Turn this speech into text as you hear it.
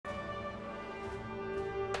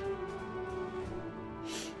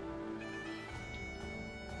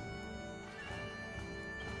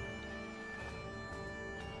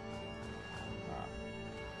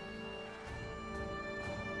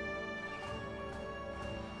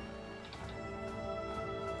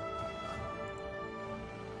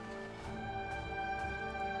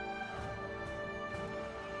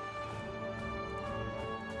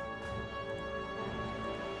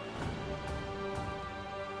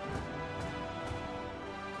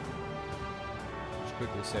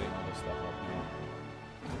quickly setting all this stuff up now.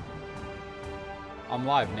 I'm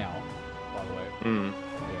live now, by the way. Yeah.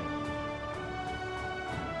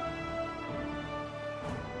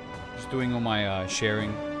 Just doing all my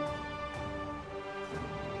sharing.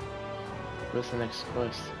 Where's the next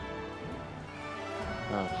quest?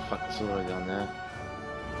 Oh fuck, it's all the way down there.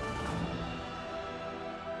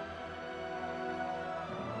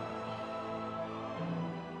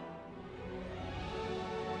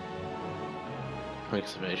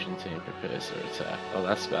 Excavation team prepares for attack. Oh,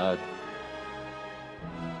 that's bad.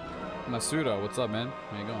 Masuda, what's up, man?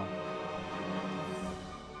 How you going?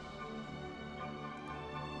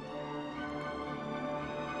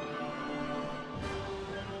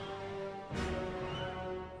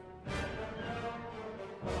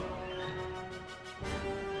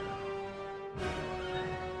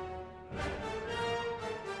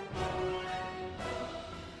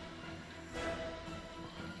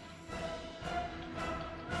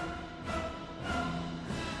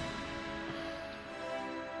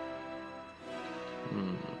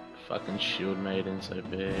 Fucking shield maiden so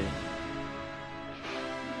big.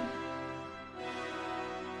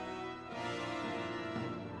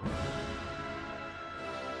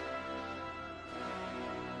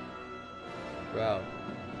 Wow.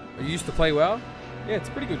 You used to play WoW? Yeah, it's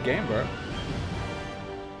a pretty good game, bro.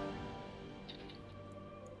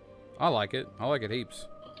 I like it. I like it heaps.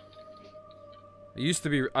 It used to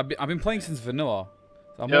be... I've been playing since vanilla.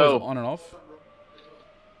 So I'm always on and off.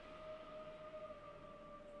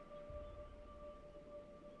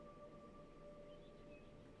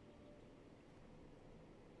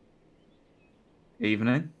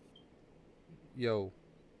 Evening. Yo.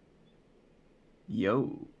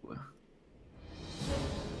 Yo.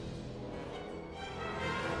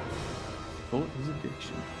 Sport is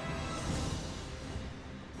addiction.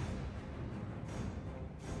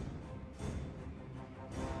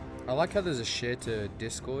 I like how there's a share to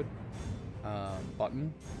Discord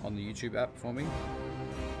button on the YouTube app for me.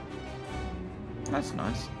 That's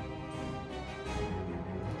nice.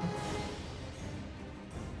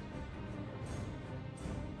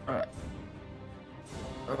 Alright.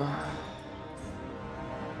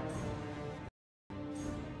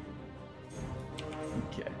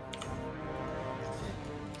 Okay.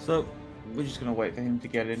 So, we're just gonna wait for him to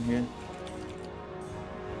get in here.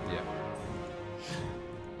 Yeah.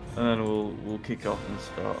 And then we'll kick off and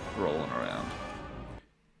start rolling around.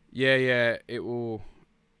 Yeah, it will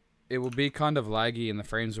be kind of laggy and the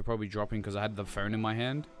frames will probably dropping because I had the phone in my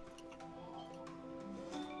hand.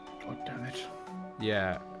 God damn it.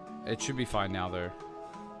 Yeah, it should be fine now though.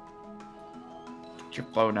 Get your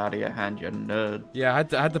phone out of your hand, you nerd. Yeah, I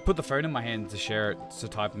had to put the phone in my hand to share it, to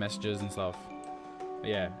type messages and stuff. But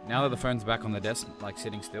yeah, now that the phone's back on the desk, like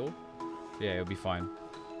sitting still, yeah, it'll be fine.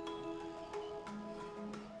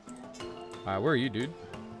 Where are you, dude?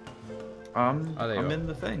 I'm are. in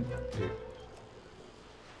the thing. Dude.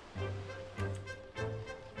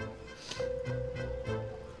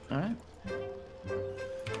 Alright.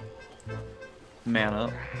 Man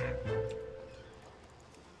up.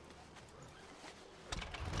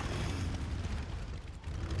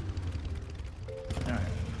 Alright.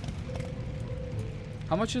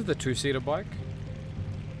 How much is the two-seater bike?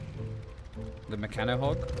 The Mechano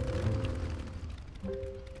Hog?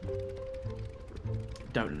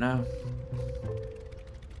 Don't know.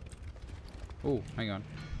 Oh, hang on.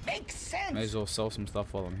 Makes sense. May as well sell some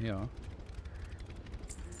stuff while I'm here.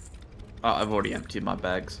 Oh, I've already emptied my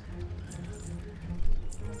bags.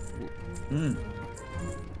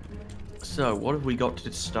 So, what have we got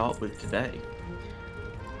to start with today?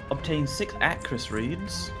 Obtain 6 Acris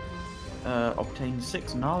reads, obtain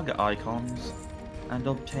 6 Naga icons, and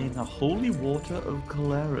obtain the Holy Water of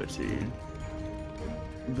Clarity.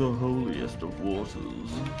 The holiest of waters.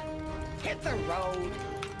 Hit the road.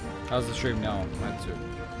 How's the stream now,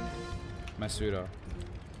 Masuda?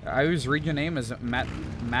 I always read your name as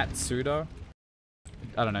Matsuda.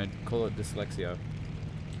 I don't know, call it dyslexia.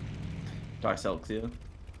 Dyselxia.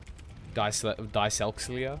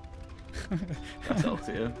 Dyselxia?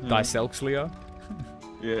 Dyselxia. Dyselxia?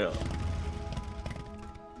 Yeah.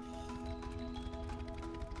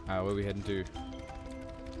 Where are we heading to?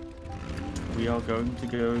 We are going to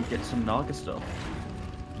go get some Naga stuff.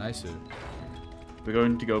 Nice. We're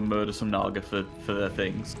going to go murder some Naga for their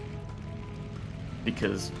things.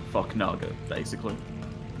 Because fuck Naga, basically.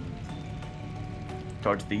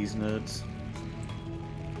 Charge these nerds.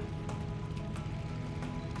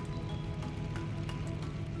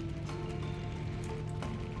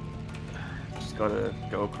 Just gotta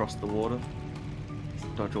go across the water.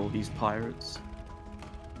 Dodge all these pirates.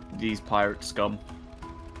 These pirate scum.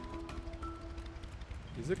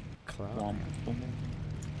 Is it cloud? Womp.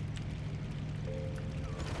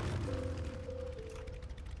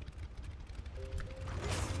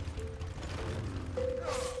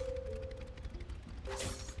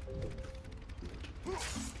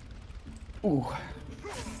 Ooh.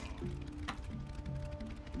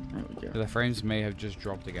 There we go. The frames may have just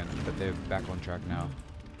dropped again, but they're back on track now.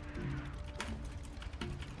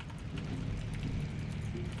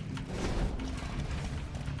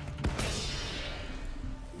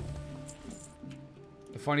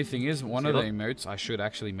 The funny thing is, one of the emotes I should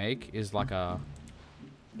actually make is like an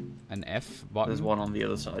F button. There's one on the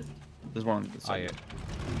other side. There's one on the other side. Oh, yeah.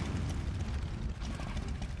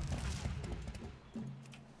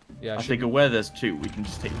 Yeah, I figure where there's two, we can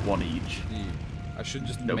just take one each. Yeah, I should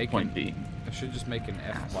just No make point being. I should just make an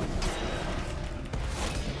F button.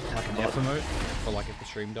 Like an F emote for like if the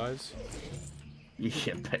stream dies.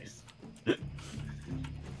 Yeah, base.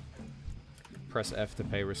 Press F to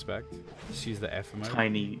pay respect. Just use the F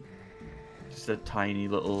emote. Just a tiny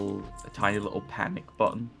little panic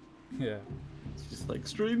button. Yeah. It's just like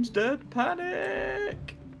stream's dead,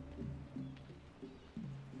 panic.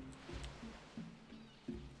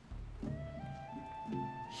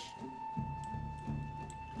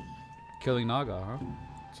 Killing Naga, huh?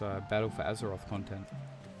 It's a Battle for Azeroth content.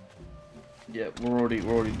 Yeah, we're already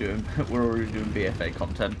doing BFA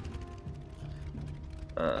content.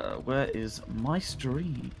 Where is my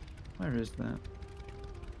stream? Where is that?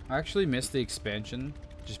 I actually missed the expansion,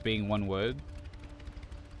 just being one word.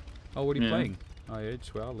 Oh, what are you playing? Oh yeah,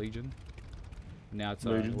 it's WoW Legion. Now it's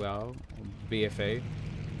WoW BFA.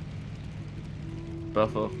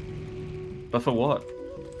 Buffer. Buffer what?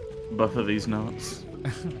 Buffer these nuts.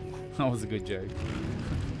 That was a good joke.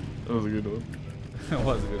 That was a good one. That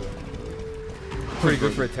was a good one. Pretty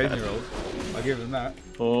good for a 10-year-old. I'll give him that.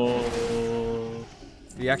 Oh.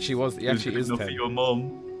 He actually was. He actually is 10. For your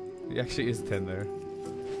mom. He actually is 10 there.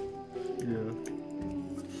 Yeah.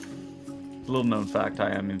 Little known fact: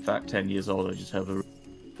 I am in fact 10 years old. I just have a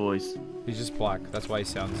voice. He's just black. That's why he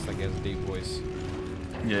sounds like he has a deep voice.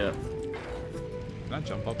 Yeah. Can I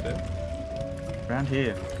jump up there? Around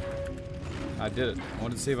here. I did it. I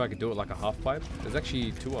wanted to see if I could do it like a half pipe. There's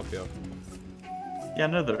actually 2 up here. Yeah, I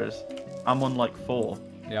know there is. I'm on like 4.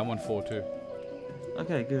 Yeah, I'm on 4 too.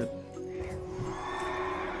 Okay, good.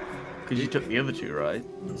 Because you took the other 2, right?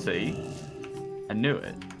 See? I knew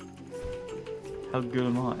it. How good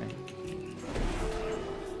am I?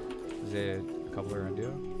 Is there a couple around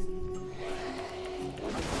here?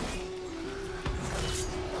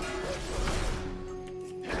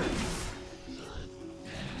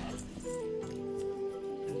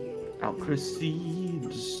 Alchemist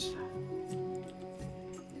seeds.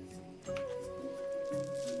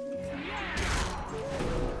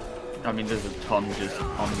 I mean, there's a ton just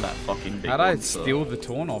on that fucking big How'd one, I so steal the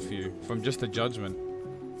taunt off you from just a judgment?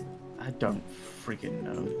 I don't freaking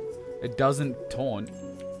know. It doesn't taunt.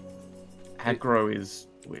 Aggro is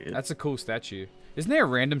weird. That's a cool statue. Isn't there a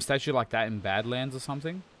random statue like that in Badlands or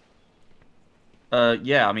something?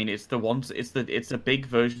 Yeah, I mean, it's the ones. It's a big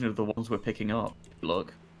version of the ones we're picking up.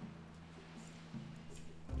 Look.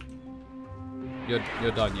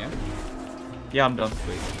 You're done, yeah? Yeah, I'm done.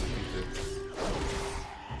 Sweet.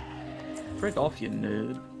 Frick off, you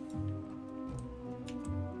nerd.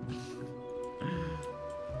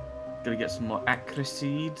 Gotta get some more acre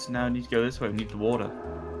seeds. Now I need to go this way. We need the water.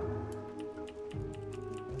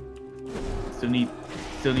 Still need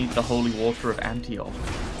the holy water of Antioch.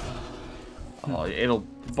 Oh,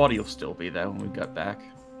 the body will still be there when we get back.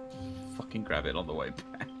 Fucking grab it on the way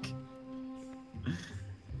back.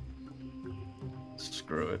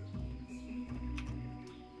 Screw it.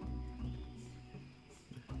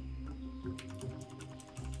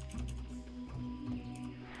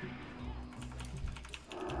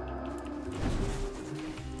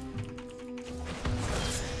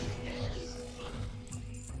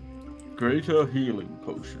 Greater healing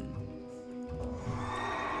potion.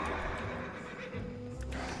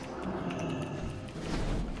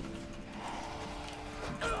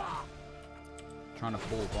 Trying to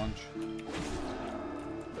pull a bunch.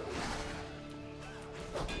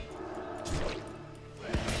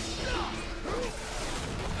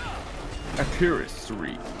 Accurus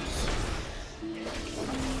reads.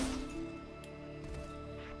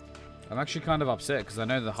 I'm actually kind of upset because I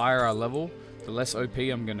know the higher I level, the less OP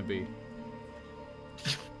I'm gonna be.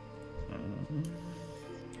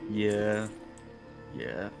 Yeah.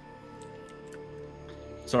 Yeah.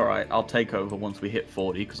 It's alright, I'll take over once we hit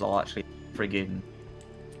 40 because I'll actually friggin'...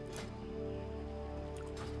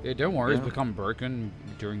 Yeah, don't worry, it's become broken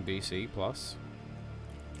during BC plus.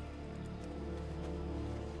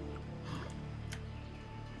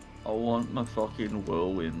 I want my fucking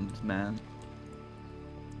whirlwind, man.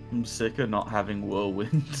 I'm sick of not having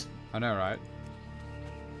whirlwind. I know, right?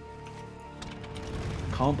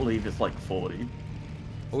 Can't believe it's like 40.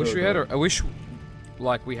 I wish we had I wish,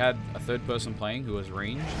 like, we had a third person playing who was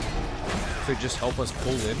ranged to just help us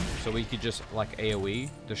pull in, so we could just, like, AoE,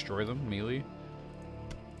 destroy them, melee.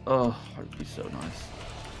 Oh, that'd be so nice.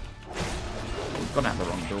 We've gone out the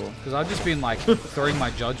wrong door. Because I've just been, like, throwing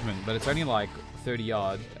my judgment, but it's only, like, 30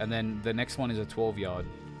 yard, and then the next one is a 12 yard.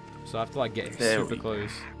 So I have to, like, get super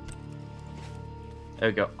close. There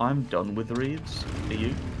we go. I'm done with reeds. Are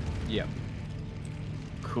you? Yeah.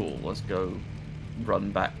 Cool, let's go run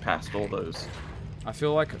back past all those. I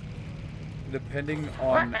feel like, depending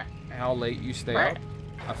on how late you stay up,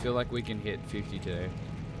 I feel like we can hit 50 today.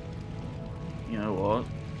 You know what?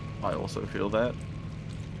 I also feel that.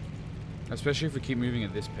 Especially if we keep moving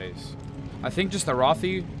at this pace. I think just the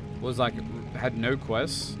Arathi was like, had no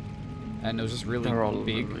quests, and it was just really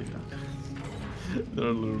big. There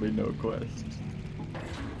are literally no quests.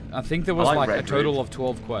 I think there was like a total of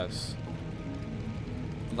 12 quests.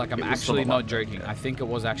 Like, I'm actually not joking. Yeah. I think it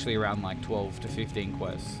was actually around like 12 to 15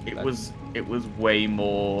 quests. It was way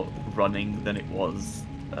more running than it was.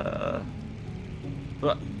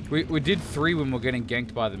 But we did 3 when we were getting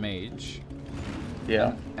ganked by the mage.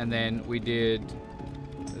 Yeah. And then we did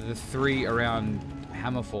the 3 around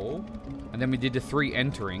Hammerfall, and then we did the 3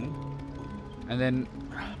 entering, and then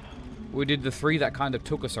we did the 3 that kind of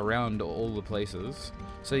took us around all the places.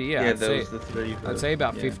 So yeah, I'd say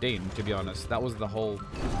about 15, to be honest. That was the whole...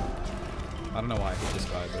 I don't know why I hit this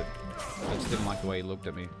guy, but I just didn't like the way he looked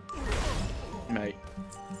at me. Mate,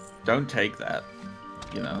 don't take that,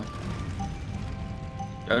 you know.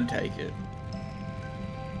 Don't take it.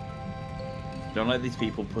 Don't let these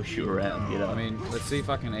people push you around, you know. I mean, let's see if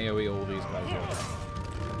I can AoE all these guys up.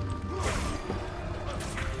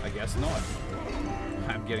 I guess not.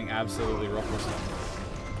 I'm getting absolutely rockless.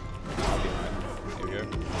 I'll be right. Here we go.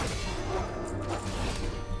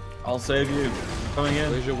 I'll save you. Coming in.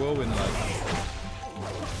 Where's your whirlwind like?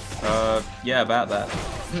 Yeah, about that.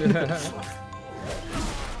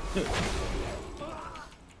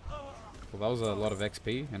 Well, that was a lot of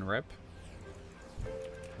XP and rep.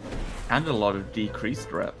 And a lot of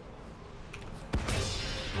decreased rep.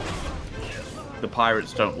 The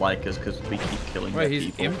pirates don't like us because we keep killing their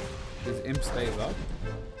people. His imp stays up?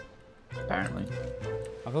 Apparently.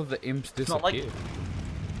 I thought the imps disappeared.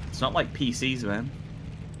 It's not like PCs, man.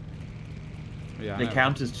 Yeah, they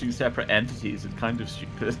count as 2 separate entities. It's kind of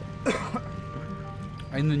stupid.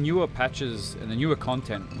 In the newer patches and the newer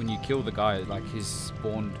content, when you kill the guy, like his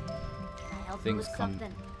spawned things come,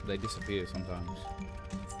 they disappear sometimes.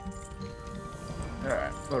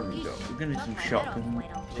 Alright, where do we go? We're gonna do some shotgun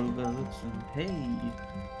reloads and hey,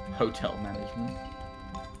 hotel management.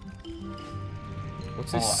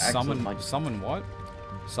 What's this? Summon what?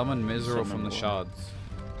 Summon Mizrael from the shards.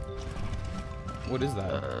 What is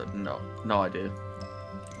that? No idea.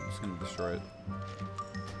 I'm just gonna destroy it.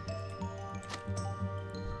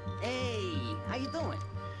 Hey, how you doing?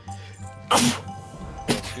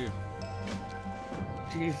 That's you.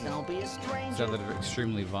 Jesus. Don't be a stranger. Sounded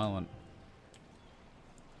extremely violent.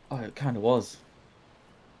 Oh, it kind of was.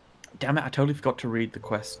 Damn it, I totally forgot to read the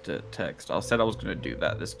quest text. I said I was going to do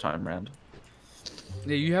that this time round.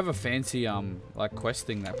 Yeah, you have a fancy, like, quest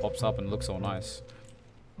thing that pops up and looks all nice.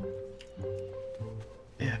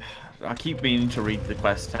 Yeah, I keep meaning to read the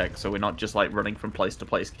quest text so we're not just, like, running from place to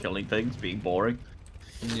place killing things, being boring.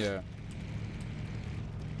 Yeah.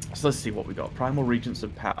 So let's see what we got. Primal Regents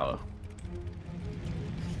of Power.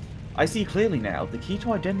 I see clearly now, the key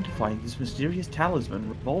to identifying this mysterious talisman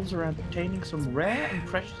revolves around obtaining some rare and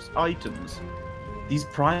precious items. These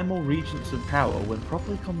primal regents of power, when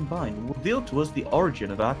properly combined, will reveal to us the origin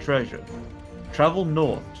of our treasure. Travel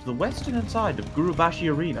north to the western side of Gurubashi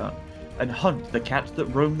Arena and hunt the cats that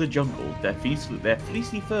roam the jungle. Their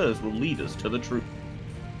fleecy furs will lead us to the truth.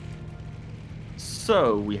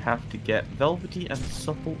 So, we have to get velvety and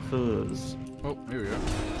supple furs. Oh, here we go.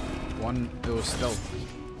 One, it was stealth.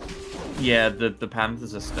 Yeah, the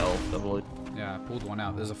panthers are stealth, I believe. Yeah, I pulled one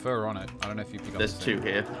out. There's a fur on it. I don't know if you pick up. There's 2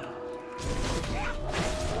 here.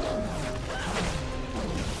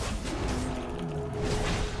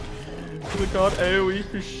 Oh my god, AoE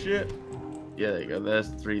for shit. Yeah, there you go. There's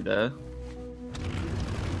 3 there.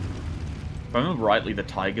 If I remember rightly, the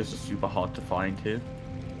tigers are super hard to find here.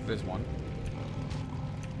 There's one.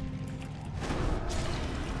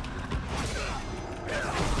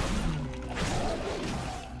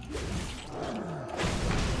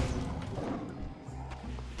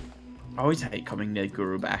 I always hate coming near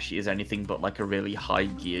Gurubashi as anything but like a really high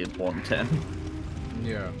geared 110.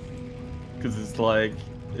 Yeah. Because it's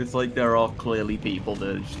like there are clearly people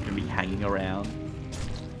that are just gonna be hanging around.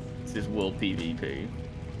 This is world PvP.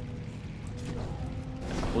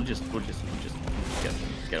 We'll just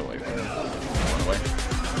get away from it. Run away.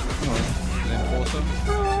 Then awesome.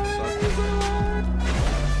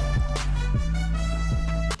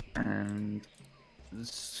 And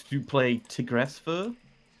to play Tigresfer.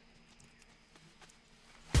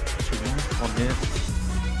 On here.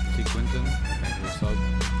 T Quinton. Thank you, sub.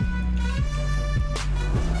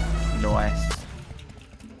 Nice.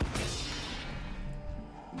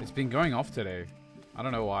 It's been going off today. I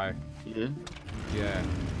don't know why. Yeah. Yeah.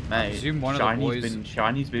 Mate, I presume one of the boys.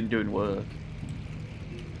 Shiny's been doing work.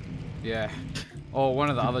 Yeah. Oh, one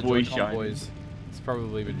of the other Boy Joy-Con Shiny. boys. He's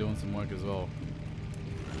probably been doing some work as well.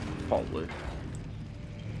 Probably.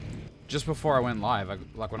 Just before I went live,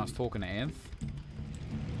 like when I was talking to Anth,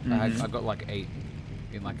 I got like 8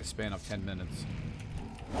 in like a span of 10 minutes.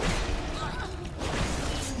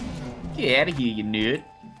 Get out of here, you nerd.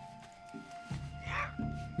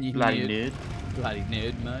 You Bloody nerd. Bloody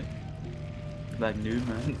nerd, mate. Bloody nerd,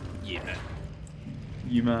 man. Yeah.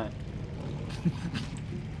 You mate.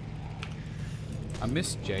 I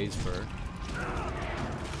miss Jay's fur.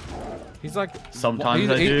 He's like... Sometimes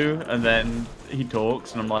I do, and then he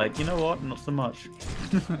talks, and I'm like, you know what? Not so much.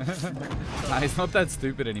 Nah, he's not that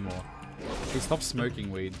stupid anymore. He stopped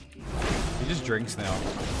smoking weed. He just drinks now.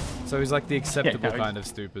 So he's like the acceptable now kind of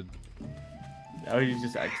stupid. Oh, he's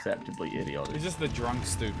just acceptably idiotic. He's just the drunk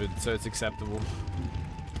stupid, so it's acceptable.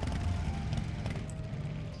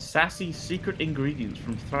 Sassy secret ingredients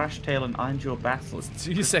from Thrashtail and Ironjaw Battles.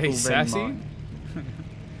 Did you say sassy?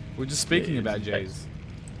 We're just speaking Yeah, about it's Jays.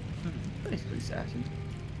 Basically sassy.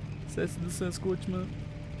 Sassy the Sasquatch, man.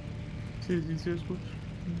 Sassy Sasquatch.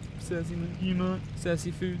 Sassy, man. You mate.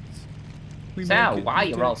 Sassy foods. We So, make it, while we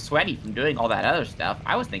you're do. all sweaty from doing all that other stuff,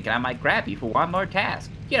 I was thinking I might grab you for one more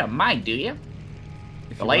task. You don't mind, do you?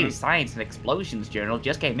 If The you latest wanna- Science and Explosions journal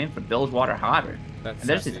just came in for Bilgewater Harbor. That's And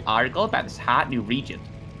there's sassy. this article about this hot new region.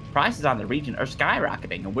 Prices on the region are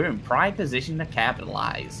skyrocketing, and we're in prime position to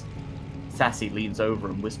capitalize. Sassy leans over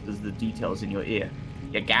and whispers the details in your ear.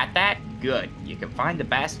 You got that? Good. You can find the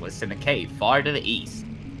basilisks in a cave far to the east.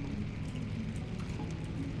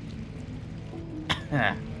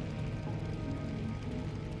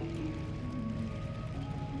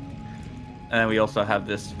 And then we also have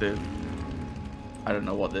this bit. I don't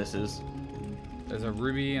know what this is. There's a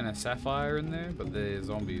ruby and a sapphire in there, but they're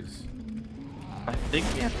zombies. I think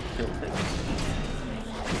we have to kill things.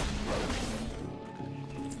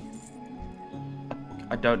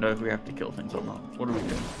 I don't know if we have to kill things or not. What are we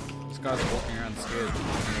doing? This guy's walking around scared from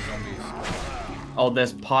the zombies. Oh,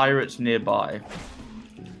 there's pirates nearby.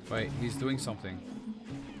 Wait, he's doing something.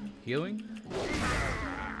 Healing?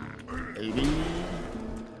 Maybe.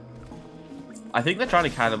 I think they're trying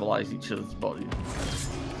to cannibalize each other's bodies.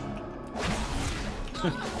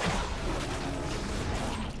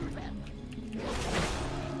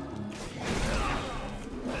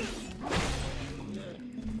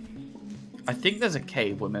 I think there's a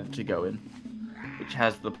cave we're meant to go in, which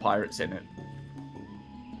has the pirates in it.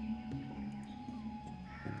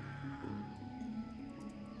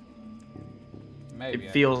 Maybe.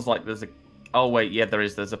 It feels like there's a... Oh wait, yeah, there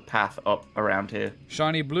is. There's a path up around here.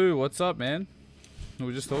 Shiny Blue, what's up, man? We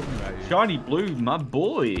were just talking about you. Shiny Blue, my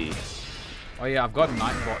boy. Oh yeah, I've got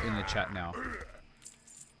Nightbot in the chat now.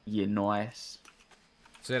 Yeah, nice.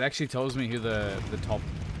 So it actually tells me who the top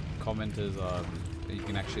commenters are. That you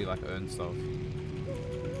can actually like earn stuff.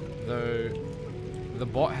 Though the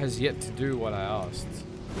bot has yet to do what I asked.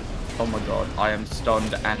 Oh my god, I am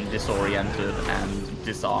stunned and disoriented and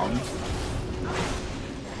disarmed.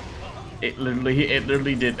 It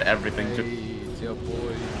literally did everything Hey, to... it's your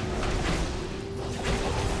boy.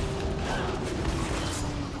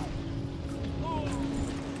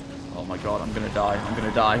 Oh my god, I'm gonna die. I'm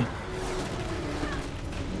gonna die.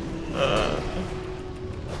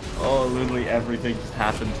 Oh, literally everything just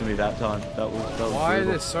happened to me that time. That was Why are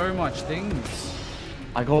brutal. there so much things?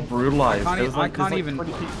 I got brutalized. I There was like- can't there's like even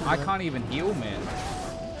 20 people I there. can't even heal, man.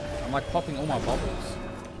 I'm like popping all my bubbles.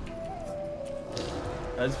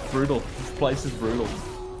 That's brutal. This place is brutal.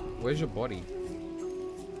 Where's your body?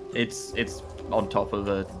 It's on top of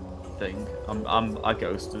the thing. I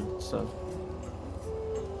ghosted, so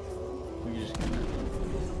we just...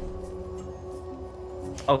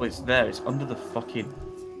 Oh, it's there. It's under the fucking...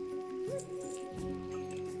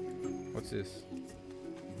 What's this?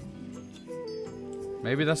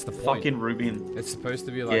 Maybe that's the point. fucking Rubian. It's supposed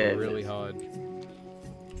to be like Yeah, it really is. hard.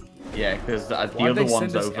 Yeah, because the Why'd other they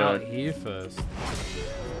one's send us over. out here first?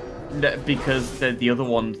 No, because the other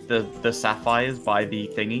one, the sapphires by the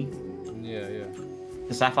thingy, Yeah, yeah.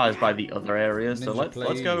 The sapphire's by the other area, so Ninja let's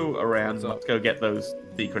Play, go around. what's up? Let's go get those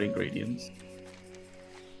secret ingredients.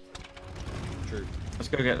 True. Let's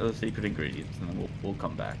go get those secret ingredients, and then we'll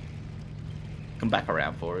come back. Come back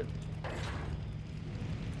around for it.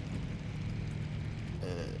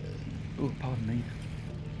 Oh, pardon me.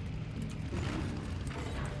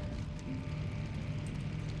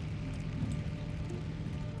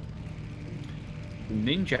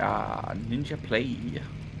 Ninja play.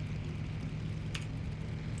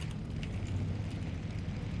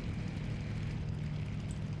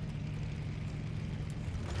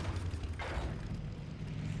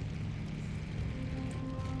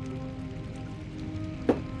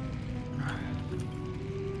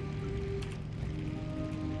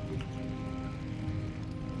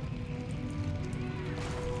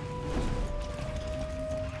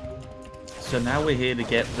 So now we're here to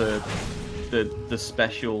get the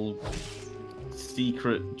special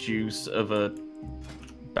secret juice of a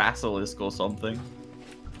basilisk or something.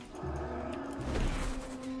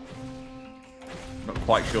 Not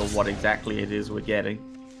quite sure what exactly it is we're getting.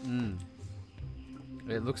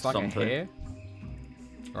 It looks like Something. a hair.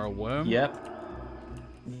 Or a worm. Yep.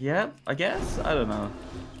 Yep, I guess. I don't know.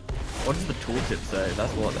 What does the tooltip say?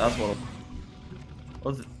 That's what.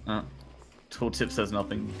 What's it? Tooltip says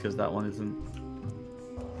nothing because that one isn't.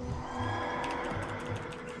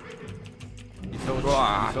 You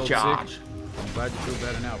felt Charge. sick? I'm glad you feel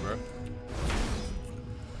better now, bro.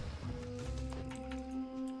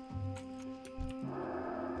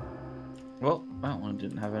 Well, that one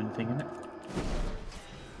didn't have anything in it.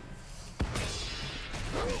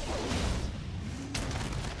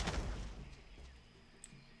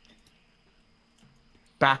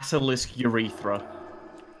 Basilisk urethra.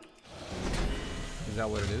 Is that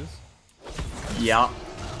what it is? Yeah.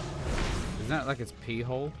 Isn't that like its pee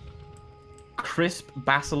hole? Crisp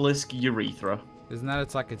basilisk urethra. Isn't that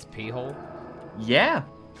it's like its pee hole? Yeah.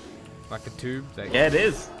 Like a tube? That... Yeah, it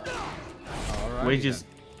is. Alrighty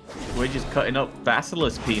We're just cutting up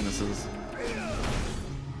basilisk penises.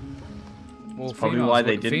 Well, probably females why would,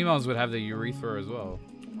 they didn't- females would have the urethra as well.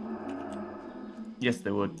 Yes,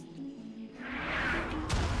 they would.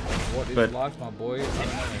 What is But- life, my boy? I don't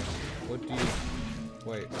know. What do you...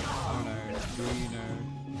 Wait, I don't know. Do you know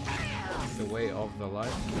the way of the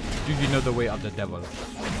light? Do you know the way of the devil?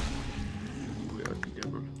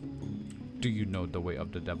 Do you know the way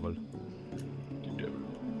of the devil?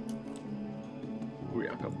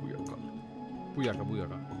 Booyaka, booyaka. Booyaka,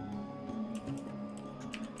 booyaka.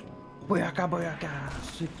 Booyaka, booyaka.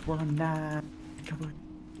 619.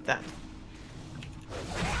 That.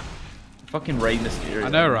 Fucking Rey Mysterio. I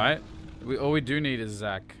know, right? All we do need is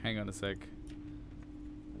Zach. Hang on a sec.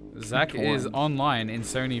 Zach Which is one? online in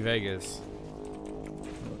Sony Vegas.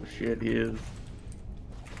 Oh shit, he is.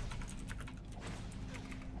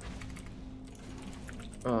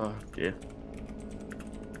 Oh dear.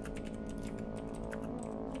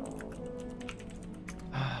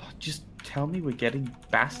 Just tell me we're getting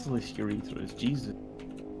basilisk urethras, Jesus.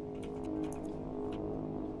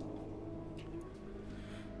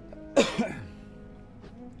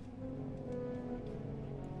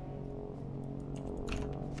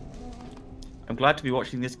 I'm glad to be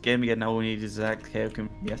watching this game again. Now we need Zach.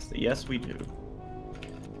 Yes, we do.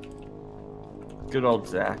 Good old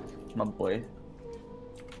Zach, my boy.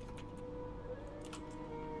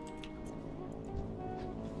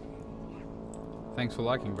 Thanks for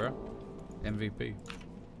liking, bro. MVP.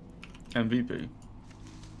 MVP.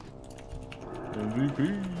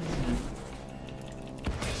 MVP.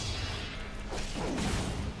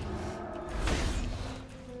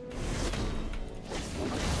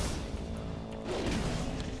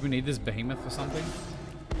 Do we need this behemoth for something?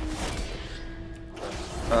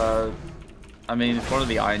 I mean, it's one of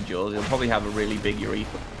the Iron Jaws. It'll probably have a really big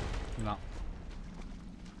urethra. No.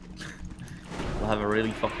 It'll have a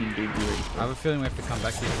really fucking big I urethra. have a feeling we have to come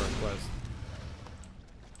back here for a quest.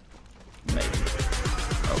 Maybe.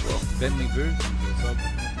 Oh well. Bentley Boots. What's up?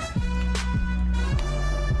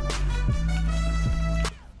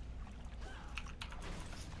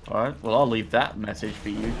 Alright, well I'll leave that message for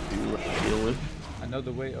you to deal with. I know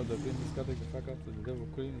the way of the business got to take the fuck off to the devil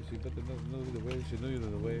queen. She better know the way. She knew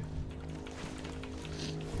the way.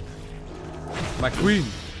 My queen.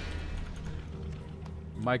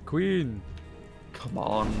 My queen. Come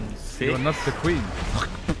on, You're 6. not the queen.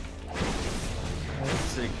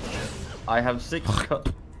 6. I have 6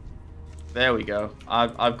 cut. There we go.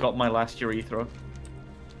 I've got my last urethra.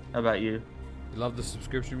 How about you? You love the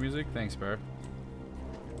subscription music? Thanks, bro.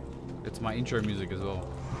 It's my intro music as well.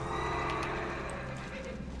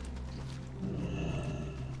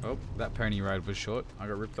 Oh, that pony ride was short. I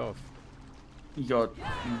got ripped off. You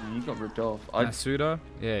got ripped off. Nasuda?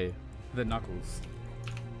 Yeah, the Knuckles.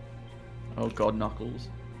 Oh god, Knuckles.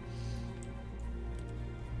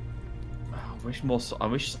 I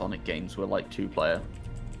wish Sonic games were like 2-player.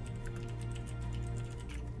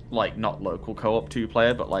 Like not local co-op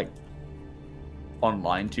 2-player, but like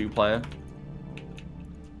online 2-player.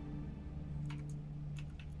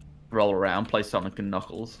 Roll around, play Sonic and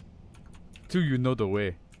Knuckles. Do you know the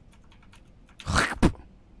way?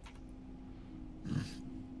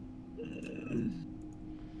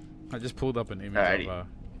 I just pulled up an image of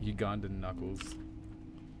Ugandan Knuckles.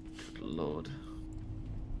 Good lord.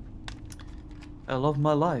 I love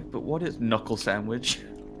my life, but what is knuckle sandwich?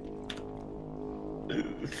 It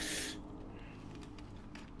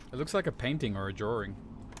looks like a painting or a drawing.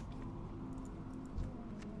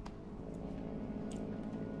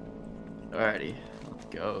 Alrighty, let's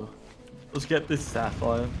go. Let's get this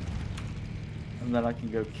sapphire. And then I can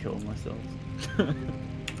go kill myself.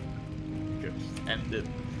 Just end it.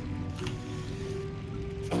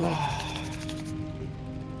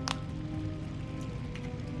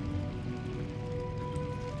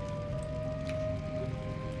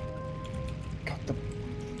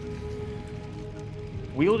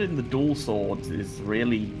 Wielding the dual swords is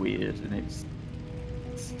really weird, and it's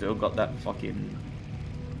still got that fucking...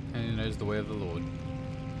 And he knows the way of the Lord.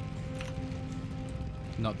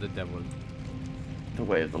 Not the devil. The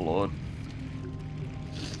way of the Lord.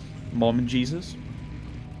 Mormon Jesus?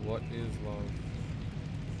 What is love?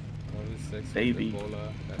 Love is sex with Baby.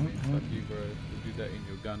 Ebola. That means fuck you, bro. We do that in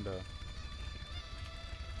Uganda.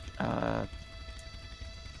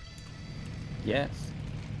 Yes.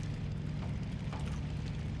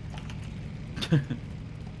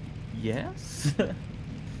 Yes?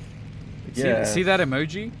 See that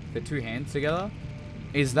emoji? The two hands together?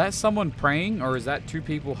 Is that someone praying or is that two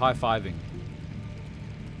people high-fiving?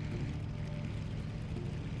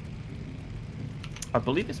 I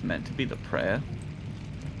believe it's meant to be the prayer.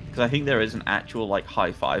 Because I think there is an actual, like,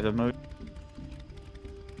 high-five emoji.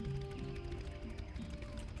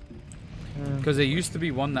 Because there used to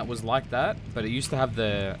be one that was like that, but it used to have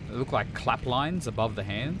it looked like clap lines above the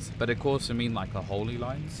hands, but of course I mean like the holy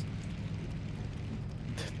lines.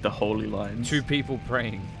 The holy lines. Two people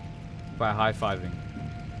praying by high-fiving.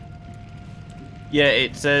 Yeah,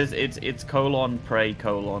 it says it's colon pray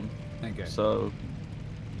colon. Okay. So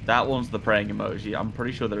that one's the praying emoji. I'm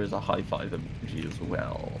pretty sure there is a high five emoji as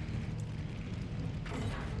well.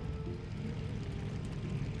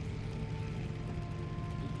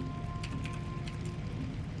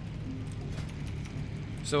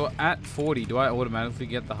 So at 40, do I automatically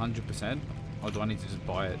get the 100%? Or do I need to just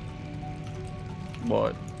buy it?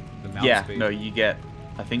 What? The mouse Yeah, speed? no, you get...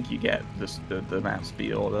 I think you get the mouse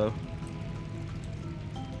speed auto.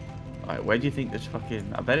 Alright, where do you think this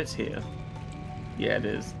fucking... I bet it's here. Yeah, it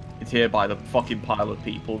is. It's here by the fucking pile of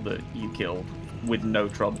people that you killed with no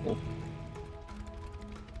trouble.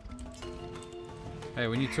 Hey,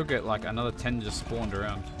 when you took it, like another 10 just spawned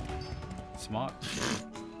around. Smart.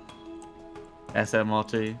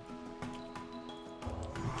 SMRT.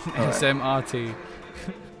 Alright. SMRT.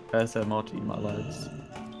 SMRT, my lads.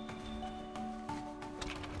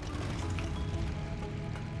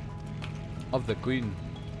 Of the Queen.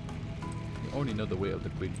 You only know the way of the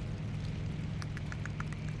Queen.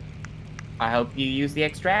 I hope you use the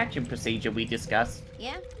extraction procedure we discussed.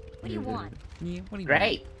 Yeah? What do you want? Yeah, what do you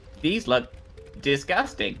Great. These look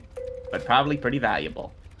disgusting, but probably pretty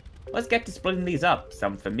valuable. Let's get to splitting these up.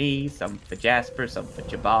 Some for me, some for Jasper, some for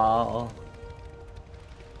Jabal.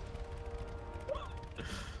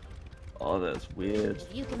 Oh, that's weird.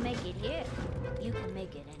 If you can make it here, you can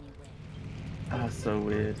make it anywhere. Oh, so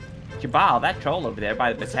weird. Jabal, that troll over there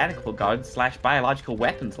by the Botanical Garden / Biological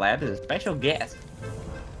Weapons Lab is a special guest.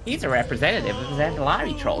 He's a representative of the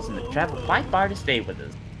Zandalari trolls and have traveled quite far to stay with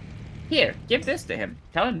us. Here, give this to him.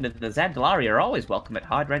 Tell him that the Zandalari are always welcome at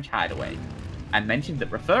Hard Wrench Hideaway. And mention that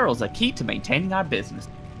referrals are key to maintaining our business.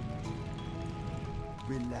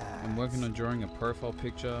 I'm working on drawing a profile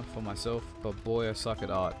picture for myself, but boy, I suck at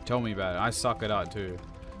art. Tell me about it. I suck at art too.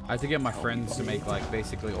 I have to get my friends to make like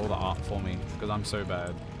basically all the art for me because I'm so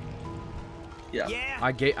bad. Yeah.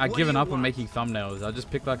 I given up on making thumbnails. I just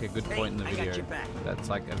pick like a good point in the I got video your back. that's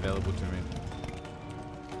like available to me.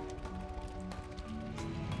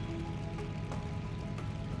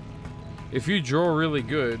 If you draw really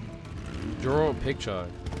good, draw a picture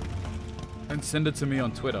and send it to me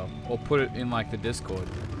on Twitter or put it in like the Discord.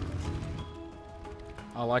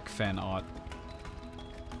 I like fan art.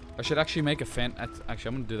 I should actually make a fan. Actually,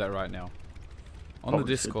 I'm gonna do that right now. On the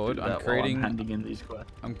Discord, I'm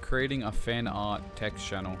creating a fan art text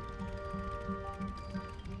channel.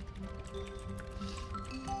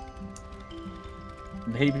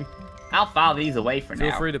 Maybe. I'll file these away for Feel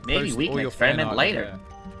now. free to Maybe post we all can your fan experiment art, later.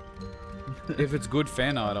 yeah. If it's good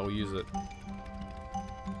fan art, I'll use it.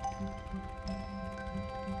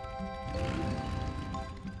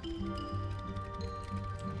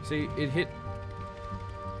 See, it hit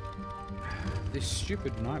this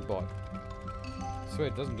stupid Nightbot. I swear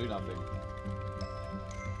it doesn't do nothing.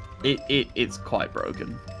 It's quite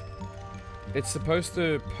broken. It's supposed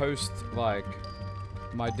to post, like,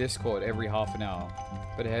 my Discord every half an hour,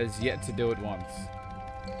 but it has yet to do it once.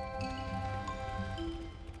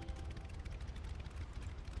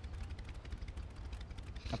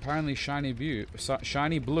 Apparently Shiny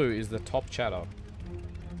Blue is the top chatter.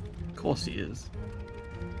 Of course he is.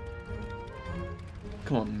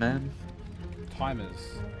 Come on, man.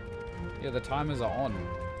 Timers. Yeah, the timers are on.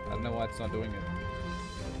 I don't know why it's not doing it.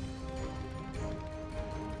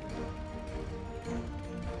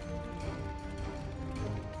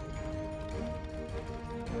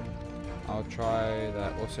 I'll try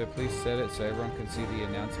that. Also, please set it so everyone can see the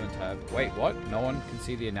announcement tab. Wait, what? No one can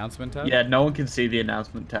see the announcement tab? Yeah, no one can see the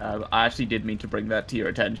announcement tab. I actually did mean to bring that to your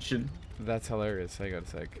attention. That's hilarious. Hang on a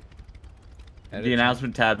sec. Edit The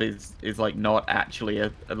announcement tab is like not actually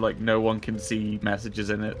like no one can see messages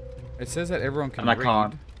in it. It says that everyone can And I read.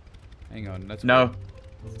 can't. Hang on, that's No.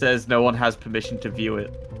 weird. It says no one has permission to view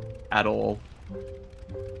it at all.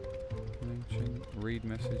 Mention, read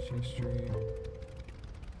message history.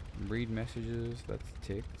 Read messages, that's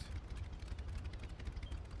ticked.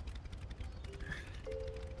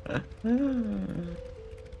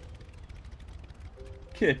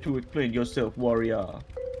 Care to explain yourself, warrior?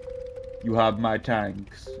 You have my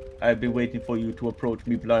thanks. I've been waiting for you to approach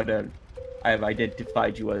me, Blood Elf. I have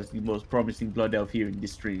identified you as the most promising Blood Elf here in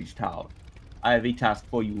this strange town. I have a task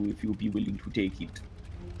for you if you'll be willing to take it.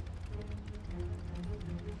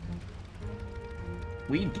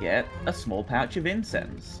 We get a small pouch of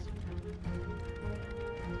incense.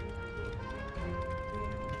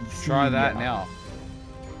 Try that now.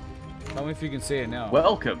 Tell me if you can see it now.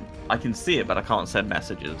 Welcome. I can see it, but I can't send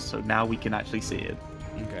messages, so now we can actually see it.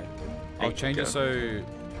 Okay. There I'll you change go. it so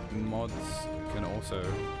mods can also...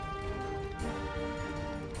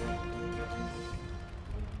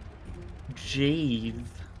 Jeez.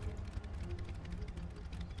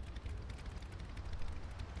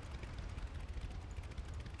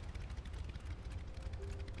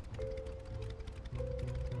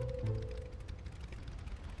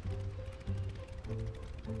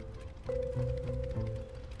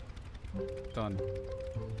 Done.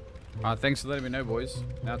 Thanks for letting me know, boys.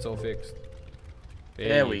 Now it's all fixed.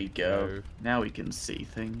 There you we go. Now we can see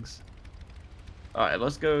things. Alright,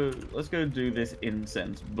 let's go do this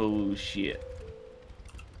incense bullshit.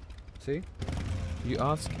 See? You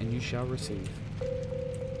ask and you shall receive.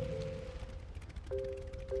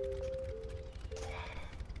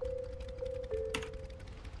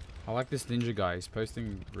 I like this ninja guy. He's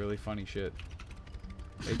posting really funny shit.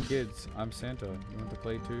 Hey kids, I'm Santa. You want to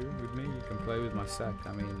play too with me? You can play with my sack.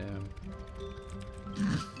 I mean,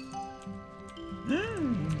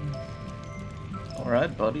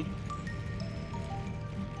 Alright, buddy.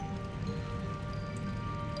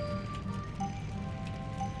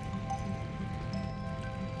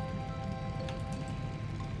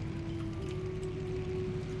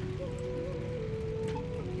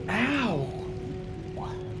 Ow!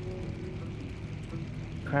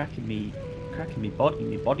 Cracking me body.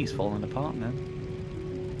 My body's falling apart, man.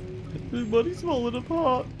 My body's falling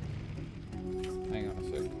apart. hang on a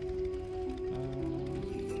sec.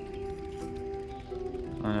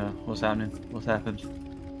 I know. What's happening? What's happened?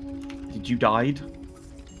 Did you died?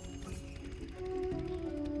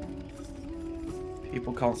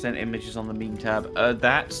 People can't send images on the meme tab.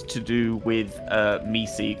 That's to do with me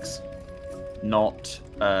seeks, not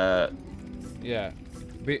Yeah,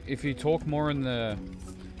 but if you talk more in the,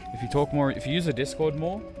 if you use the Discord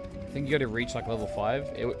more, I think you got to reach like level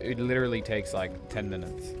 5. It literally takes like 10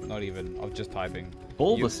 minutes, not even, of just typing.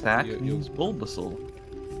 Bulbasaur you- means Bulbasaur.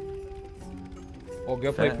 Or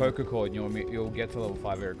go play Fair. Poker Chord and you'll get to level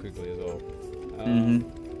 5 very quickly as well.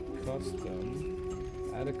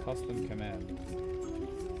 Custom. Add a custom command.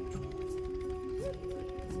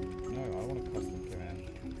 No, I want a custom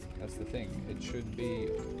command. That's the thing. It should be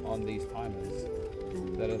on these timers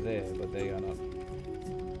that are there, but they are not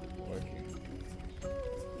working.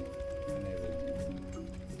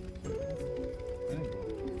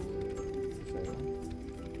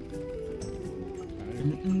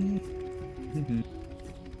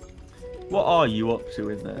 What are you up to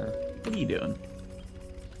in there? What are you doing?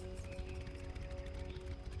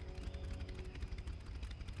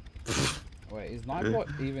 Wait, is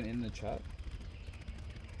Nightbot even in the chat?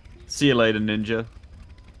 See you later, Ninja.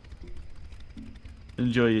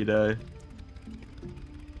 Enjoy your day.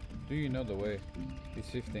 Do you know the way? He's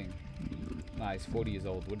 15. Nah, he's 40 years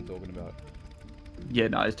old. What are you talking about? Yeah,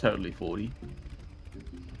 no, it's totally 40.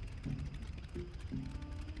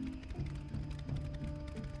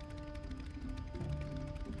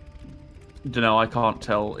 Dunno, I can't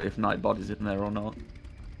tell if Nightbot is in there or not.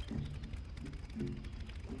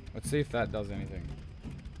 Let's see if that does anything.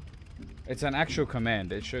 It's an actual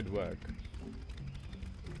command. It should work.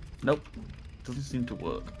 Nope. Doesn't seem to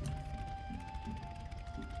work.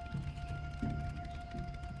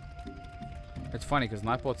 It's funny because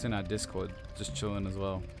Nightbot's in our Discord, just chilling as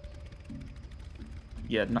well.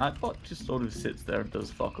 Yeah, Nightbot just sort of sits there and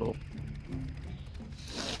does fuck all.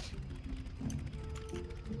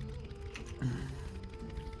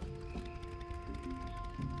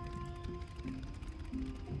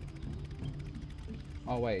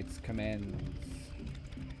 Oh wait, it's commands.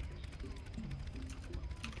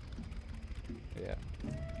 Yeah.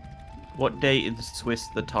 What day in Swiss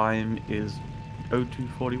the time is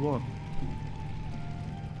 0241?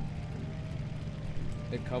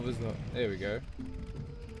 It covers the... There we go.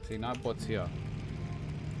 See, Nightbot's here.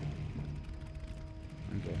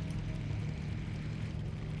 Okay.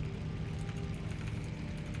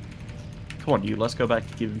 Come on, you. Let's go back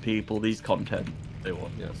to giving people these content they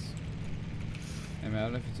want. Yes. I mean, I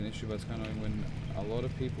don't know if it's an issue, but it's kind of when a lot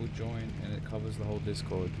of people join and it covers the whole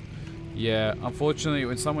Discord. Yeah, unfortunately,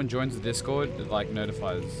 when someone joins the Discord, it like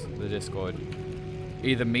notifies the Discord.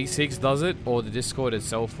 Either Me6 does it or the Discord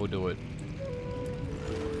itself will do it.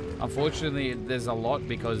 Unfortunately, there's a lot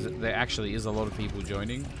because there actually is a lot of people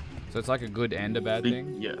joining. So it's like a good and a bad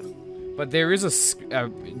thing. Yeah. But there is a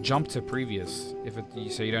jump to previous, if it,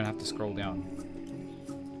 so you don't have to scroll down.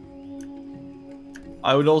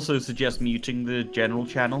 I would also suggest muting the general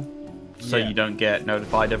channel so Yeah. you don't get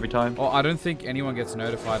notified every time. Oh, I don't think anyone gets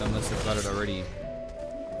notified unless they've got it already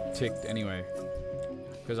ticked anyway.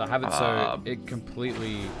 Because I have it so it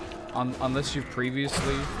completely... unless you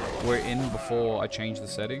previously were in before I changed the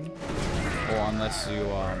setting, or unless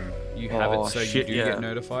you have it so you do get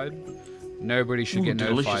notified, nobody should get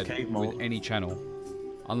notified with any channel.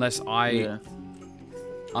 Unless I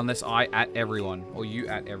at everyone, or you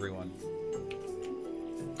at everyone.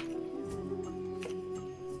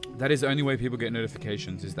 That is the only way people get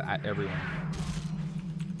notifications, is to at everyone.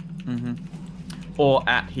 Mm-hmm. Or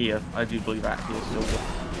at here. I do believe at here still works.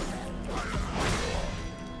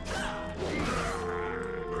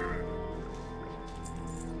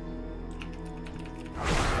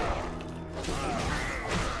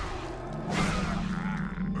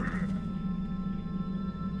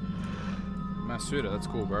 Masuda, that's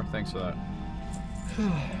cool, bro. Thanks for that.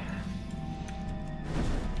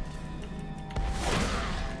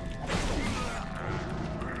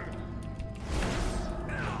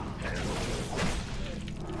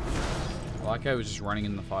 I like how he was just running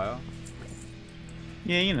in the fire.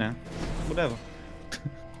 Yeah, you know. Whatever.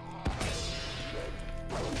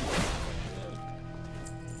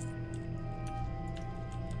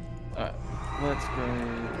 Alright, let's go.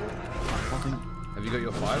 Have you got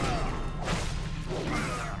your 5?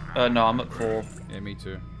 No, I'm at 4. Yeah, me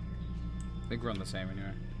too. I think we're on the same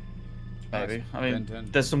anyway. Maybe. Nice. I mean, 10.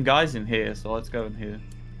 there's some guys in here, so let's go in here.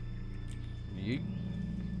 Yeet.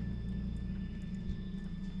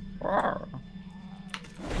 Rawr.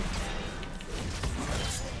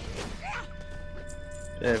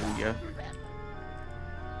 There we go.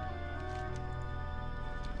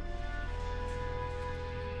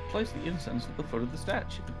 Place the incense at the foot of the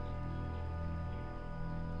statue.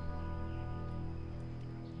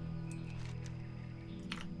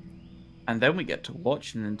 And then we get to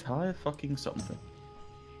watch an entire fucking something.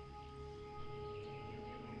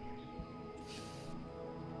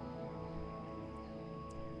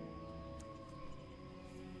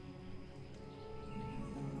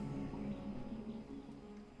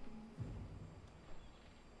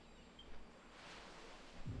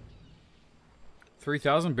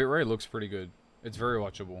 $3,000 bitrate looks pretty good. It's very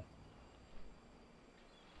watchable.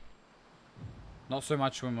 Not so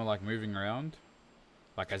much when we're like moving around.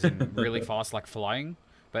 Like as in really fast, like flying.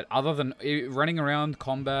 But other than running around,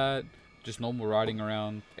 combat, just normal riding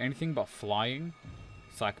around, anything but flying,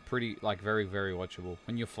 it's like pretty, like very, very watchable.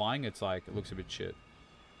 When you're flying, it's like, it looks a bit shit.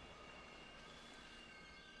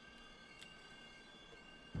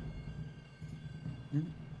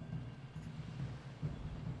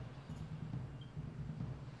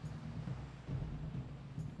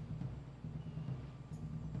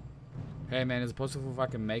 Hey man, is it possible if I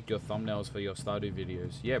can make your thumbnails for your Stardew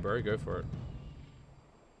videos? Yeah bro, go for it.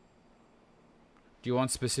 Do you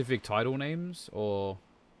want specific title names, or...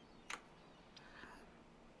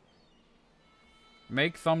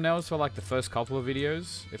 make thumbnails for like the first couple of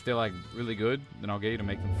videos. If they're like really good, then I'll get you to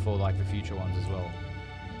make them for like the future ones as well.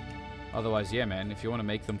 Otherwise, yeah, man, if you want to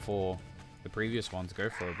make them for the previous ones, go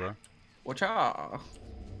for it, bro. Watch out.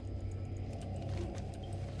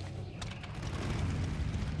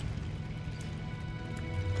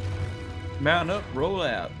 Mount up, roll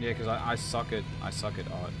out. Yeah, because I suck at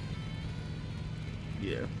art.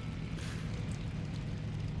 Yeah.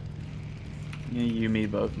 Yeah, you, me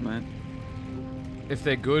both, man. If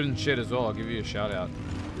they're good and shit as well, I'll give you a shout out.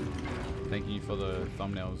 Thank you for the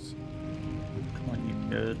thumbnails. Come on, you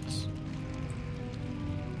nerds.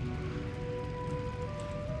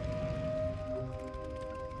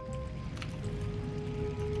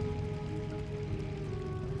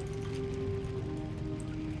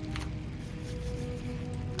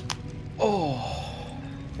 Oh,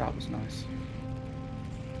 that was nice.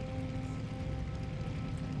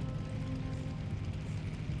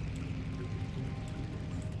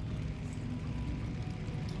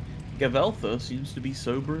 Gaveltha seems to be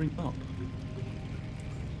sobering up.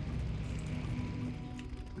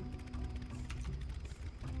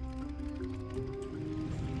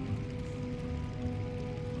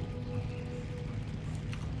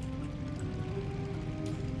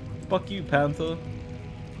 Fuck you, Panther.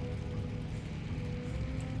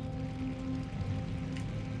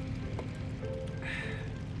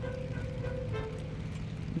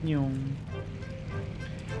 Nyong.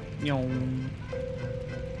 Nyong.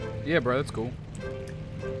 Yeah, bro, that's cool.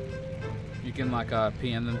 You can like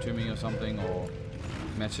PM them to me or something, or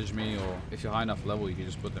message me, or if you're high enough level, you can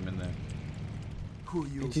just put them in there.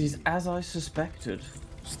 It is as I suspected.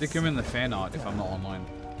 Stick them in the fan art if I'm not online.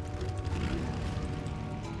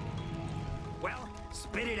 Well,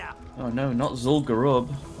 spit it out. Oh no, not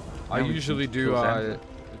Zul'Gurub. I Now we usually can do kill Xantha.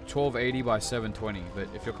 1280 by 720, but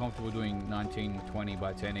if you're comfortable doing 1920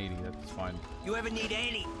 by 1080, that's fine. You ever need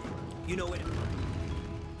any? You know where to.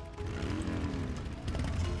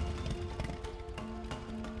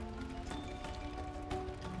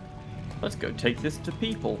 Let's go take this to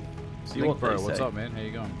people. See Link what bro, they what's say. up, man? How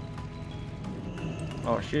you going?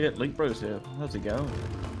 Oh shit, Link Bro's here. How's it going?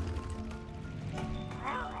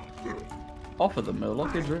 Offer the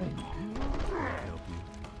Murloc a drink.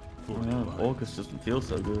 Oh no, August doesn't feel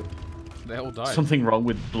so good. They all died. Something wrong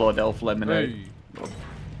with Blood Elf Lemonade. Hey,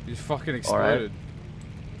 he's fucking exploded.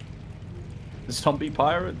 The zombie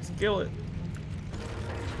pirates, kill it.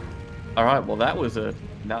 Alright, well that was a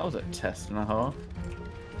test and a half.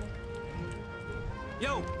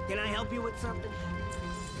 Yo, can I help you with something?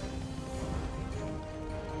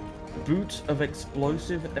 Boot of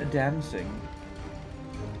explosive dancing.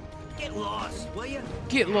 Get lost, will you?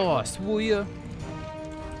 Get lost, will ya?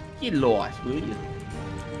 Get lost, will you?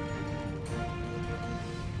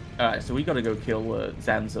 Alright, so we gotta go kill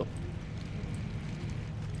Zanzil.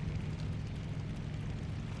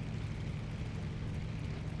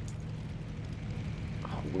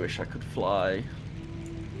 I wish I could fly.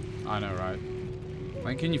 I know, right?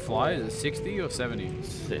 When can you fly? Is it 60 or 70?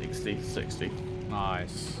 60.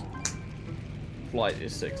 Nice. Flight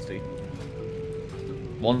is 60.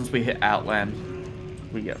 Once we hit Outland,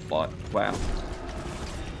 we get flight. Wow.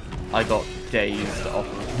 I got dazed off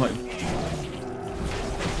of my...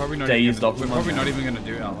 Probably not Dazed even, off we're my probably not mind. even gonna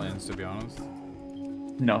do Outlands, to be honest.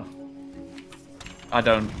 No. I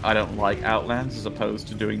don't like Outlands as opposed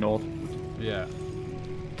to doing North, Yeah.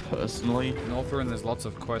 personally. Northrend, there's lots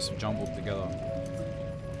of quests jumbled together.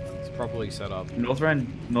 It's properly set up.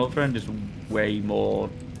 Northrend is way more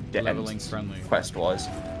dense Leveling friendly. quest-wise.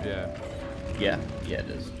 Yeah. Yeah, it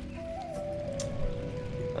is.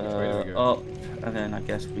 way do we go? Up, and then I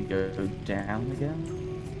guess we go down again.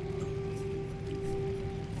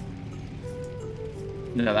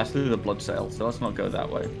 No, that's through the blood sail, so let's not go that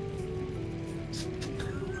way.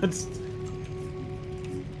 It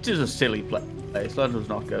is a silly place. Let us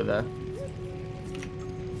not go there.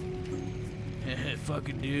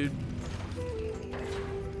 Fucking dude.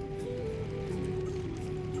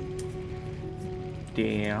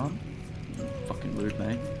 Damn. Fucking rude,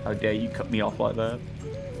 mate. How dare you cut me off like that?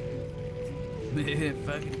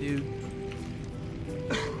 Fucking dude.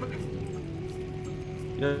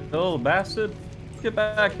 You little bastard. Get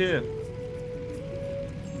back here.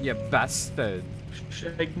 You bastard.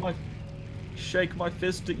 Shake my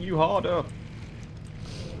fist at you harder.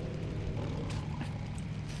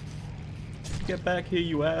 Get back here,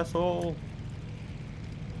 you asshole.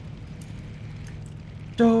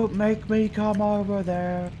 Don't make me come over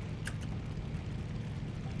there.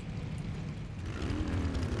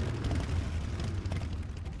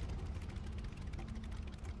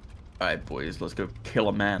 Alright, boys, let's go kill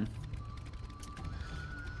a man.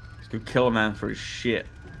 Go kill a man for his shit.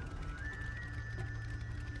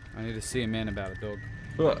 I need to see a man about a dog.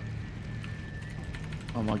 Ugh.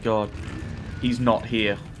 Oh my god. He's not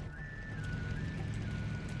here.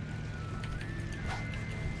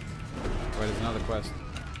 Wait, there's another quest.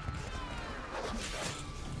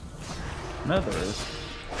 No, there is.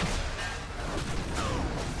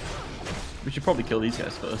 We should probably kill these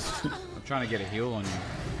guys first. I'm trying to get a heal on you.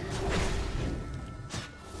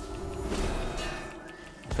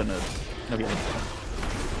 For nerds. No heals.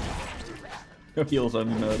 No heals,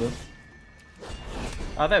 only murder.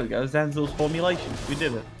 Oh, there we go. Zanzil's formulation. We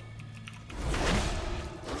did it.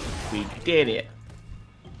 We did it.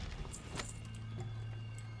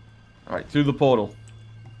 Alright, through the portal.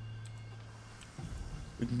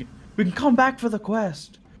 We can come back for the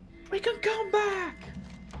quest. We can come back.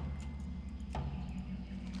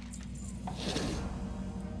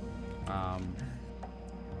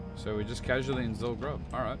 So we're just casually in Zilgrub.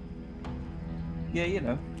 Alright. Yeah, you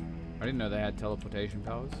know. I didn't know they had teleportation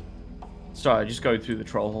powers. Sorry, just going through the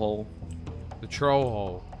troll hole. The troll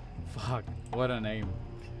hole. Fuck, what a name.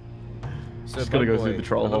 So Just gotta go Bug through Boy, the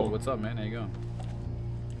troll hello, hole. What's up, man? How you going?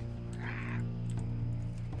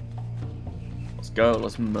 Let's go.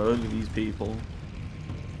 Let's murder these people.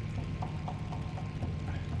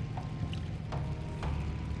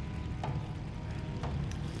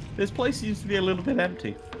 This place seems to be a little bit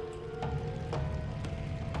empty.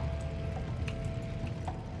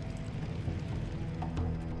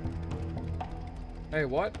 Hey,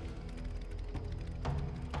 what?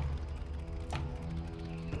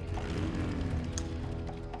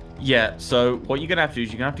 Yeah, so what you're gonna have to do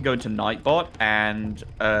is you're gonna have to go into Nightbot and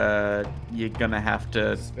you're gonna have to,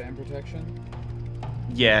 Spam protection?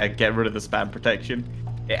 yeah, get rid of the spam protection.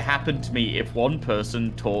 It happened to me, if one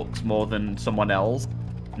person talks more than someone else,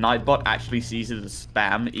 Nightbot actually sees it as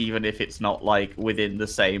spam, even if it's not like within the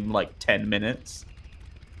same like 10 minutes.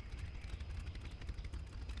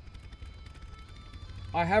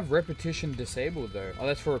 I have repetition disabled though. Oh,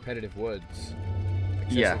 that's for repetitive words.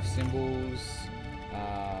 Excessive Yeah. symbols.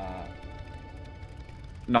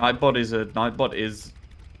 Nightbot is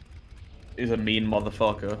a mean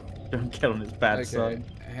motherfucker. Don't get on his bad Okay, side.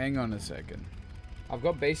 hang on a second. I've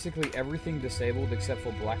got basically everything disabled except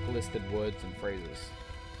for blacklisted words and phrases.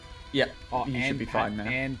 Yeah, Oh, you and should be fine now.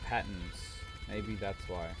 And patterns. Maybe that's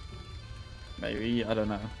why. Maybe, I don't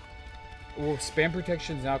know. Well, spam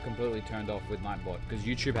protection's now completely turned off with Nightbot because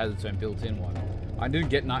YouTube has its own built-in one. I didn't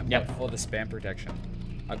get Nightbot for the spam protection.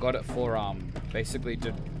 I got it for basically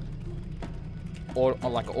to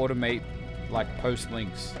like automate like post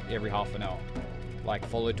links every half an hour, like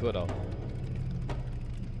follow Twitter.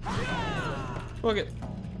 Fuck it.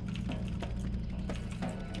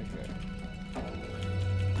 Okay.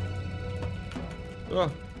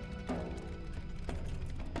 Ugh.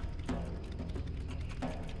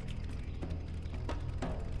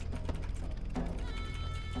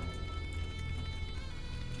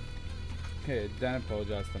 Okay, Dan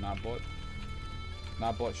apologized to Nightbot.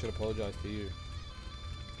 Nightbot should apologize to you.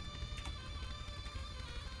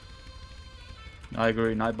 I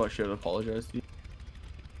agree, Nightbot should apologize to you.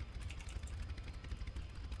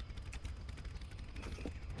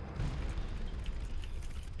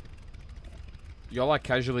 You're like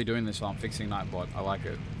casually doing this while I'm fixing Nightbot. I like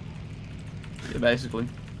it. Yeah, basically.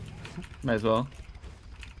 May as well.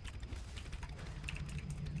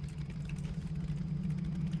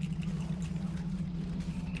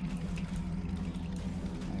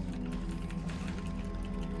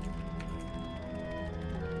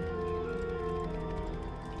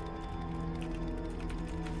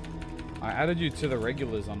 I added you to the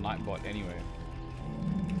regulars on Nightbot anyway.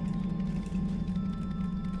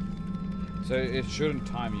 So it shouldn't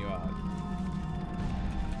time you out.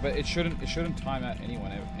 But it shouldn't time out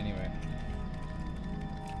anyone anyway.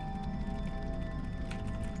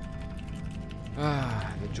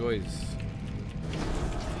 Ah, the joys.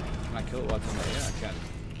 Can I kill it while it's in there? Yeah, I can.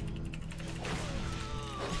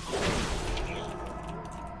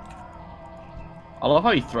 I love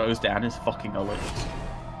how he throws down his fucking ellipse.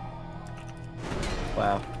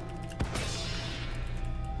 Wow.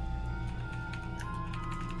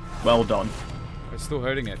 Well done. It's still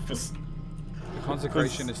hurting it. The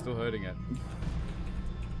consecration is still hurting it.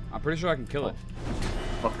 I'm pretty sure I can kill it.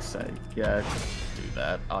 Fuck's sake. Yeah, do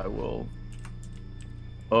that. I will.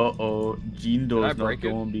 Uh-oh. Gene Did I Door's not break it?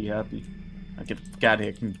 going to be happy. I get out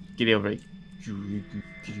of here. Get over here. You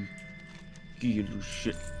little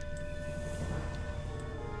shit.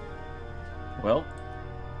 Well.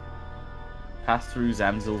 Pass through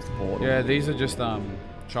Zamzil's portal. Yeah, these are just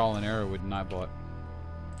trial and error with Nightbot.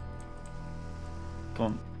 Come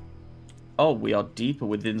on. Oh, we are deeper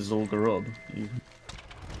within Zul'Gurub.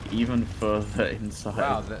 Even further inside.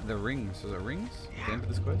 Wow, the rings. Is it rings? At the end of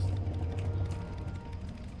this quest?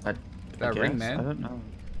 I That ring, guess? man. I don't know.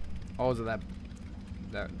 Oh, is it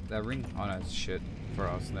that ring? Oh no, it's shit for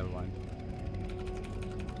us. Never mind.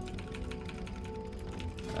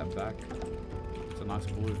 That back. It's a nice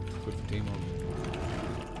blue. Good for teamwork.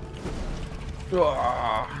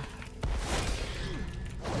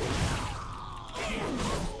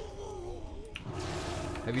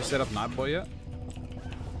 Have you set up Nightbot yet?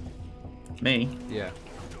 Me? Yeah.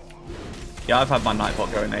 Yeah, I've had my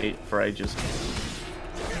Nightbot going for ages.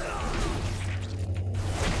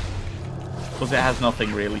 Because it has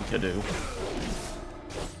nothing really to do.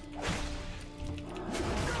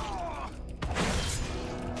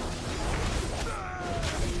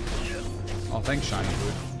 Oh, thanks, Shiny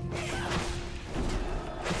Wood.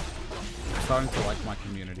 I'm starting to like my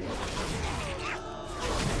community.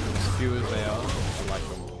 As few as they are, I like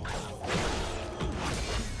them.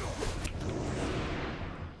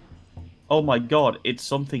 Oh my god, it's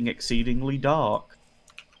something exceedingly dark.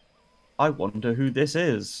 I wonder who this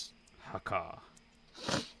is. Haka.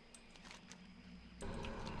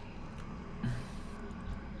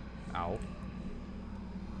 Ow.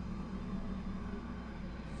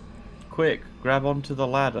 Quick, grab onto the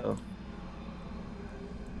ladder.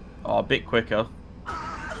 Oh, a bit quicker.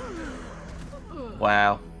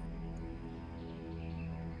 Wow.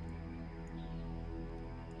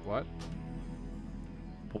 What?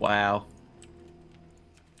 Wow.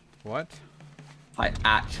 What? I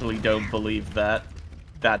actually don't believe that.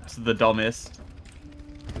 That's the dumbest.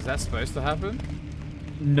 Is that supposed to happen?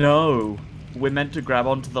 No. We're meant to grab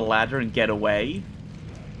onto the ladder and get away.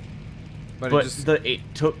 But But it just... it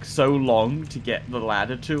took so long to get the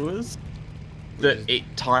ladder to us that it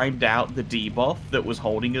timed out the debuff that was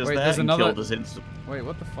holding us Wait, there there's and another- killed us instantly. Wait,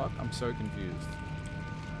 what the fuck? I'm so confused.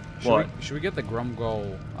 What? Should we get the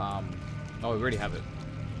Grumgol, Oh, we already have it.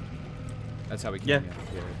 That's how we came Yeah. here.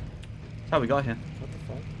 Yeah. That's how we got here. What the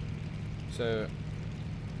fuck? So,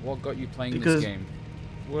 what got you playing Because- this game?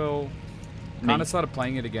 Well, Me. kind of started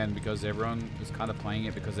playing it again because everyone is kind of playing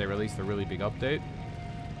it because they released a really big update.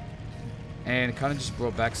 And it kind of just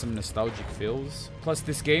brought back some nostalgic feels. Plus,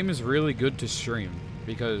 this game is really good to stream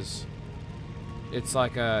because it's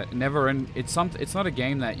like a it's not a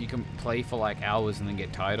game that you can play for like hours and then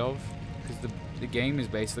get tired of, because the game is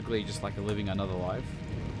basically just like living another life.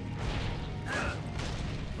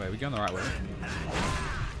 Wait, are we going the right way?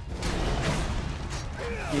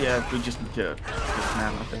 Yeah, we just need to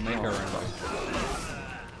dismount. I think Make our own way.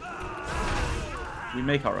 We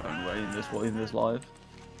make our own way in this life.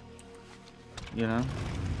 You know?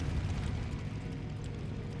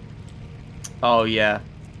 Oh yeah.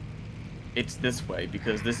 It's this way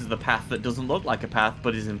because this is the path that doesn't look like a path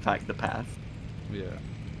but is in fact the path. Yeah.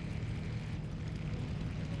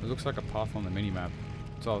 It looks like a path on the minimap.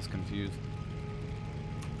 So I was confused.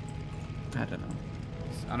 I don't know.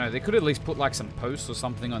 I don't know, they could at least put like some posts or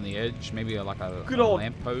something on the edge, maybe like a Good old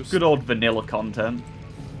lamp post. Good old vanilla content.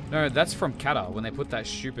 No, that's from Kata when they put that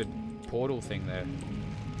stupid portal thing there.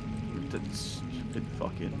 That's stupid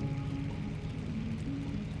fucking.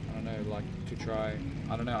 I don't know, like to try.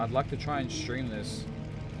 I don't know. I'd like to try and stream this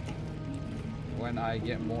when I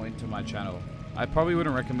get more into my channel. I probably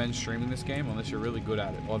wouldn't recommend streaming this game unless you're really good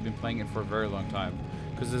at it. Well, I've been playing it for a very long time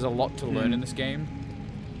because there's a lot to learn in this game.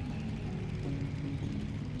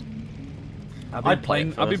 I've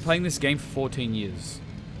been playing this game for 14 years.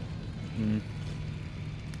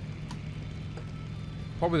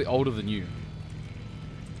 Probably older than you.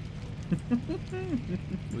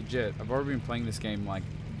 Legit. I've already been playing this game like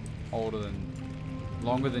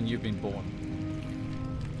longer than you've been born.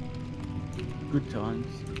 Good times.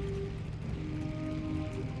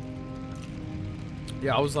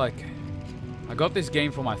 Yeah, I got this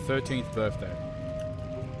game for my 13th birthday.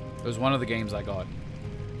 It was one of the games I got.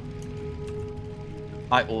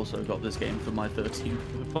 I also got this game for my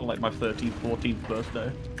 13th, for like my 13th, 14th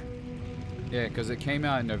birthday. Yeah, because it came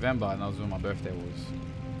out in November and that was when my birthday was.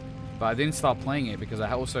 But I didn't start playing it because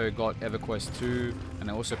I also got EverQuest 2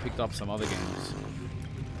 and I also picked up some other games.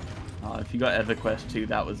 If you got EverQuest 2,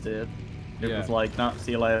 that was it. It Yeah. was like, nah,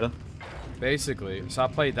 see you later. Basically, so I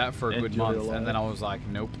played that for a good Enjoy month your and then I life. was like,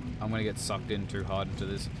 nope, I'm going to get sucked in too hard into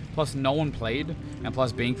this. Plus, no one played, and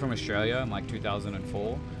plus being from Australia in like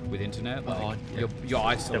 2004 with internet, like, you're There was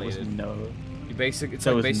isolated. no... It's there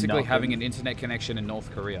like was basically nothing. having an internet connection in North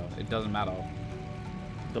Korea. It doesn't matter.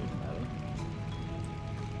 Doesn't matter.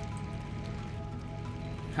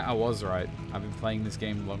 I was right. I've been playing this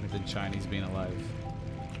game longer than Chinese been alive.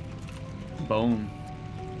 Boom.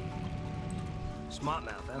 Smart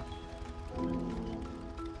mouth, huh?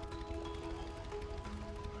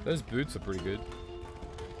 Those boots are pretty good.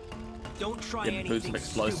 Don't try Yeah, the boots anything of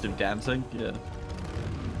explosive stupid. dancing. Yeah.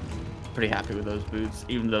 Pretty happy with those boots,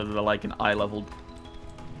 even though they're like an eye level.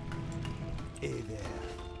 Hey there.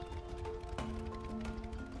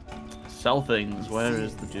 Sell things. Where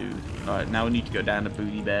is the dude? Alright, now we need to go down to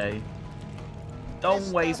Booty Bay.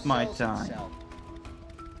 Don't waste my time.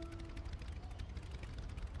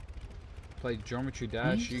 Played Geometry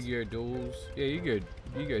Dash, Yu-Gi-Oh! Duels. Yeah,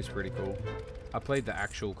 Yu-Gi-Oh's pretty cool. I played the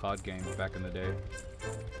actual card game back in the day.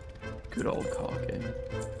 Good old card game.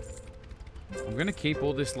 I'm gonna keep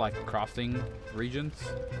all this like crafting regions.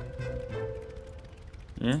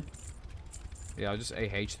 Yeah? Yeah, I'll just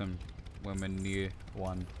AH them when we're near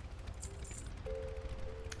one.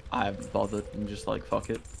 I haven't bothered. I'm just like, fuck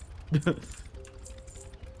it.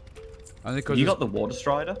 Only because You got the Water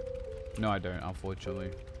Strider? No, I don't, unfortunately.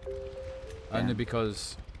 Yeah. Only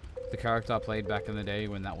because the character I played back in the day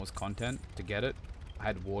when that was content, to get it, I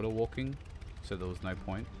had water walking, so there was no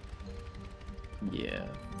point. Yeah.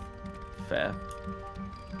 Fair.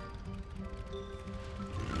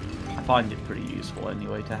 I find it pretty useful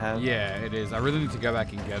anyway to have. Yeah, it is. I really need to go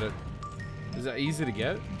back and get it. Is that easy to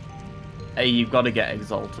get? Hey, you've got to get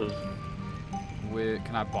Exalted. Where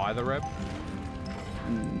can I buy the rep?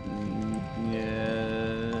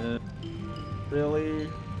 Yeah. Really?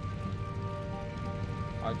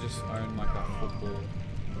 I just own like a football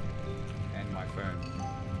and my phone.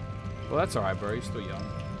 Well, that's alright, bro. You're still young.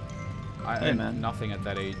 I Hey, owned man. nothing at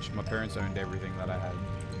that age. My parents owned everything that I had.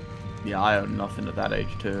 Yeah, I own nothing at that age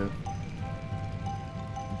too.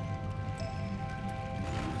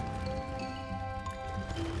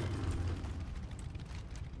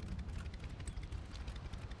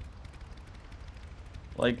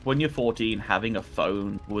 Like, when you're 14, having a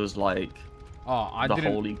phone was like Oh, I the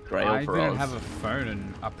didn't. holy grail I for didn't us. have a phone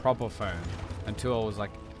and a proper phone until I was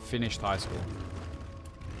like finished high school.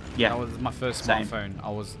 Yeah, That was my first same. smartphone.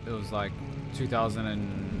 It was like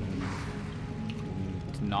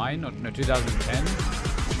 2009 or no 2010.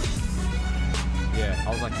 Yeah, I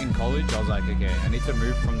was like in college. I was like, okay, I need to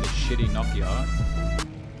move from this shitty Nokia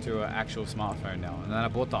to an actual smartphone now. And then I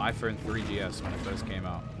bought the iPhone 3GS when it first came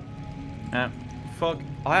out. Fuck,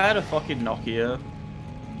 I had a fucking Nokia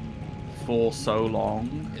for so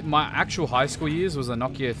long. My actual high school years was a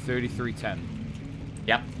Nokia 3310.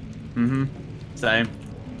 Yep. Mm-hmm. Same.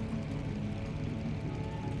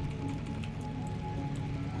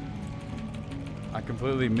 I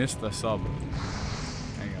completely missed the sub.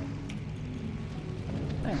 Hang on.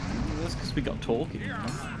 Hey, that's because we got talking.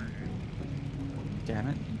 Damn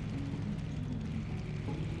it.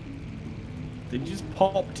 They just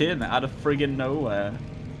popped in out of friggin' nowhere.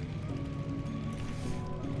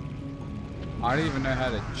 I don't even know how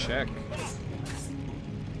to check.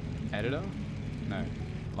 Editor? No.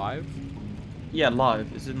 Live? Yeah,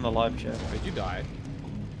 live. It's in the live chat. Did you die?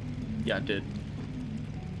 Yeah, I did.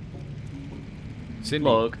 Sydney,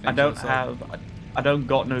 Look, I thanks don't for the sub. have... I don't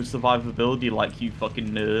got no survivability like you fucking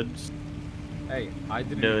nerds. Hey, I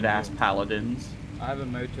didn't. even Nerd-ass know. paladins. I have a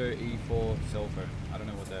Moto E4 cell phone. I don't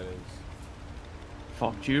know what that is.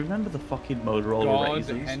 Fuck, do you remember the fucking Motorola God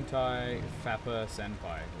Razors? Hentai Fappa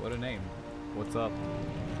Senpai. What a name. What's up?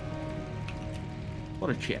 What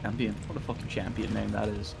a champion. What a fucking champion name that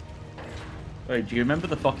is. Wait, do you remember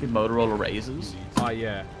the fucking Motorola Razors? Oh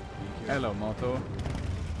yeah. Hello, Moto.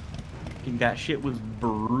 Fucking that shit was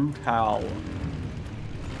brutal.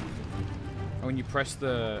 And when you press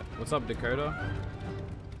the... What's up, Dakota?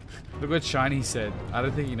 Look what Shiny said. I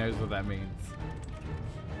don't think he knows what that means.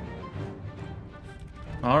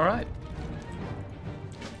 Alright.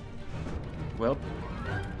 Well.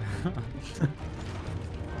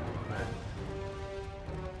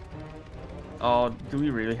 Oh, do we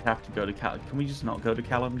really have to go to Cal? Can we just not go to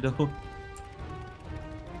Kalimdor?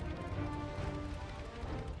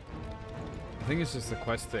 I think it's just a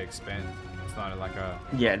quest to expand. It's not like a...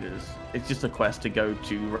 Yeah, it is. It's just a quest to go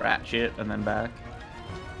to Ratchet and then back.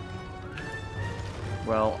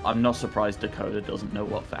 Well, I'm not surprised Dakota doesn't know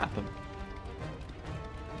what's happened.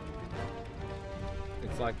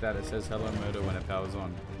 It's like that. It says hello Moto when it powers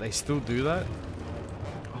on. They still do that?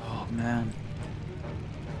 Oh, man.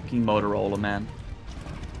 Fucking Motorola, man.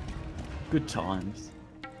 Good times.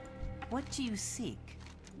 What do you seek?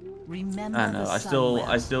 Remember I know. the I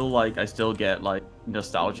Sunwell. still get like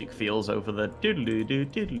nostalgic feels over the doodle doo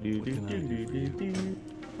doodle doo doodle doo.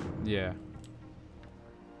 Yeah.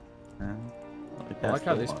 I like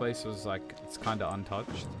how this place was like, it's kind of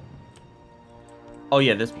untouched. Oh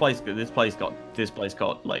yeah, this place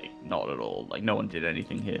got like not at all. Like no one did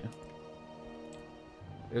anything here.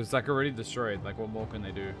 It was like already destroyed. Like, what more can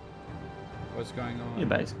they do? What's going on? Yeah,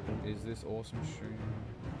 basically. Is this awesome stream?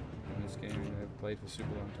 In this game I've played for a super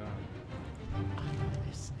long time.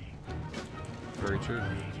 Very true.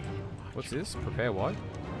 What's this? Prepare what?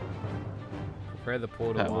 Prepare the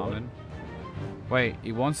portal, Prepare what? Armin. Wait,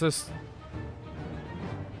 he wants us.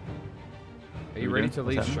 Are you ready to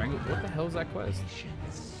leave Strangle? What the hell is that quest?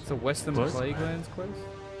 It's a Western What? Plaguelands quest?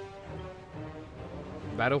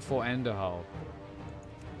 Battle for Enderhall.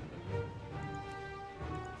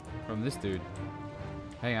 From this dude.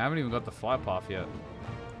 Hey, I haven't even got the flight path yet.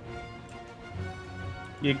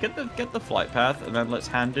 Yeah, get the flight path, and then let's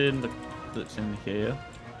hand in the that's in here,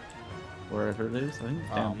 wherever it is. I think it's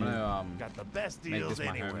down I'm here. gonna Got the best make deals this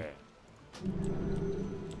my home. anywhere.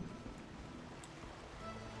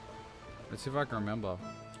 Let's see if I can remember.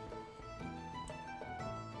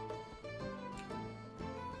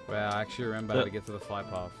 Well, I actually remember how to get to the flight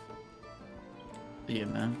path. Yeah,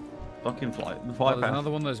 man. Fucking flight. The Oh, flight there's path.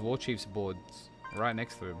 another one of those War Chiefs boards right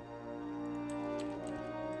next to him.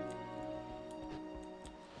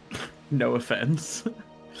 No offense.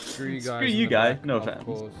 Screw you guys. Screw in you the guy, back, no of offense.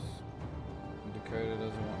 course.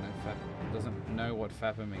 Dakota doesn't know what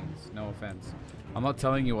FAPA means. No offense. I'm not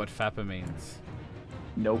telling you what FAPA means.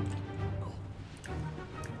 Nope.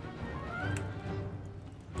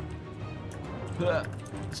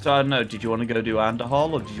 So I don't know. Did you want to go do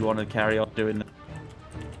Underhall, or did you want to carry on doing that?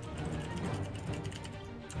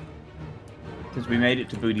 Because we made it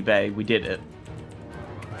to Booty Bay. We did it.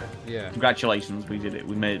 Yeah. Congratulations, we did it.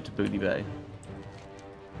 We made it to Booty Bay.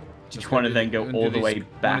 Did Let's you want to do then the- go wanna all do the these- way wanna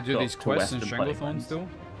back do up these to quests in Western Stranglethorn Plaguelands? still?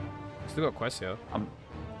 Still got quests here.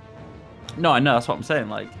 No, I know. That's what I'm saying.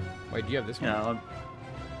 Like, Wait, do you have this you one? know,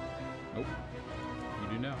 Nope.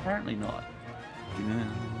 You do now. apparently not. You know,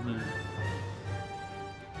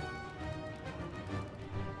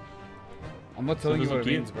 I'm not telling you there's what a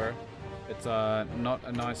it key? means, bro. It's not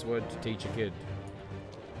a nice word to teach a kid.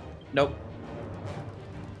 Nope.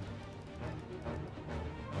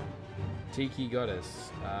 Tiki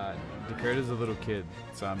Goddess. Dakota's a little kid,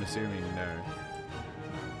 so I'm assuming no.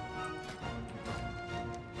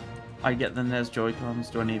 I get the NES Joy-Cons.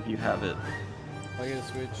 Do any of you have it? If I get a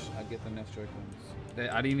Switch, I get the NES Joy-Cons.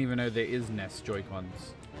 I didn't even know there is NES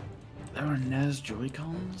Joy-Cons. There are NES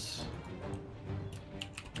Joy-Cons?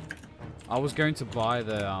 I was going to buy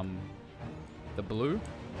the blue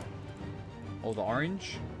or the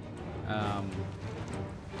orange,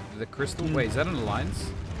 the crystal. Wait, is that an alliance?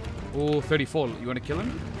 Oh, 34. You want to kill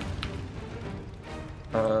him?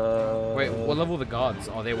 Wait, what level are the guards?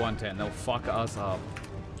 Oh, they're 110. They'll fuck us up.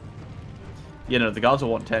 You know, the guards are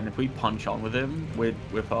 110. If we punch on with him, we're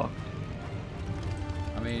fucked.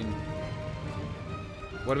 I mean,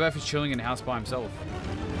 what about if he's chilling in a house by himself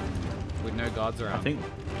with no guards around? I think.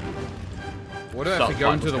 What about Stop, if we go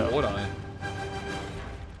fine, into the let's go. water?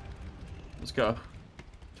 Let's go.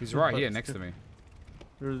 He's right here next to me.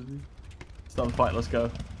 Where is he? Start the fight. Let's go.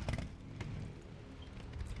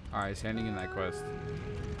 Alright, he's handing in that quest.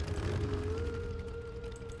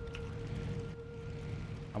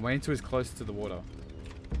 I'm waiting till he's close to the water.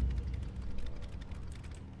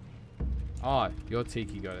 Ah, you're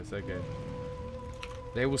Tiki Goddess, okay.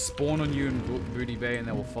 They will spawn on you in Booty Bay and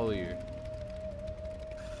they will follow you.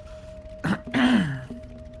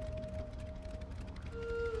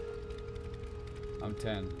 I'm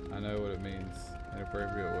 10. I know what it means.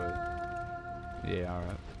 Inappropriate word. Yeah,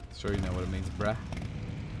 alright. Sure you know what it means, bruh.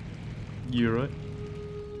 You right?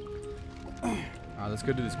 Alright, let's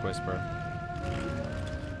go do this quest, bro.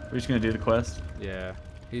 We're just gonna do the quest. Yeah.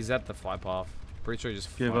 He's at the flight path. Pretty sure he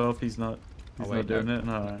just Give fly- up. He's not. He's wait, not doing no. it.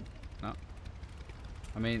 No. No.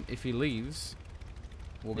 I mean, if he leaves,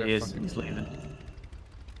 we'll go He is. fucking... He's leaving.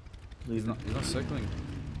 He's not circling.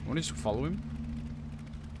 Want to just follow him?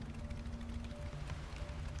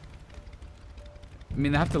 I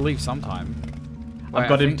mean, they have to leave sometime. Wait, I've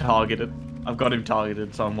got I him think- targeted. I've got him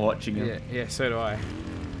targeted, so I'm watching him. Yeah, yeah, so do I.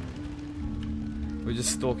 We're just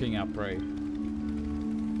stalking our prey.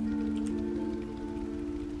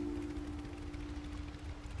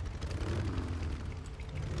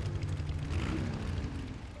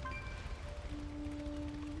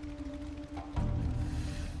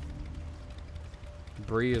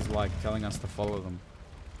 Bree is like telling us to follow them.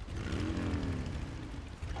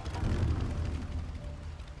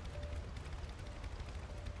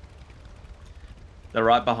 They're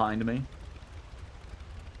right behind me.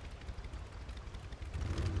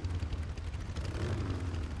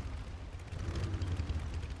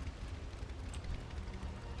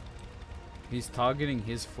 He's targeting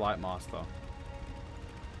his flight master.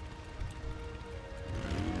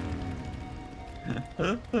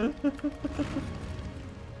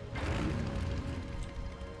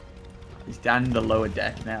 He's down in the lower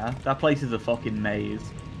deck now. That place is a fucking maze.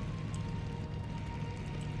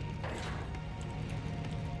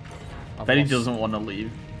 Bet he doesn't want to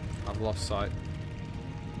leave. I've lost sight.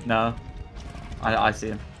 No. I see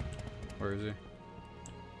him. Where is he?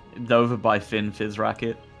 It's over by Finn Fizz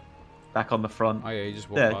Racket. Back on the front. Oh yeah, he just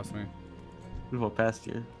walked past me. We walked past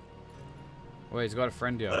you. Wait, he's got a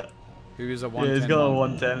friend here. Who is a 110? Yeah, he's got a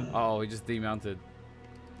 110. Oh, he just demounted.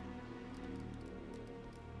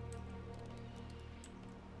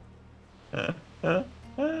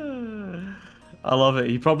 I love it.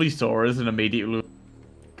 He probably saw us and immediately,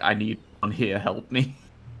 I need one here, help me.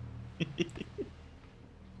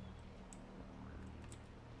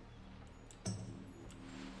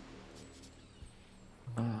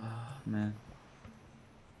 Oh, man.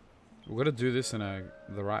 We're gonna do this in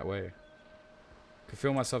the right way. I can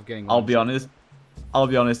feel myself getting. I'll be honest.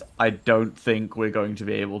 I don't think we're going to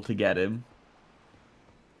be able to get him.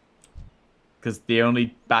 Because the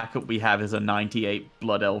only backup we have is a 98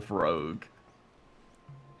 Blood Elf Rogue.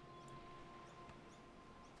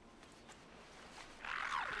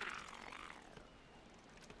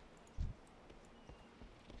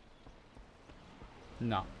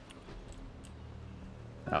 No.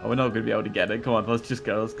 No, we're not going to be able to get it. Come on, let's just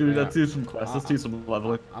go. Let's do some quests. Let's do some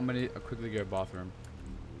leveling. I'm gonna quickly go bathroom.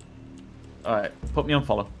 Alright, put me on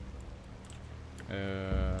follow.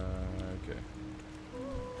 Okay.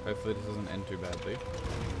 Hopefully this doesn't end too badly.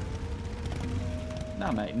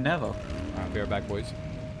 No, mate, never. Alright, be right back, boys.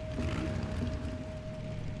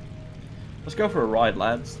 Let's go for a ride,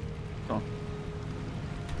 lads. Come on.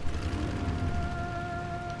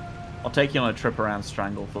 I'll take you on a trip around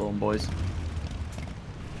Stranglethorn, boys.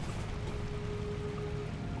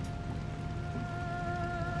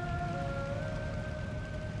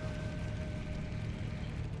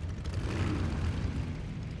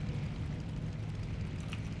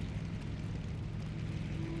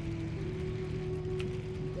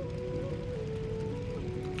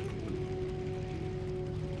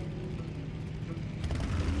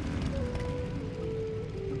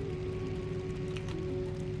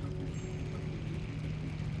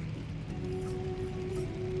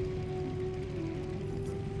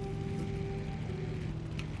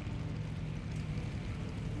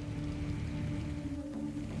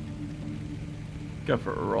 Go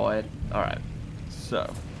for a ride. Alright,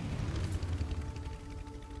 so.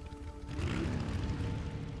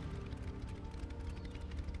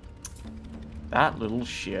 That little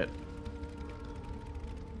shit.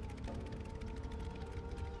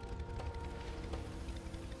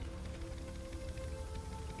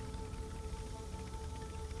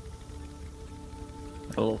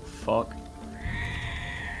 Oh, fuck.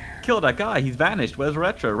 Kill that guy, he's vanished. Where's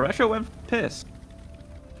Retro? Retro went pissed.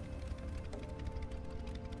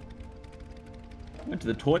 Went to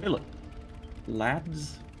the toilet.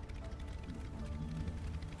 Lads.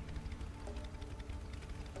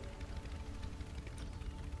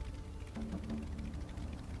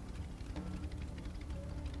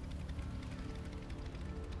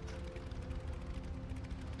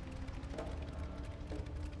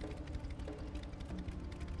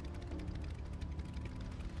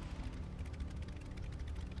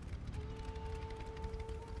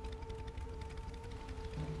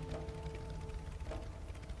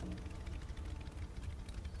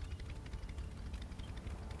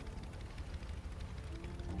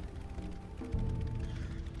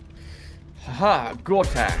 Haha,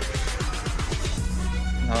 Gortak.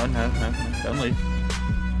 No, don't leave.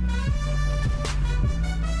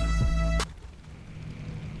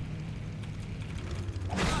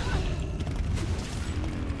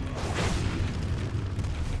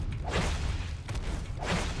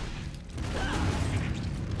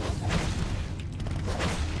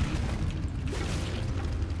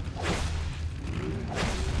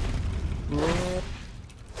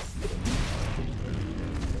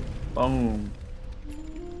 Boom.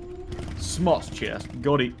 Smart's chest.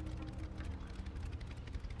 Got it.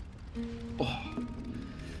 Oh.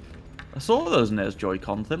 I saw those NES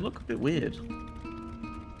Joy-Cons. They look a bit weird.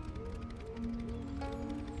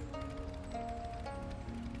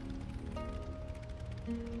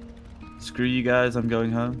 Screw you guys. I'm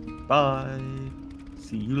going home. Bye.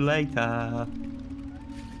 See you later.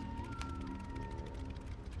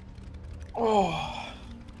 Oh.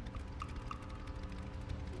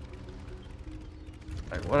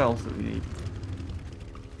 Right, what else do we need?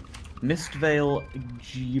 Mistvale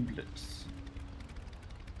Giblets.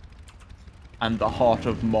 And the Heart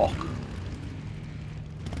of Mock.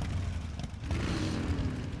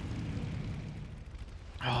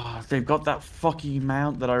 Oh, they've got that fucking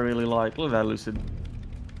mount that I really like. Look at that, Lucid.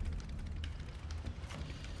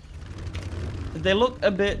 They look a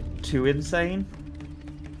bit too insane.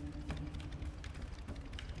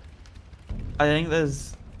 I think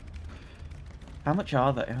there's... How much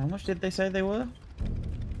are they? How much did they say they were?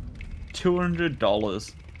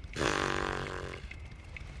 $200.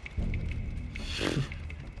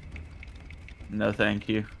 No, thank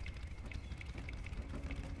you.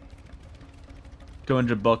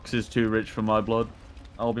 $200 is too rich for my blood.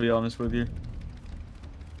 I'll be honest with you.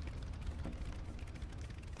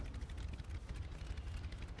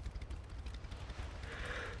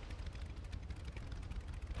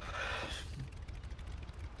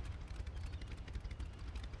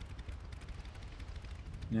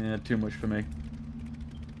 Yeah, too much for me.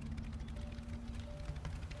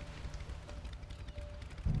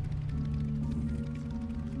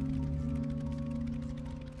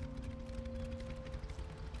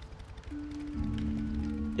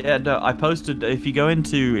 Yeah, no, I posted. If you go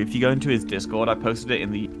into his Discord, I posted it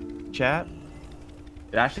in the chat.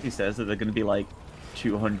 It actually says that they're going to be like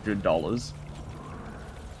 $200.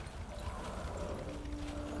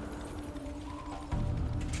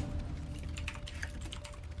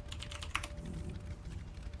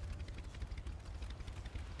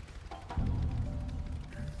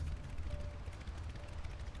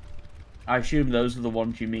 I assume those are the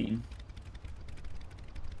ones you mean.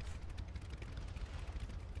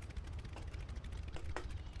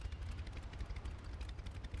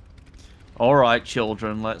 Alright,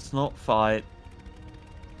 children, let's not fight.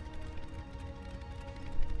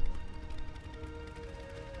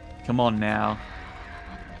 Come on now.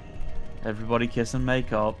 Everybody kiss and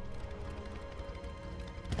make up.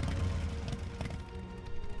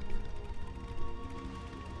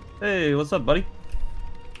 Hey, what's up, buddy?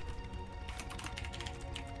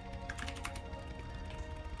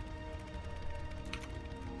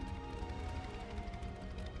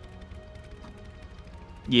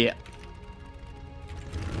 Yeah.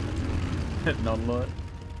 Not a lot.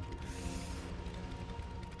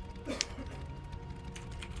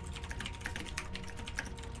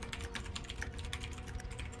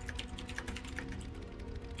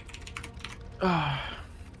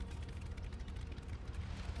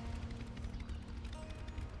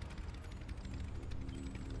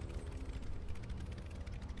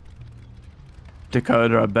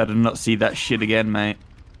 Dakota, I better not see that shit again, mate.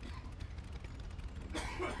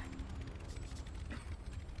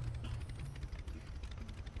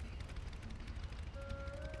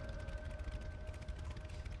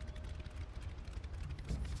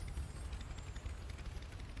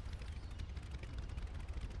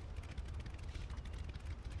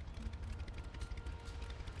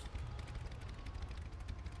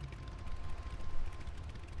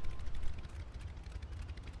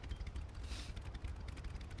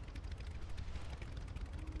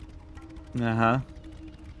 Uh-huh.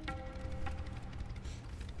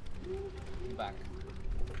 Back.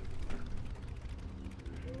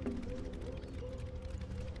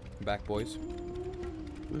 Back, boys.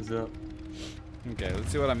 What's up? Okay, let's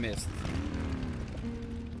see what I missed.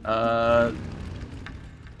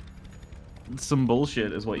 Some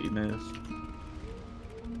bullshit is what you missed.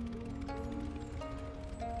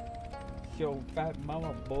 Yo, fat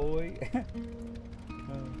mama boy.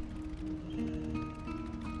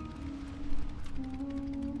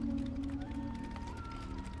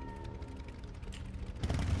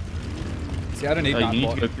 See, I don't need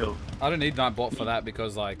Nightbot. I don't need Nightbot for that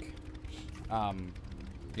because, like,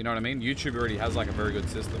 you know what I mean? YouTube already has like a very good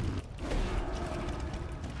system.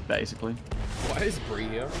 Basically. Why is Bree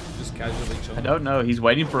here? Just casually chilling. I don't know. He's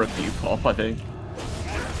waiting for a few pop, I think.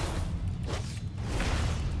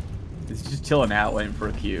 He's just chilling out, waiting for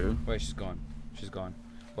a queue. Wait, she's gone. She's gone.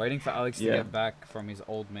 Waiting for Alex to get back from his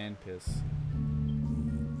old man piss.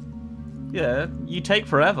 Yeah, you take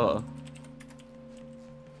forever.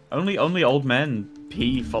 Only old men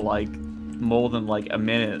pee for like more than like a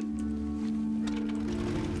minute.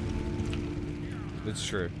 It's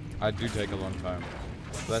true. I do take a long time.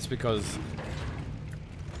 But that's because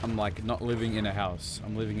I'm like not living in a house.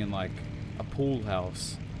 I'm living in like a pool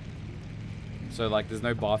house. So like there's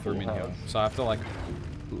no bathroom in here. So I have to like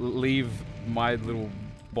leave my little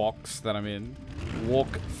box that I'm in,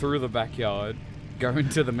 walk through the backyard, go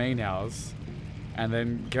into the main house, and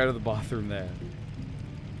then go to the bathroom there.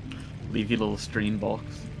 Leave your little stream box.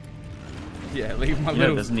 Yeah, leave my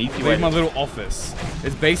little office.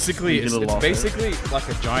 It's basically it's basically like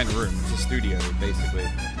a giant room. It's a studio, basically.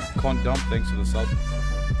 Con dump, thanks for the sub.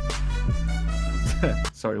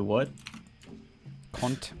 Sorry, what?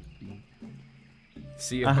 Cont.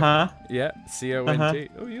 C-O yeah, C-O-N-T.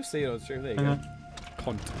 Oh, you see it on stream. There you go.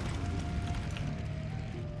 Cont.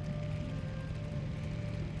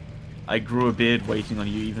 I grew a beard waiting on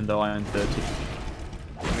you, even though I am 30.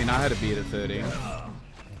 I mean, I had a beard at 13. I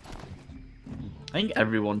think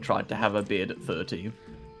everyone tried to have a beard at 30.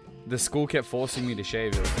 The school kept forcing me to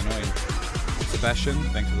shave. It was annoying. Sebastian,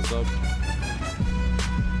 thanks for the sub.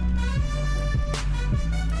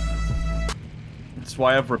 That's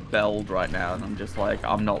why I've rebelled right now, and I'm just like,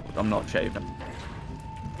 I'm not shaving.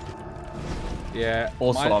 Yeah,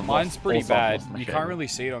 Also, mine's pretty bad. You shaving. can't really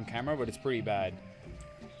see it on camera, but it's pretty bad.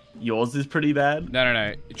 Yours is pretty bad?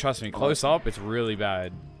 No. Trust me, close up, it's really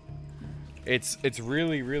bad. It's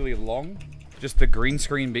really, really long. Just the green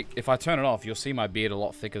screen, if I turn it off, you'll see my beard a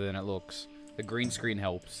lot thicker than it looks. The green screen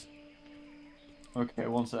helps. Okay,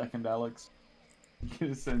 1 second, Alex. I'm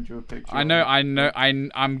gonna send you a picture.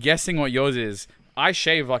 I'm guessing what yours is. I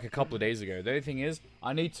shaved like a couple of days ago. The only thing is,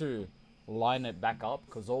 I need to line it back up,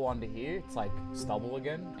 because all under here, it's like stubble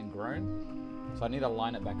again and grown. So I need to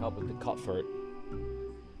line it back up with the cut for it.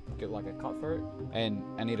 Get like a cut for it. And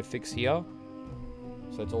I need to fix here.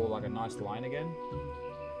 So it's all like a nice line again.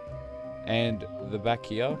 And the back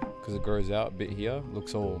here, because it grows out a bit here,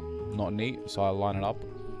 looks all not neat, so I line it up.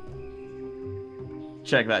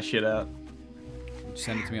 Check that shit out.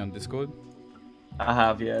 Send it to me on Discord. I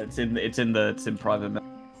have, yeah. It's in private.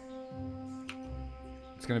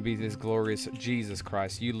 It's gonna be this glorious. Jesus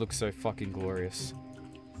Christ, you look so fucking glorious.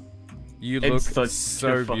 You It's look such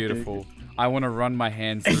so a fucking- beautiful. I want to run my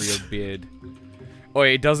hands through your beard. Oh,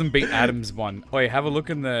 it doesn't beat Adam's one. Oh, have a look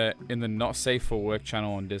in the not safe for work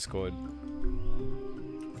channel on Discord.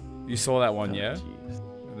 You saw that one, yeah?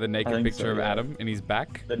 Jeez. The naked think picture so, of yeah. Adam in his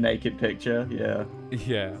back. The naked picture, yeah.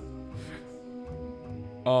 Yeah.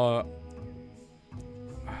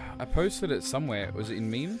 I posted it somewhere. Was it in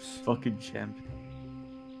memes? Fucking champ.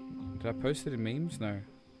 Did I post it in memes? No.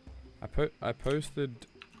 I posted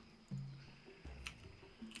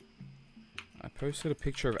a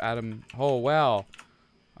picture of Adam. Oh wow.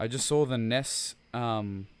 I just saw the NES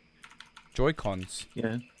Joy-Cons.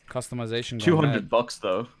 Yeah. Customization. $200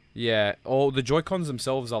 though. Yeah. Oh, the Joy-Cons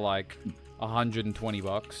themselves are like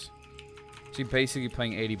 $120. So you're basically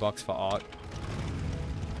paying $80 for art.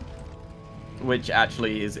 Which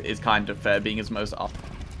actually is kind of fair, being as most up.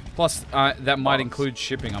 Plus, that might Box. include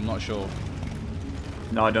shipping. I'm not sure.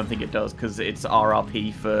 No, I don't think it does, because its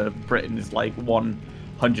RRP for Britain is like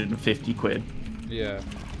 150 quid, Yeah.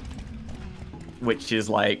 which is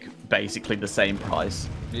like basically the same price.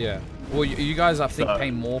 Yeah. Well, you guys, I think, So-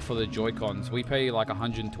 pay more for the Joy-Cons. We pay like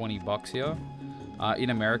 $120 here. In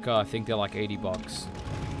America, I think they're like $80.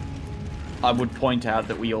 I would point out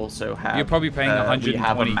that we also have... You're probably paying we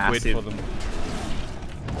have a 120 massive, quid for them.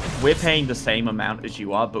 We're paying the same amount as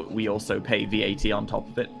you are, but we also pay VAT on top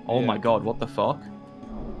of it. Oh Yeah. my god, what the fuck?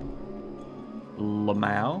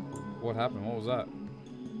 Lamau? What happened? What was that?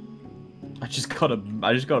 I just got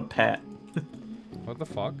a pet What the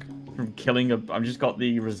fuck? from killing a... I've just got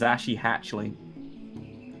the Razashi hatchling.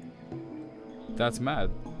 That's mad.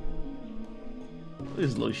 This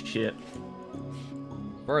is low shit.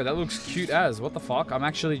 Bro, that looks cute as. What the fuck? I'm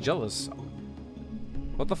actually jealous.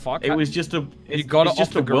 What the fuck? It was just a... You got it's it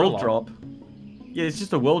just off a the world gorilla. drop. Yeah, it's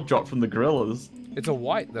just a world drop from the gorillas. It's a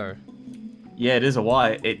white though. Yeah, it is a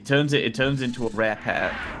white. It turns into a rare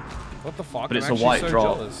pet. What the fuck? But it's I'm a actually white so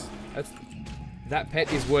drop. jealous. That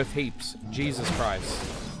pet is worth heaps. Jesus Christ.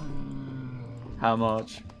 How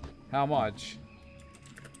much? How much?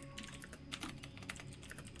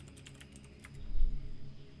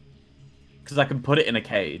 Because I can put it in a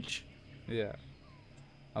cage. Yeah.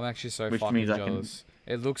 I'm actually so Which fucking means I can- jealous.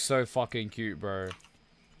 It looks so fucking cute, bro.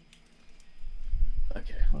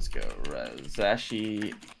 Okay, let's go.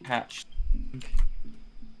 Razashi hatch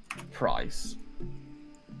price.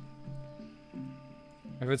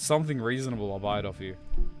 If it's something reasonable, I'll buy it off you.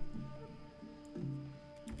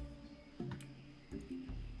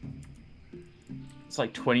 It's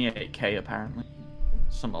like 28k apparently.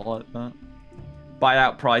 Something like that.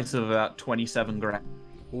 Buyout price of about 27 grand.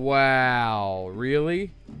 Wow,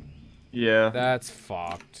 really? Yeah. That's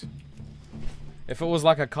fucked. If it was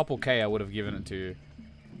like a couple K, I would have given it to you.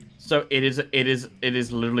 So it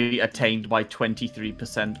is literally attained by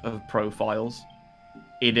 23% of profiles.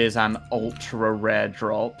 It is an ultra rare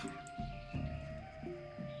drop.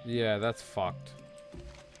 Yeah, that's fucked.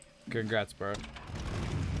 Congrats, bro.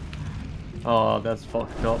 Oh, that's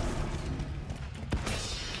fucked up.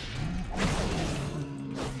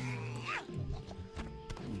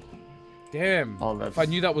 Damn. Oh, If I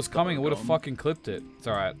knew that was coming, I would have fucking clipped it. It's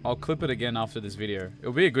alright. I'll clip it again after this video.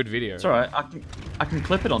 It'll be a good video. It's alright. I can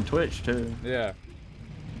clip it on Twitch too. Yeah.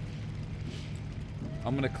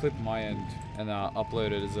 I'm gonna clip my end and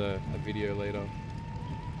upload it as a video later.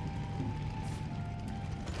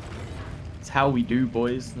 how we do,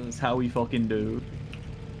 boys. That's how we fucking do.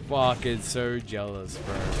 Fucking so jealous,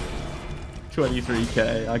 bro.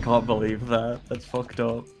 23k. I can't believe that. That's fucked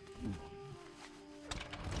up.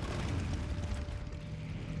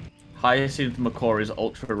 Hyacinth Macaw is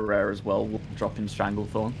ultra rare as well. We'll drop in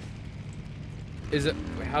Stranglethorn. Is it?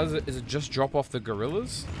 How's it? Is it just drop off the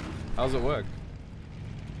gorillas? How does it work?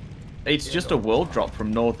 It's just a world drop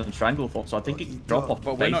from Northern Stranglethorn, so I think it can drop off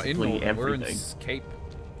But we're not in basically Northern, we're in everything. Cape.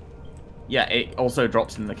 Yeah, it also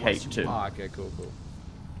drops in the Cape too. Ah, okay, cool, cool.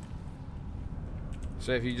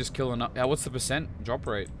 So if you just kill enough, what's the percent drop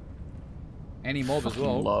rate? Any mob as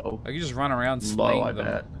well. Low. Like you just run around slaying Low, I them.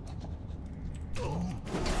 bet.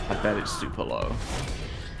 I bet it's super low.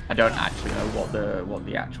 I don't actually know what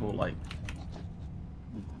the actual like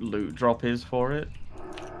loot drop is for it.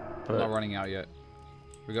 I'm not running out yet.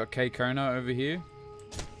 We got K Kona over here.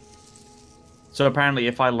 So apparently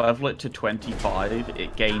if I level it to 25,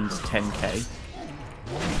 it gains 10k.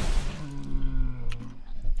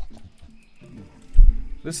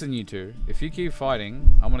 Listen, you two. If you keep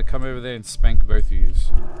fighting, I'm gonna come over there and spank both of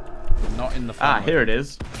yous. Not in the fun way. Here it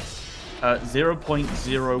is.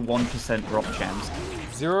 0.01% drop chance.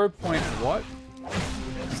 0. What?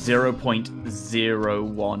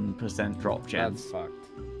 0.01% drop chance. That's fucked.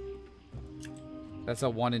 That's a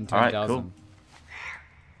 1 in Alright, 10,000. cool.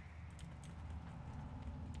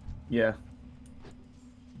 Yeah.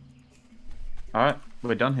 Alright,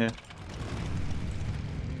 we're done here.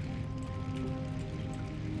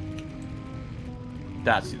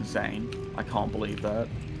 That's insane. I can't believe that.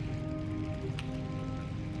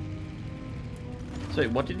 So,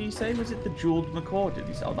 what did he say? Was it the jeweled macaw? Did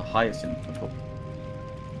he say? Oh, the hyacinth macaw.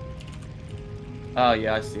 Oh,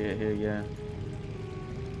 yeah, I see it here, yeah.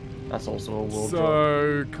 That's also a world drop.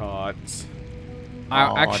 So cut.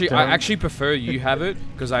 I actually prefer you have it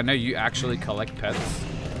because I know you actually collect pets.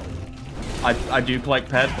 I do collect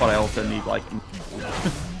pets, but I also need like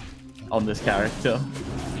on this character.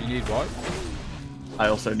 You need what? I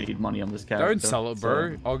also need money on this character. Don't sell it,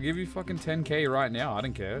 bro. I'll give you fucking 10k right now. I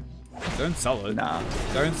don't care. Don't sell it. Nah.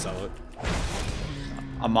 Don't sell it.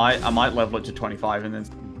 I might level it to 25 and then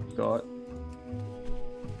go it.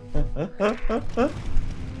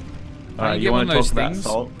 Can you get one of those things?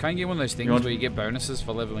 Salt? Can you get one of those things where you get bonuses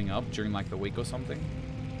for leveling up during like the week or something?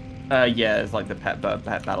 Yeah, it's like the pet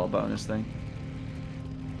battle bonus thing.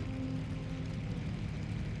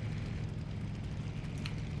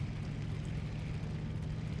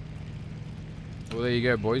 Well, there you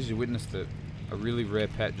go, boys. You witnessed it. A really rare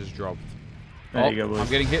pet just dropped. There you go, boys. I'm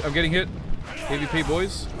getting hit. I'm getting hit. PvP,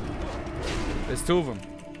 boys. There's 2 of them.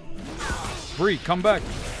 Bree, come back.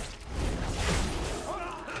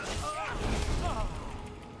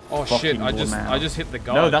 Oh shit! I just hit the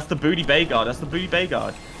guard. No, that's the booty bay guard. That's the booty bay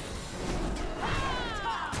guard.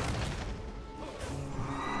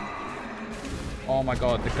 Oh my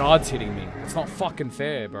god, the guard's hitting me. It's not fucking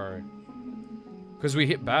fair, bro. Because we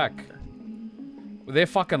hit back. Well, they're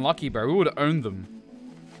fucking lucky, bro. We would have owned them.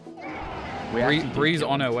 Bree's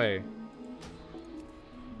on her way.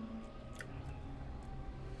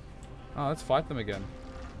 Oh, let's fight them again.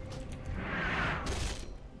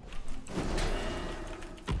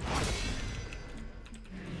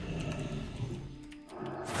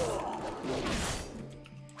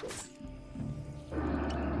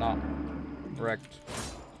 Nah. Wrecked.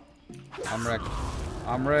 I'm wrecked.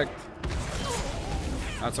 I'm wrecked.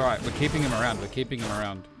 That's alright. We're keeping him around. We're keeping him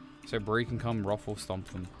around. So Bree can come ruffle stomp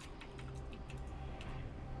them.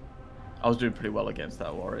 I was doing pretty well against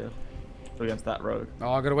that warrior. Against that rogue.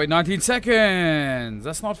 Oh, I gotta wait 19 seconds!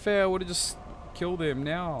 That's not fair. I would've just killed him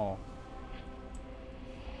now.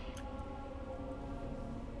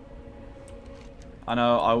 I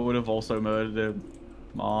know, I would have also murdered him.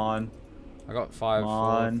 Come on. I got 5,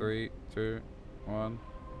 4, 3, 2, 1.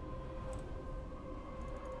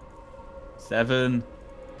 7.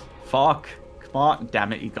 Fuck. Come on.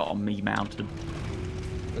 Damn it, he got on me mounted.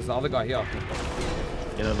 There's the other guy here.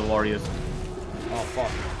 You know, the warriors. Oh, fuck.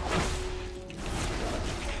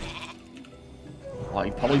 Oh,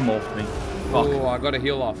 he probably morphed me. Fuck. Oh, I got a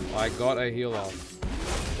heal off. I got a heal off.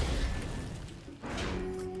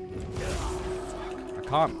 I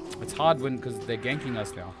can't. It's hard when, because they're ganking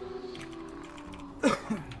us now.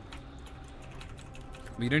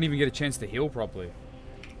 We don't even get a chance to heal properly.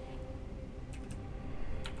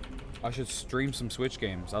 I should stream some Switch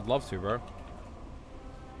games. I'd love to, bro.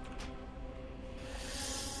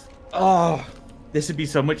 Oh, this would be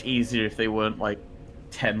so much easier if they weren't like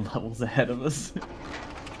 10 levels ahead of us.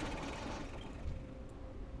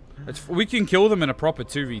 We can kill them in a proper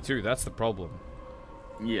 2v2. That's the problem.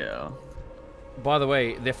 Yeah. By the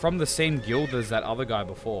way, they're from the same guild as that other guy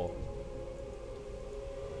before.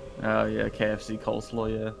 Oh yeah, KFC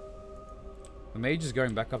coleslaw, yeah. The mage is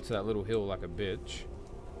going back up to that little hill like a bitch.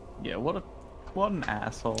 Yeah, what an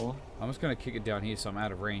asshole. I'm just gonna kick it down here so I'm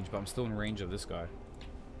out of range, but I'm still in range of this guy.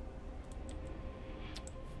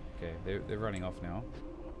 Okay, they're running off now.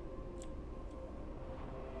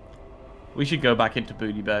 We should go back into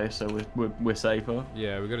Booty Bay so we're safer.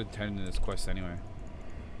 Yeah, we gotta turn in this quest anyway.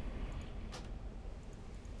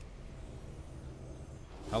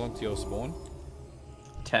 How long to your spawn?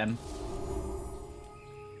 10.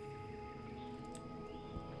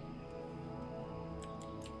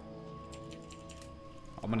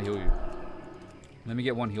 I'm gonna heal you. Let me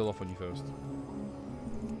get one heal off on you first.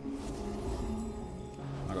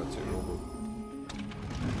 I got 2. All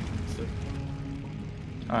good.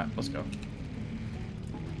 Alright, let's go.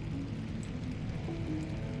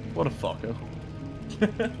 What a fucker.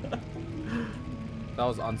 That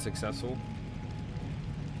was unsuccessful.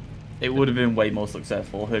 It would have been way more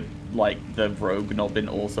successful had, like, the rogue not been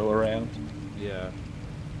also around. Yeah.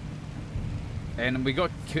 And we got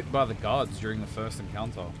hit by the guards during the first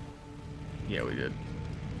encounter. Yeah, we did.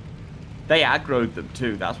 They aggroed them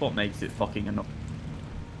too, that's what makes it fucking annoying.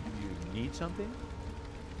 You need something?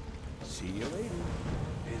 See you later.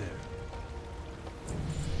 Hey there.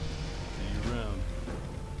 See you around.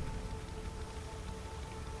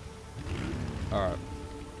 Alright.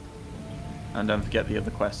 And don't forget the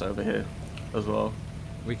other quests over here as well.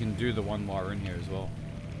 We can do the one while we're in here as well.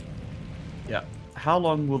 Yeah. How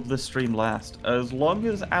long will this stream last? As long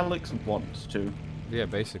as Alex wants to. Yeah,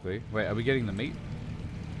 basically. Wait, are we getting the meat?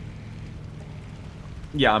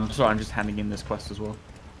 Yeah, I'm sorry, I'm just handing in this quest as well.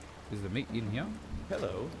 Is the meat in here?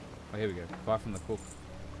 Hello. Oh, here we go. Buy from the cook.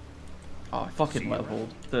 Oh, I fucking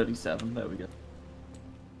leveled. 37, there we go.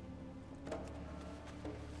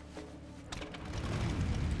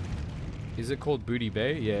 Is it called Booty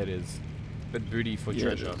Bay? Yeah, it is. But booty for Yeah,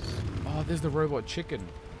 it treasure. is. Oh, there's the robot chicken.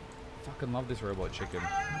 Fucking love this robot chicken.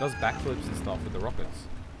 Does backflips and stuff with the rockets.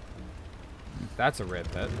 That's a rare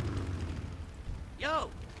pet. Yo!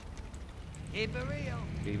 Keep it real.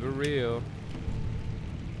 Keep it real.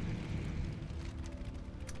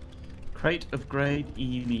 Crate of grade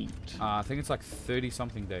E meat. I think it's like 30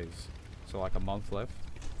 something days. So like a month left.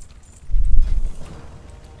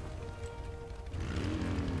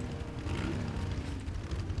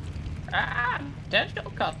 Ah,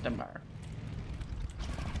 potential customer.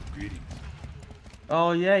 Greetings.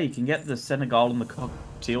 Oh yeah, you can get the Senegal and the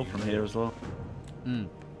cocktail from here as well. Mm.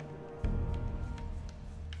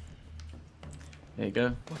 There you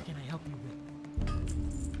go. What can I help you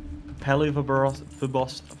with?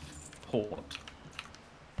 Pelivibos port.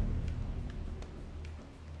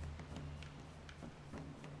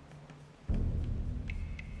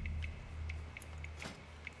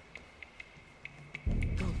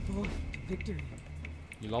 Go forth, victory.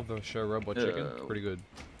 You love the show robot chicken? Uh, Pretty good.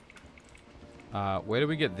 Where do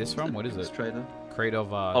we get this from? What is it? Trader. Crate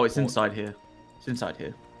of Oh, it's pork. inside here. It's inside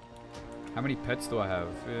here. How many pets do I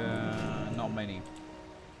have? Not many.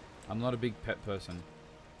 I'm not a big pet person.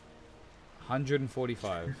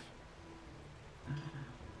 145.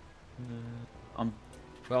 I'm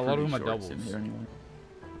Well, a lot of them pretty are sure it's doubles. in here anyway.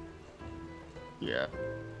 Yeah.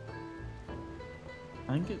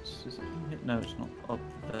 I think it's. Is it in here? No, it's not. Up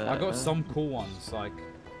there. I got some cool ones, like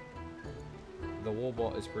the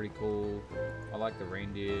warbot is pretty cool. I like the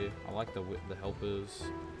reindeer. I like the helpers.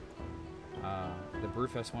 The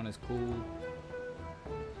Brewfest one is cool.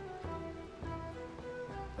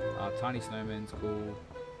 Tiny Snowman's cool.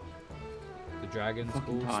 The Dragon's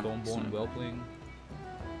Fucking cool. Tiny Stormborn, Snowman. Whelpling.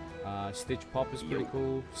 Stitch Pop is pretty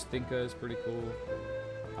cool. Stinker is pretty cool.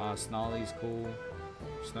 Snarly's cool.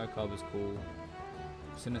 Snow Cub is cool.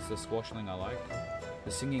 Sinister Squashling I like.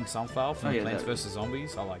 The Singing Sunfowl from Oh, yeah, Plants that- vs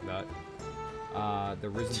Zombies I like that. The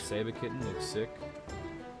Risen Saber Kitten looks sick.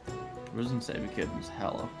 Risen Saber Kitten's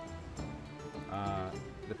hella.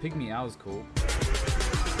 The Pygmy Owl is cool.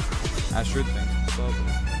 Astrid, thanks for the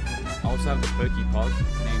sub. I also have the Perky Pug,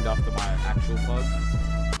 named after my actual pug.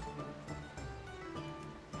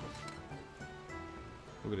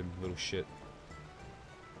 Look at him, little shit.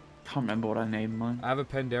 Can't remember what I named mine. I have a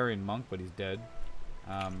Pandarian Monk, but he's dead.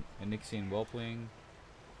 A Nixian Whelpling.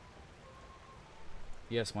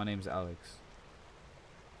 Yes, my name's Alex.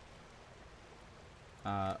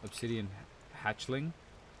 Obsidian Hatchling.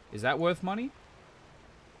 Is that worth money?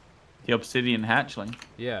 The Obsidian Hatchling.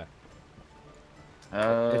 Yeah.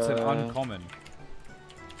 It's an Uh, uncommon.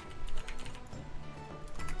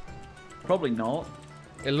 Probably not.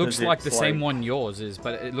 It looks 'cause like the it's same like- one yours is,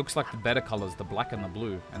 but it looks like the better colors, the black and the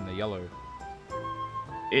blue and the yellow.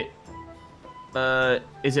 It.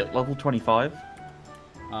 Is it level 25?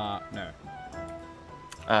 No.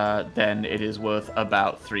 then it is worth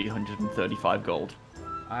about 335 gold.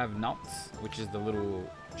 I have Nuts, which is the little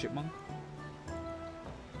chipmunk.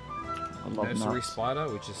 I love Nursery nuts. Spider,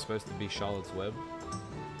 which is supposed to be Charlotte's Web.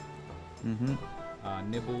 Mm-hmm.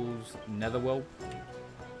 Nibbles, Netherwhelp.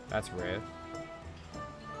 That's rare.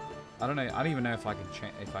 I don't know. I don't even know if I can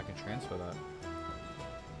transfer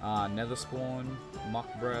that. Nether Spawn, Muck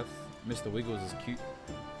Breath. Mr. Wiggles is cute.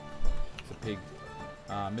 It's a pig.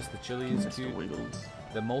 Mr. Chili is cute. Wiggles.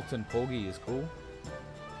 The Molten Porgy is cool.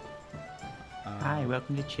 Hi,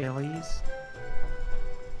 welcome to Chili's.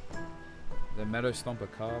 The Meadow Stomper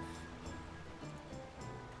Calf.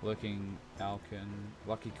 Lurking Alkin.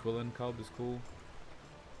 Lucky Quillen Cub is cool.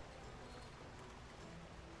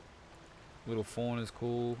 Little Fawn is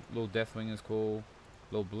cool. Little Deathwing is cool.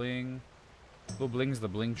 Little Bling. Little Bling's the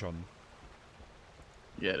Blingtron.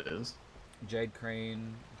 Yeah, it is. Jade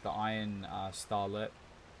Crane. The Iron Starlet.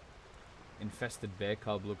 Infested Bear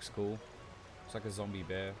Cub looks cool. It's like a zombie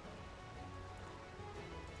bear.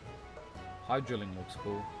 Hydrilling looks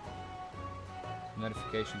cool.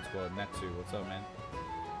 Notification Squad. Natsu, what's up, man?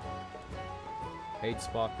 Hate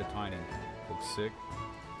Spark the Tiny. Looks sick.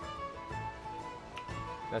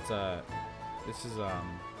 That's a... This is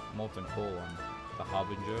Molten Core one. The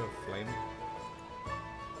Harbinger of Flame.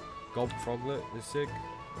 Gulp Froglet is sick.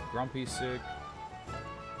 Grumpy's sick.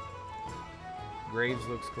 Graves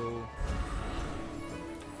looks cool.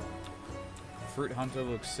 Fruit Hunter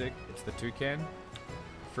looks sick. It's the Toucan.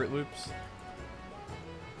 Fruit Loops.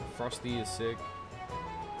 Frosty is sick.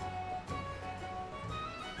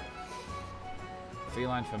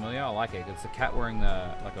 Feline Familiar, I like it. It's the cat wearing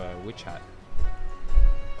the like a witch hat.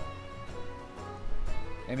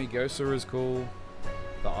 Emigosa is cool.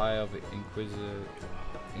 The Eye of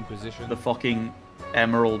Inquisition. The fucking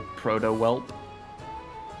Emerald Proto-Whelp.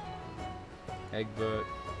 Egbert.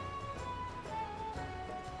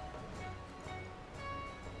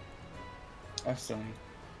 That's funny.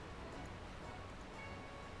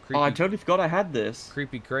 Creepy, Oh, I totally forgot I had this.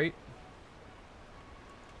 Creepy Crate.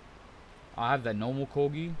 I have that normal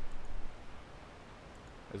Corgi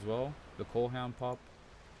as well. The Corehound Pup.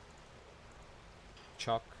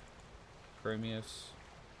 Chuck. Chromius.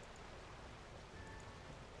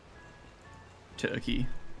 Turkey.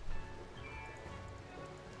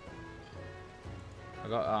 I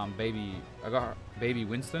got baby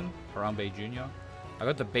Winston, Harambe Jr. I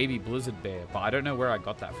got the baby Blizzard Bear, but I don't know where I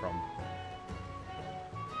got that from.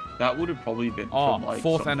 That would have probably been Oh, from, like,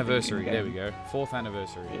 4th something anniversary. in-game. There we go. 4th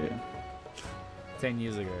anniversary. Yeah. 10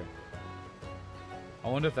 years ago. I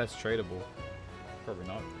wonder if that's tradable. Probably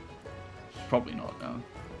not. Probably not, no.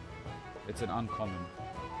 It's an uncommon.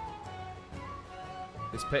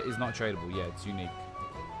 This pet is not tradable. Yeah, it's unique.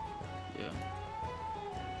 Yeah.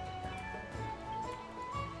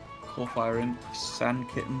 Clawfire Imp, Sand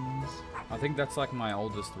Kittens. I think that's like my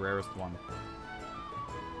oldest, rarest one.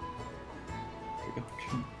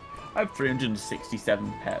 I have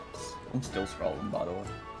 367 pets. I'm still scrolling, by the way.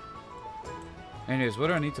 Anyways, what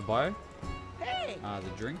do I need to buy? Hey, The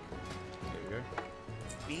drink. There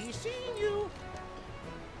we go. be seeing you.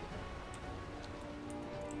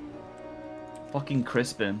 Fucking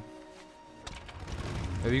Crispin.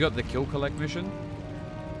 Have you got the kill collect mission?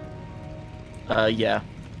 Yeah.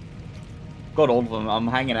 Got all of them. I'm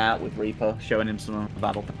hanging out with Reaper, showing him some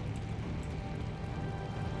battle.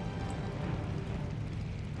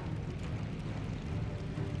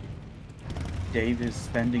 Dave is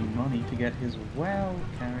spending money to get his WoW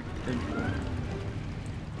character.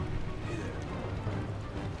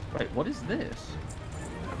 Wait, what is this?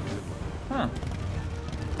 Huh.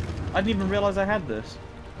 I didn't even realize I had this.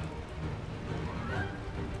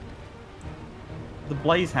 The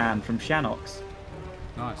Blaze Hand from Shanox.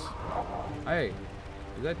 Nice. Hey,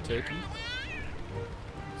 is that turkey?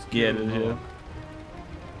 It's Yeah, it cute. is, yeah.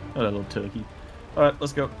 Oh, that little turkey. Alright,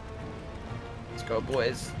 let's go. Let's go,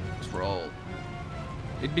 boys. Let's roll.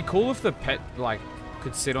 It'd be cool if the pet, like,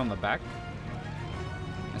 could sit on the back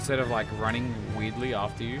instead of, like, running weirdly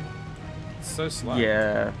after you. It's so slow.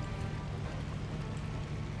 Yeah.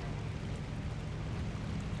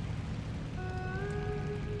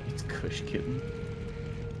 It's Kush Kitten.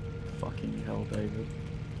 Fucking hell, David.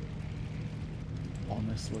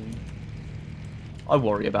 Honestly. I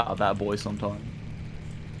worry about that boy sometimes.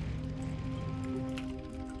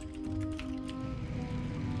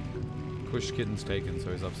 Kush Kitten's taken, so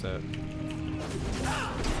he's upset.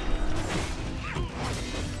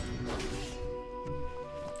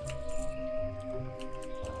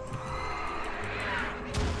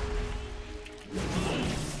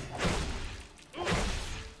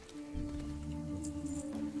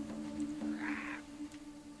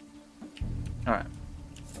 Alright.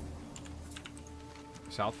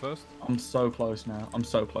 South first? I'm so close now. I'm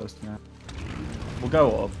so close now. We'll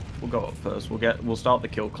go up. We'll go up first. We'll start the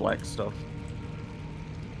kill collect stuff.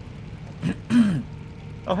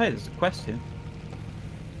 Oh hey, there's a quest here.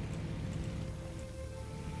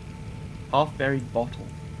 Half-buried bottle.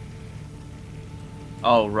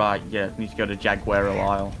 Oh right, yeah. Need to go to Jaguaro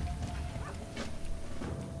Isle.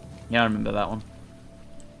 Yeah, I remember that one.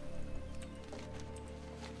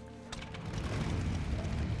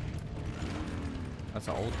 That's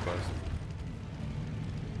an old quest.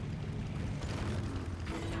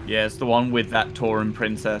 Yeah, it's the one with that Tauran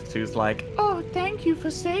princess who's like, "Oh, thank you for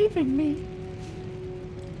saving me."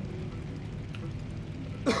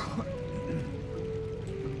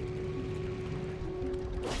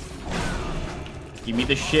 Give me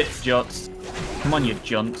the shit, Juts. Come on, you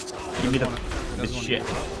junts. Give me the shit.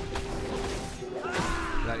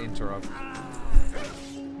 That interrupt.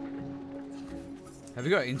 Have you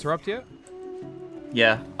got interrupt yet?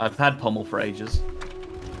 Yeah, I've had Pummel for ages.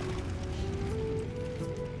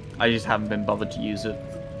 I just haven't been bothered to use it.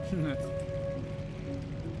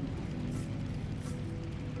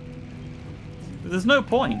 There's no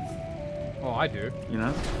point. Oh, I do. You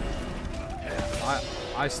know?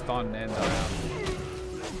 I stun and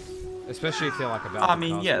especially if they're like about. I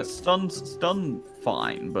mean, yeah, stun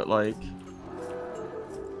fine, but like,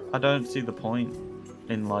 I don't see the point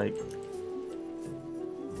in like.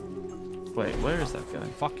 Wait, where is that guy?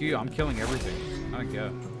 Fuck you! I'm killing everything. I don't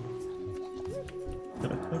care.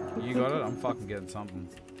 You got it. I'm fucking getting something.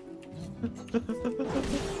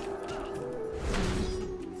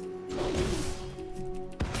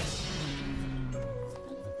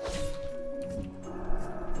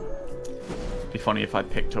 It'd be funny if I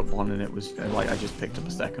picked up one and it was like I just picked up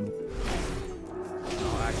a second.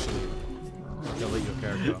 No, actually, delete your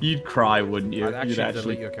character. You'd cry, wouldn't you? I'd You'd actually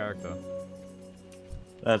delete your character.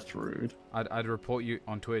 That's rude. I'd report you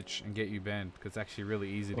on Twitch and get you banned because it's actually really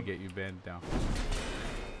easy to get you banned now.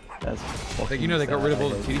 That's Like, you know, they got rid of all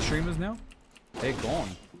the titty streamers now. They're gone.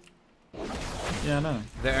 Yeah, I know.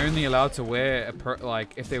 They're only allowed to wear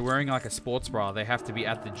like if they're wearing like a sports bra, they have to be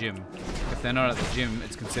at the gym. If they're not at the gym,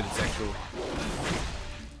 it's considered sexual.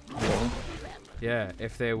 Really? Yeah,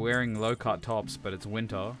 if they're wearing low-cut tops but it's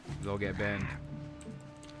winter, they'll get banned.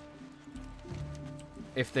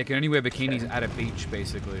 If they can only wear bikinis at a beach,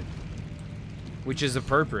 basically, which is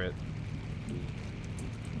appropriate.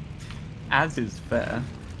 As is fair.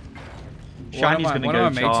 One of my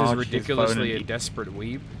mates is charge ridiculously a desperate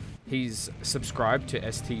weeb. He's subscribed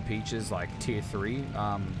to ST Peach's like tier 3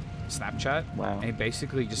 Snapchat. Wow. And he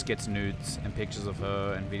basically just gets nudes and pictures of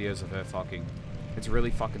her and videos of her fucking. It's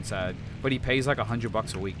really fucking sad. But he pays like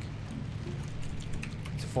 $100 a week.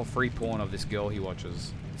 It's for free porn of this girl he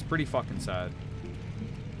watches. It's pretty fucking sad.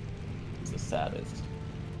 It's the saddest.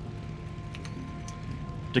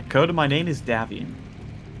 Dakota, my name is Davian.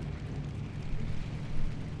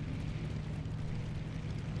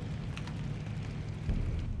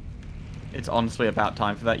 It's honestly about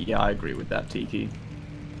time for that. Yeah, I agree with that, Tiki.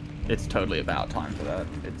 It's totally about time for that.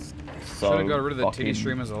 It's so. Should have got rid of the titty fucking...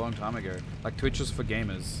 streamers a long time ago. Like Twitch was for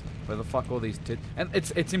gamers. Where the fuck all these tits? And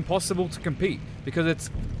it's impossible to compete because it's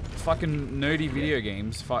fucking nerdy video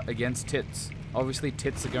games against tits. Obviously,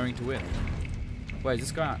 tits are going to win. Wait, is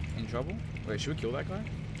this guy in trouble? Wait, should we kill that guy?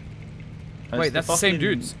 Wait, that's the same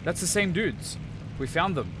dudes. That's the same dudes. We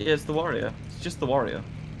found them. Yeah, it's the warrior. It's just the warrior.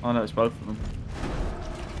 Oh no, it's both of them.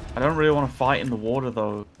 I don't really want to fight in the water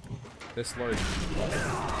though. They're slow.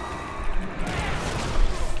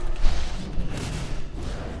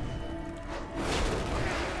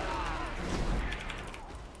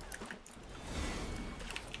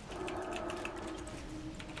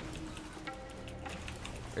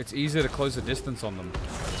 It's easier to close the distance on them.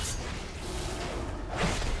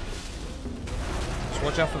 Just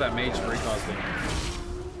watch out for that mage recasting.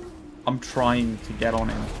 I'm trying to get on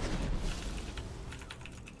him.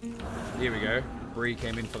 Here we go. Bree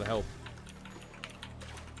came in for the help.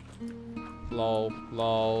 Lol,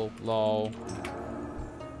 lol, lol.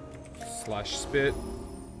 Slash spit.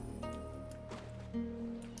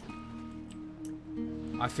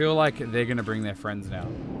 I feel like they're gonna bring their friends now.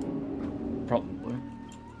 Probably.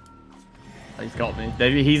 He's got me.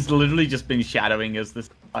 He's literally just been shadowing us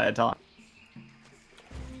this entire time.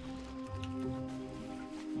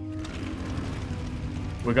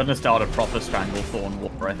 We're gonna start a proper Stranglethorn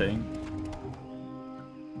war, I think.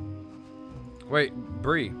 Wait,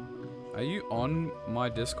 Bree, are you on my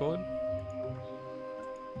Discord?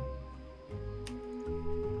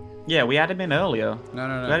 Yeah, we had him in earlier. No,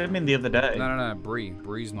 no, no. We had him in the other day. No, no, no.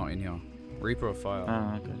 Bree's not in here. Reaper of Fire.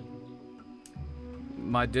 Oh, okay.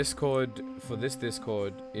 My Discord for this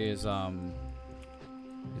Discord is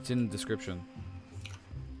It's in the description.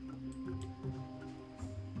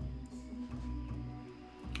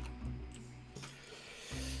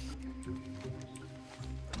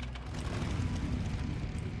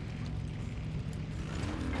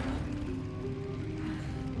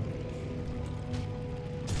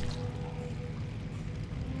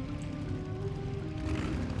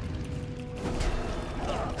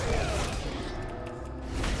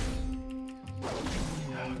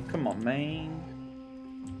 Come on, man.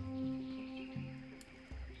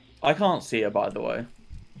 I can't see her, by the way.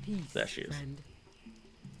 Peace, There she is. friend.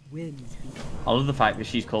 Winds be I love the fact that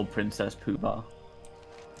she's called Princess Poobah.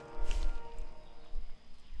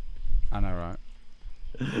 I know,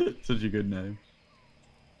 right? Such a good name.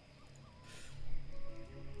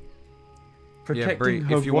 Yeah, Bree,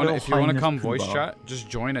 if you want to come voice Poobah. chat, just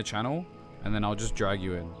join a channel, and then I'll just drag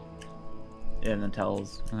you in. Yeah, and then tell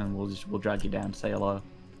us, and then we'll drag you down to say hello.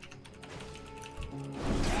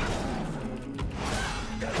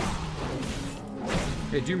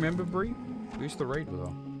 Hey, do you remember Bree? We used to raid with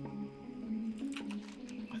her.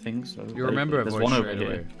 I think so. You remember her There's voice one over straight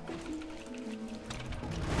here. away.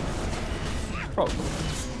 Probably.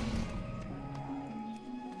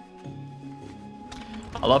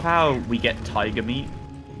 I love how we get tiger meat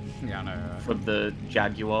Yeah, I know. Right? from the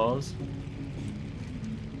jaguars.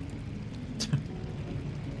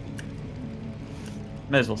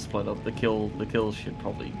 May as well split up. The kills should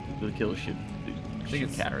I think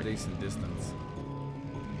it's carry. a decent distance.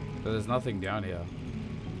 But there's nothing down here.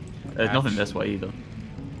 There's nothing this way either.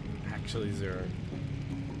 Actually, zero.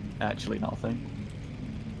 Actually, nothing.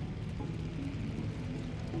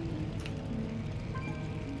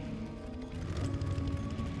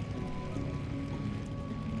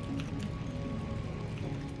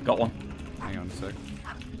 Got one. Hang on a sec.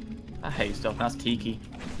 I hate stuff. That's Tiki.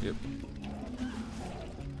 Yep.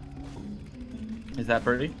 Is that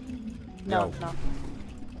pretty? No, Yo. it's not.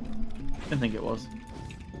 Didn't think it was.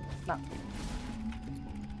 No.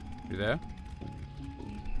 You there?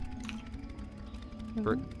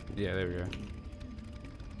 Yeah, there we go.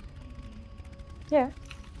 Yeah.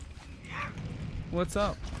 What's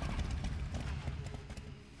up?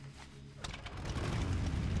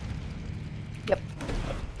 Yep.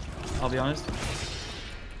 I'll be honest.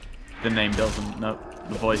 The name doesn't. No,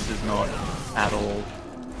 the voice is not at all.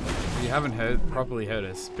 You haven't properly heard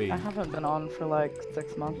her speak. I haven't been on for like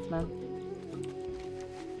 6 months now.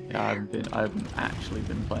 Yeah, I haven't actually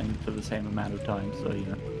been playing for the same amount of time, so you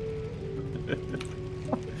know.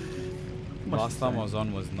 Last time I was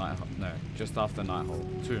on was just after Nighthole.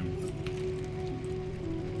 Tomb.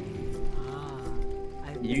 ah.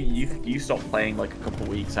 I've been You stopped playing like a couple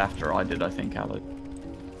weeks after I did, I think, Alec.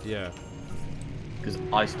 Yeah. Because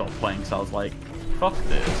I stopped playing, so I was like, fuck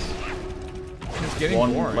this. It's getting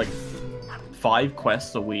boring. Like 5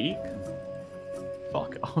 quests a week.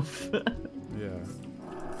 Fuck off. Yeah.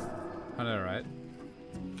 I know, right?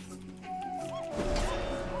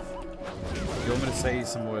 You want me to say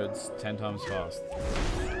some words 10 times fast? I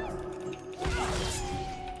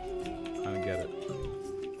don't get it.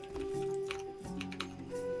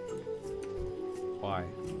 Why?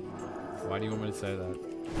 Why do you want me to say that?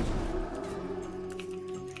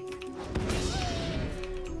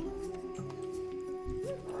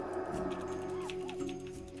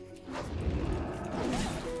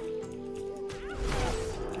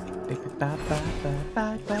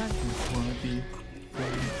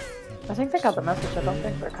 I think they got the message. I don't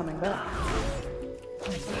think they're coming back.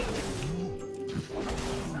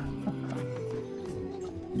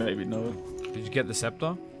 Maybe no. Did you get the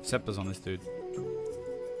scepter? Scepter's on this dude.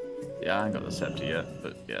 Yeah, I ain't got the scepter yet,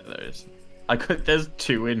 but yeah, there is. There's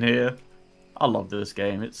 2 in here. I love this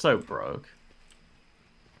game. It's so broke.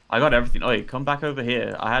 I got everything. Oh, wait, come back over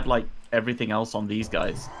here. I had like everything else on these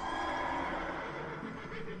guys.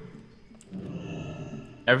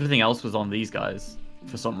 Everything else was on these guys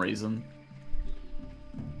for some reason.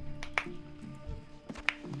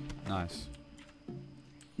 Nice.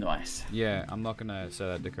 Nice. Yeah, I'm not gonna say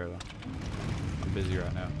that, Dakota. I'm busy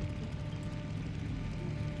right now.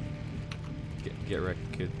 Get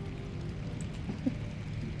wrecked, kid.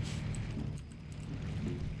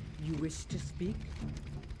 You wish to speak?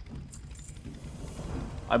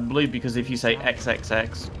 I believe because if you say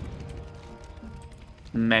XXX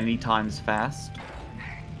many times fast,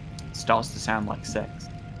 it starts to sound like sex.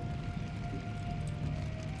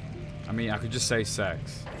 I mean, I could just say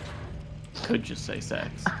sex. Could just say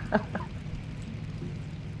sex.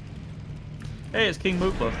 Hey, it's King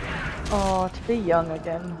Moopla. Oh, to be young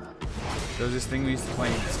again. There was this thing we used to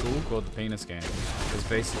play in school called the penis game. It was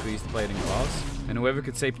basically we used to play it in class, and whoever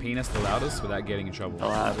could say penis the loudest without getting in trouble. The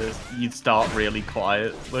loudest. You'd start really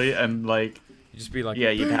quietly and like. You'd just be like, yeah,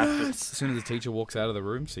 you'd have to. As soon as the teacher walks out of the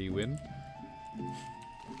room, so you win.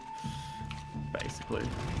 Basically.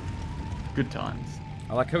 Good times.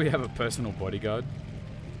 I like how we have a personal bodyguard.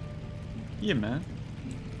 Yeah, man.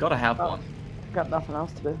 Gotta have one. Got nothing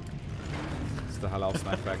else to do. It's the halal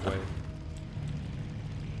snapback way.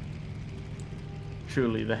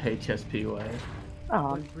 Truly the HSP way.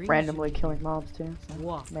 Oh, I'm randomly killing mobs too.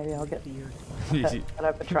 So maybe I'll get that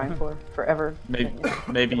I've been trying for forever.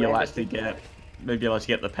 Maybe you'll actually get. Maybe you'll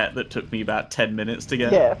actually get the pet that took me about 10 minutes to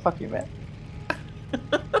get. Yeah, fuck you, man.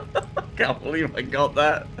 Can't believe I got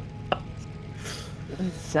that.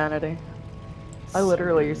 Insanity. I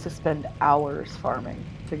literally used to spend hours farming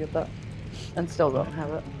to get that, and still don't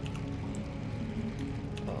have it.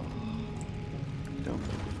 Don't believe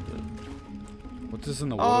it. What's this in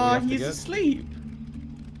the water we have to he's get? asleep.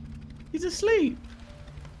 He's asleep.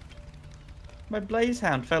 My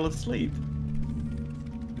blazehound fell asleep.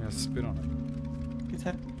 Yeah, spit on it. He's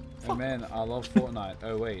had... Oh man, I love Fortnite.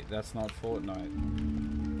 Oh wait, that's not Fortnite.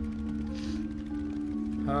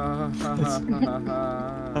 Ha ha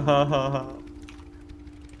ha ha ha.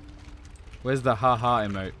 Where's the haha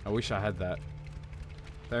emote? I wish I had that.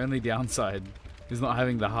 The only downside is not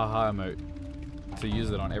having the haha emote to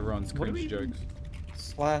use it on everyone's cringe jokes.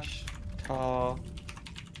 Slash tar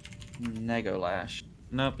Negolash.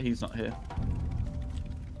 Nope, he's not here.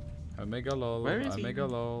 Omega lol, Where is Omega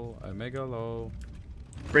lol, Omega lol.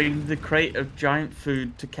 Bring the crate of giant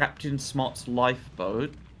food to Captain Smot's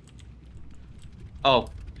lifeboat. Oh,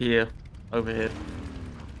 here. Over here.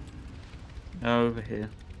 Over here.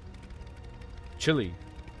 Chili.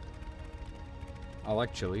 I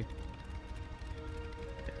like chili.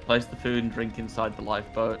 Place the food and drink inside the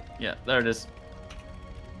lifeboat. Yeah, there it is.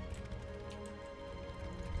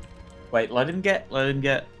 Wait, let him get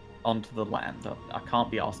onto the land. I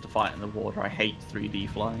can't be asked to fight in the water. I hate 3D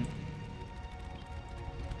flying.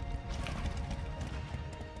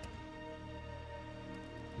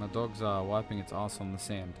 My dog's wiping its ass on the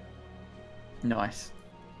sand. Nice.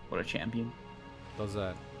 What a champion. Does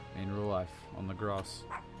that in real life on the grass.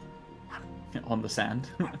 On the sand.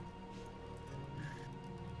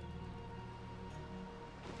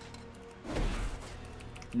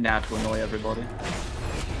 Now to annoy everybody.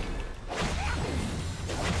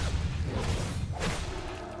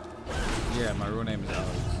 Yeah, my real name is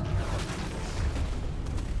Alex.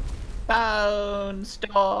 Bone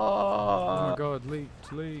stop! Oh my god, leaked.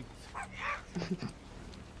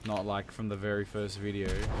 Not like from the very first video.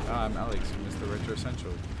 I'm Alex from Mr. Retro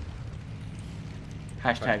Essential.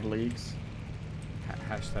 Hashtag leaks.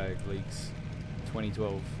 Hashtag leaks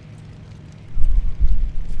 2012.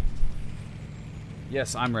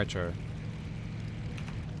 Yes, I'm retro.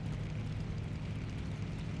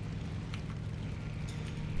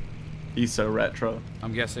 He's so retro.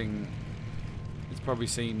 I'm guessing it's probably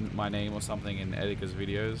seen my name or something in Edika's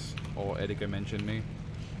videos, or Edika mentioned me,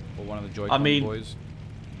 or one of the Joy-Con boys.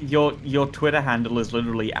 Your Twitter handle is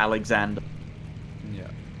literally Alexander.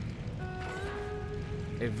 Yeah.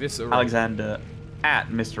 Eviscerate. Alexander at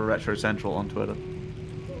Mr. Retro Central on Twitter.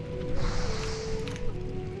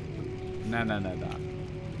 No.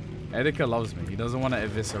 Edika loves me. He doesn't want to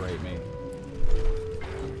eviscerate me.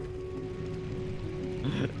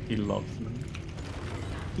 He loves me.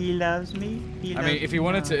 He loves me. I mean, if he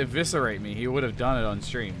wanted to eviscerate me, he would have done it on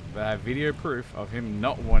stream. But I have video proof of him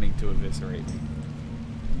not wanting to eviscerate me.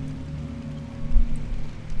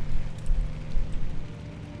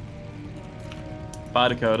 Bye,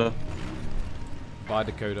 Dakota. Bye,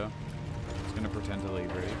 Dakota. He's gonna pretend to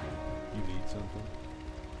leave, ready? You need something?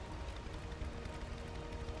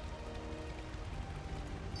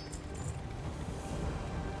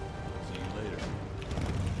 See you later.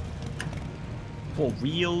 For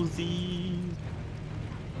realsies.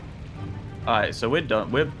 Alright, so we're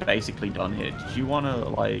done. We're basically done here. Did you want to,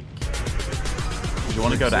 like... Did you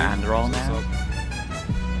want to go to Andorra now?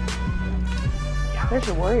 There's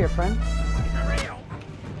your warrior friend.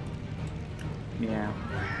 Yeah.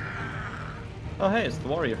 Oh, hey, it's the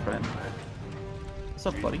warrior friend. What's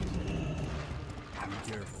up, buddy? Be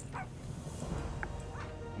careful.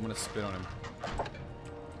 I'm gonna spit on him.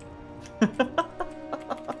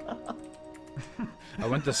 I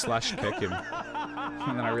went to slash kick him,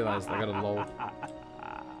 and then I realized I got a lol.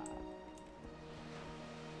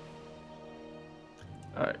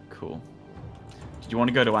 Alright, cool. Did you want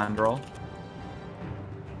to go to Andorra?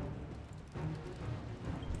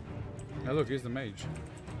 Hey, look, here's the mage.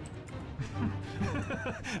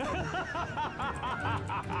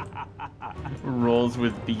 Roars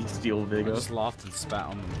with bestial I vigor. just laughed and spat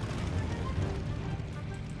on them.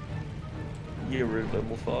 You rude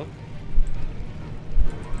little fuck.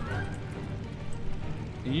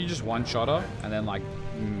 Can you just one-shot her and then, like,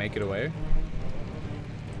 make it away?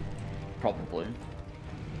 Probably.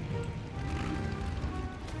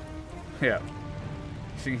 Yeah.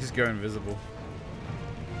 I think just go invisible.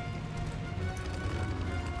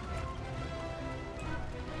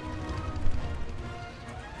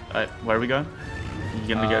 Alright, where are we going?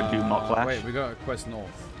 You gonna go do Mock Rash? Wait, we got a quest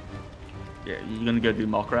north. Yeah, you gonna go do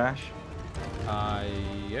Mock Rash?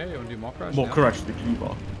 Yeah, you wanna do Mock Rash? Mock Rash the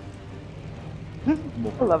Cuba.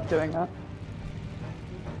 I love doing that.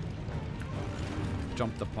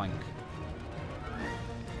 Jump the plank.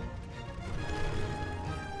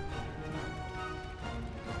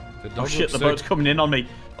 The dog Oh shit, looks the so boat's coming in on me.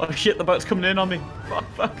 Oh shit, the boat's coming in on me. Fuck,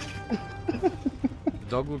 fuck. The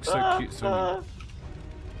dog looks so cute swimming.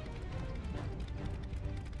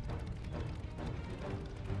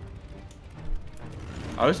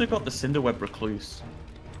 I also got the Cinderweb Recluse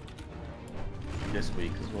this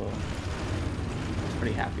week as well.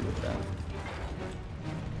 Pretty happy with that.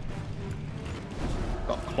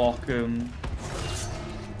 Got Clockham.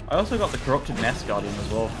 I also got the Corrupted Nest Guardian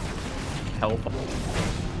as well. Help.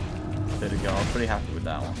 There we go. I was pretty happy with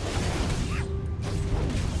that one.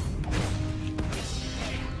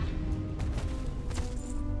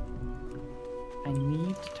 I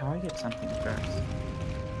need to target something first.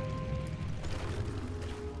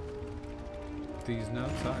 These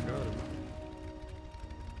nuts, I got them.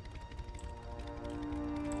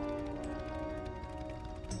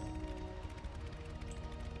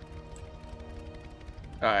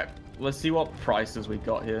 Alright, let's see what prices we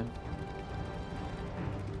got here.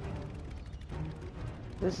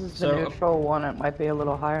 This is the So- neutral one. It might be a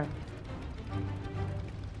little higher.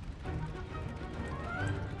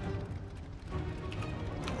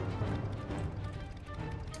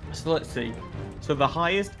 So let's see. So the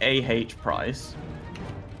highest AH price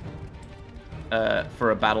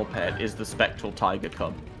for a battle pet is the Spectral Tiger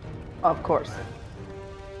Cub Of course.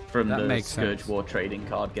 from That the makes Scourge sense. War trading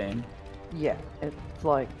card game. Yeah, it's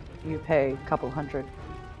like you pay a couple hundred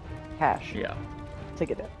cash Yeah. to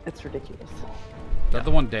get it. It's ridiculous. Is that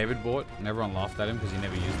the one David bought and everyone laughed at him because he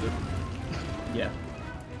never used it? Yeah.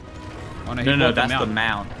 Oh no, No, no, bought that's the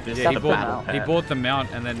mount. This Yeah, is he the battle bought, pet. he bought the mount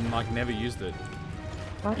and then like never used it.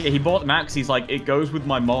 What? Yeah, he bought the mount because he's like, it goes with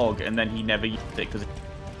my Mog, and then he never used it because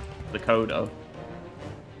the Kodo.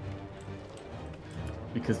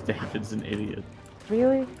 Because David's an idiot.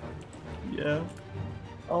 Really? Yeah.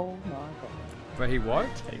 Oh my god. But he what?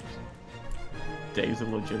 Dave's a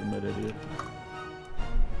legitimate idiot.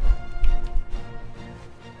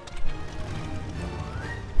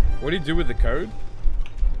 What did he do with the code?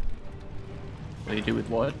 What do you do with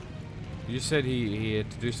what? You said he had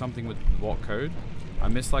to do something with what code? I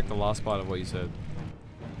missed like the last part of what you said.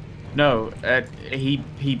 No,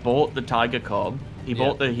 he bought the Tiger Cub. He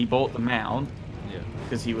Yeah. bought the mount Yeah.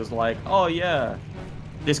 because he was like, oh yeah,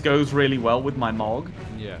 this goes really well with my Mog.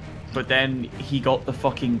 Yeah. But then he got the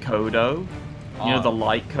fucking Kodo, you know, Ah. the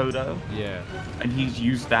light Kodo, Yeah. and he's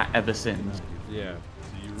used that ever since. Yeah.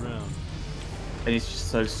 See you around. And it's just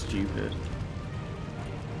so stupid.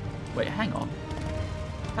 Wait, hang on.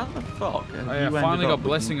 How the fuck? Have Oh you yeah, ended finally up got with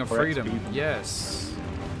Blessing of more Freedom. XP than- Yes.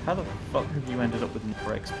 How the fuck have you ended up with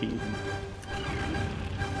more XP than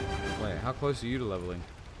Wait, how close are you to leveling?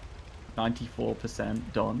 94%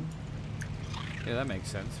 done? Yeah, that makes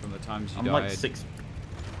sense from the times you I'm died. like 6.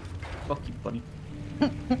 Fuck you, buddy. Do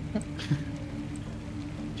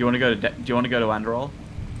you want to go to Andorol?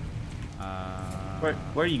 Where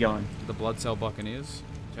are you going? The Blood Cell Buccaneers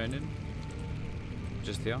turned in.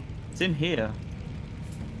 Just here. It's in here.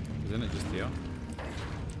 Isn't it just here?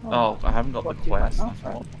 Oh, I haven't got the What do you want? quest. Oh,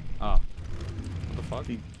 right. Ah. What the fuck?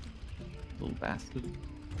 You little bastard.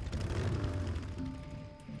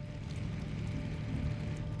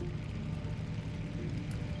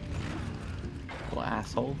 Little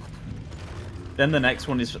asshole. Then the next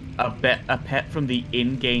one is a pet from the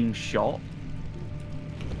in-game shop.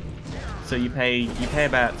 So you pay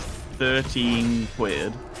about 13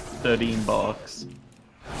 quid, 13 bucks,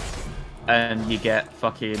 and you get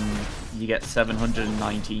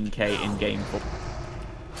 719k in game for.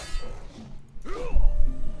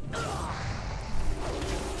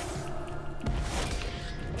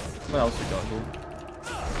 What else we got here?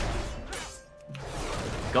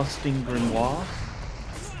 Gusting Grimoire.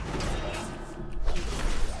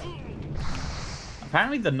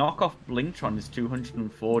 Apparently the knockoff Blinktron is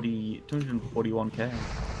 241k.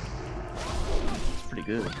 It's pretty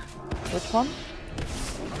good. Which one?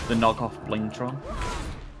 The knockoff Blinktron.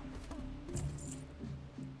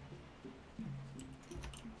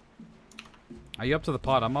 Are you up to the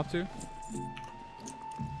part I'm up to?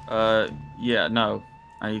 Yeah, no.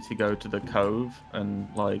 I need to go to the cove and,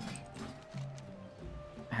 like,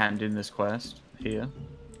 hand in this quest here.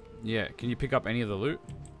 Yeah, can you pick up any of the loot?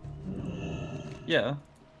 Yeah.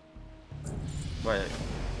 Wait.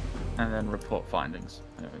 And then report findings.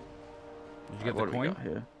 Anyway. Did you get the what do we coin? got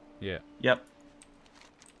here? Yeah. Yep.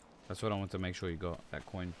 That's what I want to make sure you got, that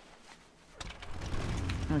coin.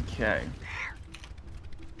 Okay.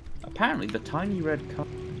 Apparently, the tiny red cup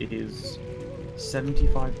is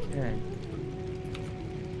 75k.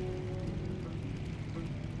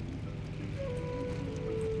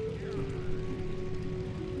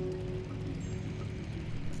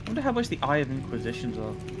 I wonder how much the Eye of Inquisitions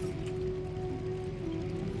are.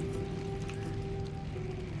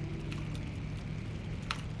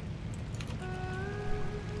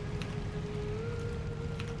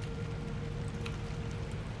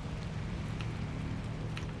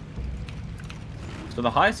 So the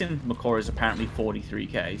highest in Macor is apparently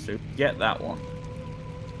 43k, so if you get that one,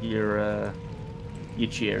 you're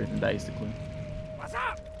cheering basically. What's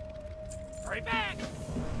up? Hurry back!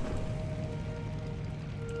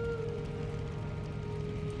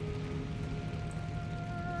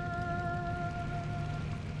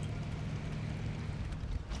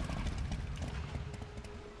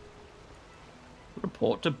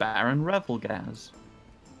 Report to Baron Revelgaz.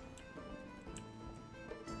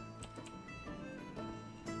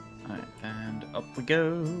 Alright, and up we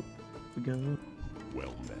go. Up we go.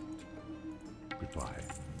 Well met. Goodbye.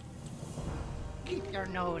 Keep your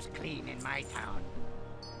nose clean in my town.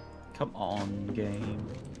 Come on, game.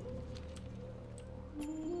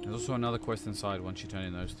 There's also another quest inside once you turn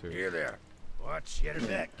in those two. Here there. Watch your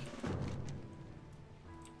back.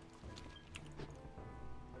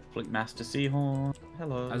 Flick Master Seahorn.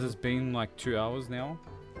 Hello. As it's been like 2 hours now,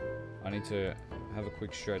 I need to have a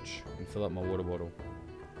quick stretch and fill up my water bottle.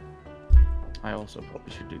 I also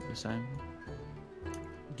probably should do the same.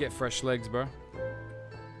 Get fresh legs, bro.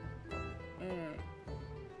 Alright,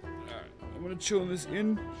 I'm gonna chill this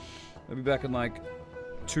in. I'll be back in like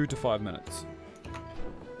 2 to 5 minutes.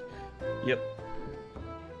 Yep.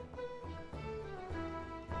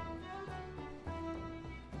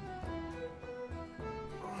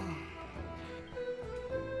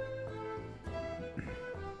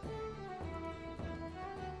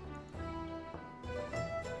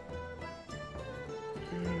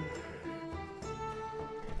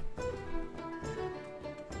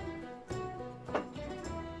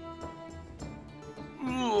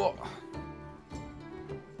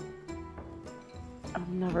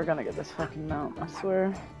 I'm never gonna get this fucking mount, I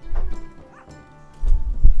swear.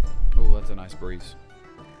 Oh, that's a nice breeze.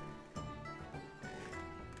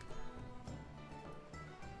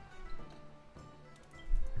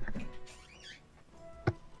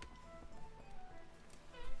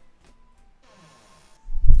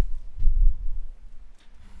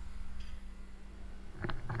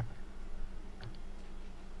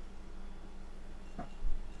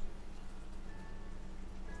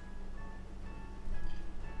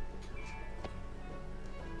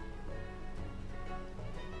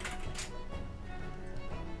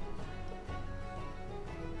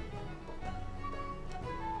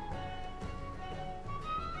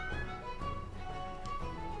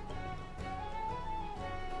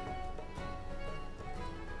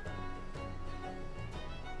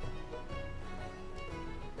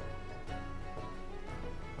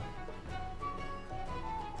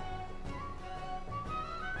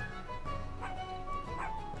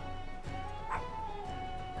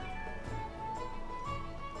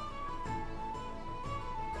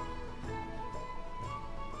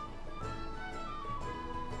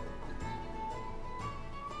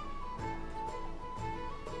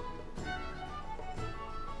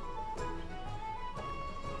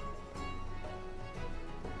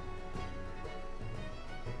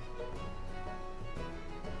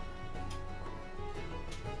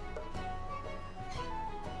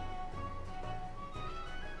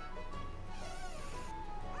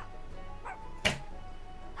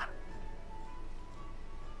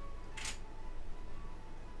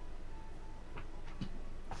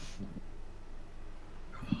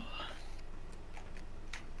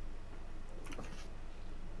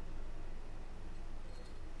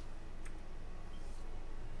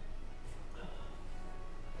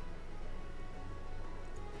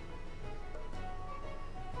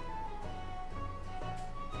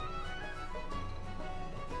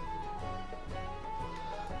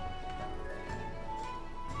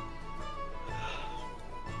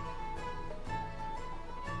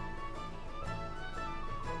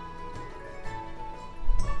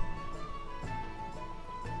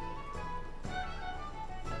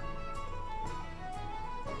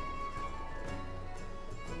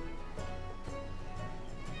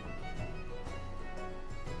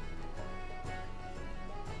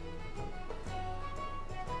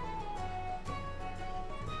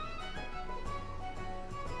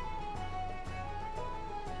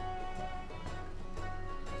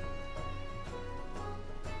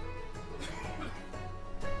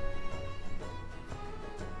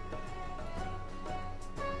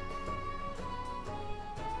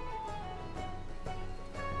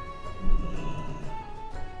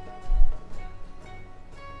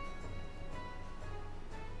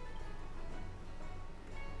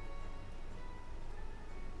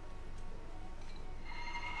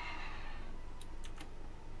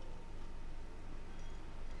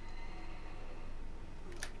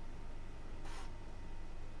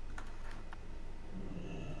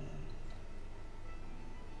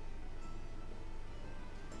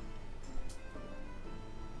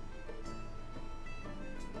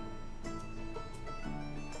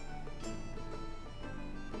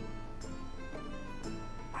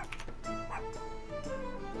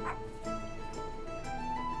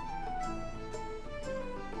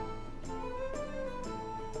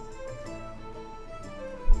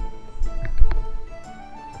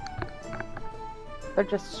 They're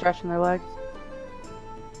just stretching their legs.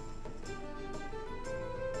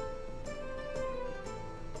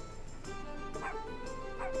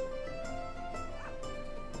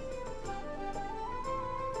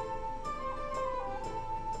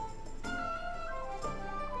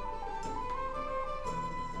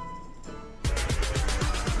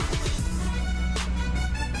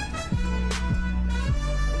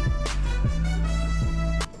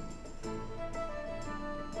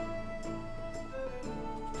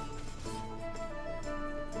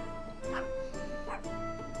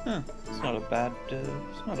 Huh. It's not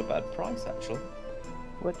a bad price actually.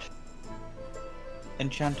 Which?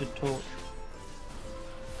 Enchanted torch.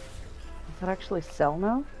 Does that actually sell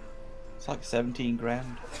now? It's like 17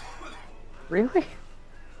 grand. Really?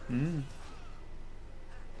 Hmm.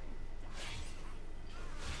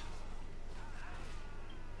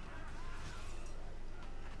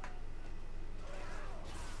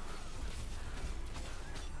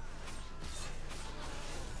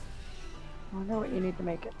 I wonder what you need to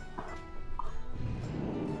make it.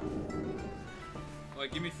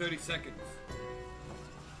 Alright, give me 30 seconds.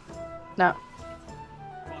 No.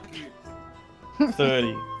 Fuck you.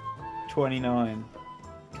 30, 29,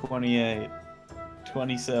 28,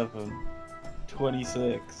 27,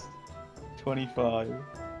 26, 25.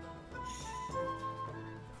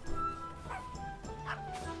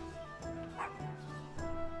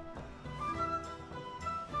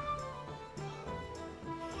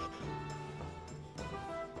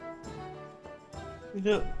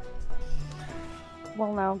 Yeah.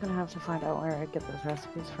 Well, now I'm gonna have to find out where I get those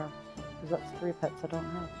recipes from. Because that's 3 pets I don't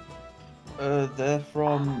have. They're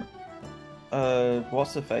from,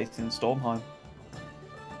 what's the face in Stormheim?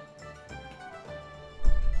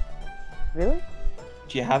 Really?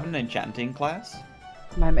 Do you have an enchanting class?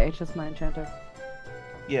 My mage is my enchanter.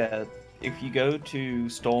 Yeah, if you go to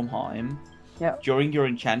Stormheim, Yep. during your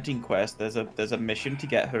enchanting quest, there's a mission to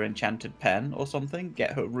get her enchanted pen or something,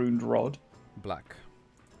 get her runed rod. Black.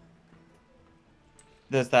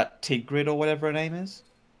 There's that Tigrid or whatever her name is.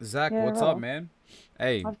 Zach, Yeah, what's Ross. up, man?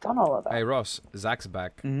 Hey. I've done all of that. Hey, Ross. Zach's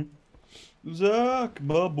back. Mm-hmm. Zach,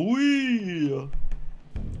 my boy.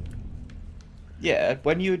 Yeah,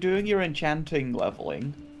 when you're doing your enchanting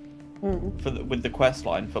leveling with the quest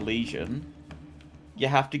line for Legion, you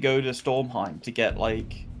have to go to Stormheim to get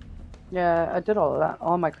like. Yeah, I did all of that.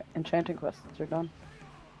 All my enchanting quests are done.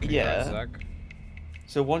 Yeah. Zach.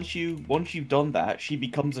 So once you've done that, she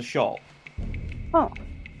becomes a shop. Oh.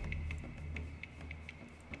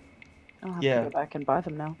 I'll have Yeah. to go back and buy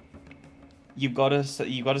them now. You've got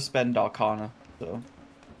to spend Arcana. So.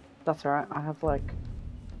 That's alright. I have like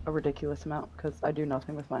a ridiculous amount because I do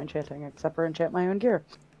nothing with my enchanting except for enchant my own gear.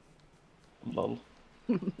 Lol.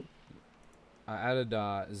 I added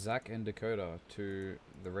Zach and Dakota to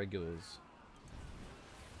the regulars.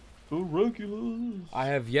 The regulars. I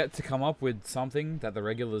have yet to come up with something that the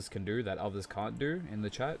regulars can do that others can't do in the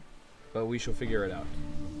chat, but we shall figure it out.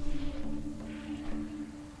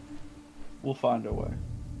 We'll find a way.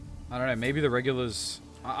 I don't know, maybe the regulars...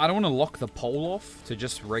 I don't want to lock the poll off to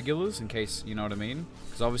just regulars in case, you know what I mean?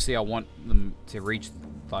 Because obviously I want them to reach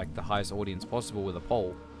like the highest audience possible with a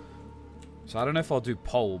poll. So I don't know if I'll do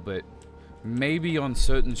poll, but maybe on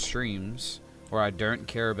certain streams where I don't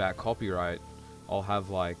care about copyright, I'll have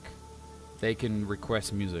like... they can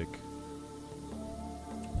request music.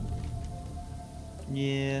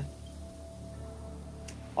 Yeah.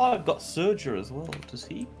 Oh, I've got Surger as well. Does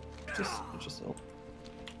he? Just sell.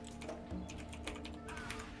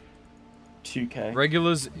 2K.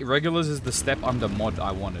 Regulars is the step under mod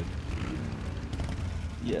I wanted.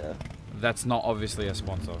 Yeah. That's not obviously a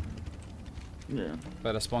sponsor. Yeah.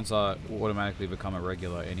 But a sponsor will automatically become a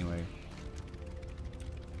regular anyway.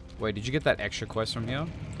 Wait, did you get that extra quest from here?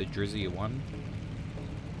 The Drizzy one?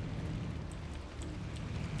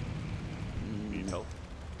 Need help?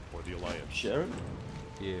 Or the Alliance? Share it?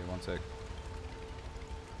 Yeah, one sec.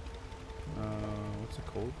 What's it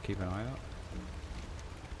called? Keep an eye out.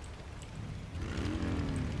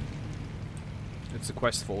 It's a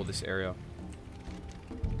quest for this area.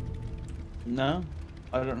 No,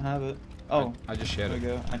 I don't have it. Oh, I just shared it.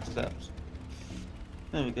 There we go. Accept.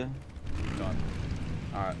 There we go. Done.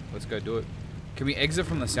 Alright, let's go do it. Can we exit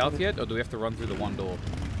from the south yet, or do we have to run through the one door?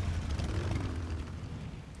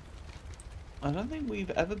 I don't think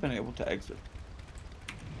we've ever been able to exit.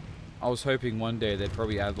 I was hoping one day they'd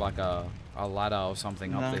probably add like a ladder or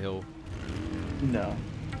something up the hill. No.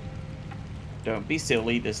 Don't be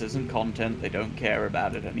silly, this isn't content, they don't care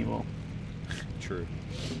about it anymore. True.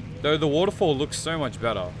 Though the waterfall looks so much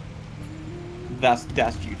better. That's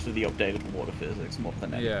due to the updated water physics more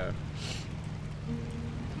than anything. Yeah.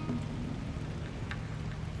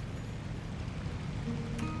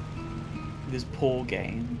 This poor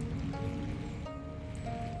game.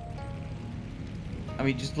 I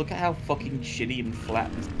mean, just look at how fucking shitty and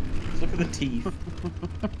flat this. Just look at the teeth.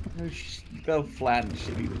 Look how flat and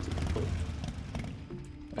shitty this is.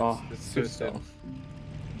 Oh, it's so good sad.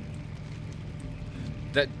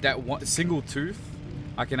 stuff. That one single tooth,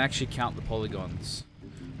 I can actually count the polygons.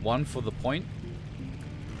 1 for the point,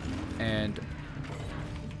 and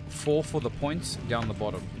 4 for the points down the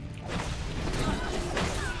bottom.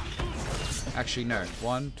 Actually, no.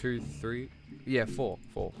 1, 2, 3. Yeah, 4.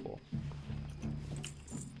 4.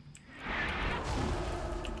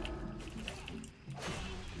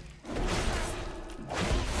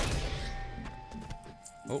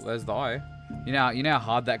 Oh, there's the eye. You know how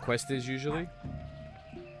hard that quest is usually?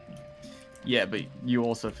 Yeah, but you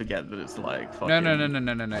also forget that it's like fucking...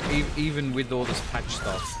 No. Even with all this patch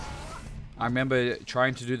stuff, I remember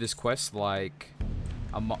trying to do this quest like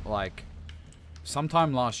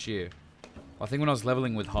sometime last year. I think when I was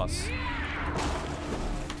leveling with Huss.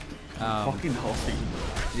 Fucking Hussy.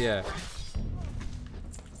 Yeah.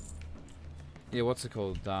 Yeah, what's it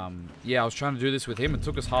called? Yeah, I was trying to do this with him. It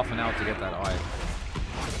took us half an hour to get that eye.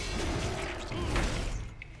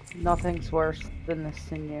 Nothing's worse than this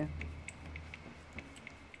sinew.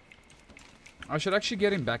 I should actually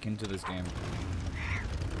get him back into this game.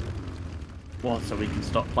 Well, so we can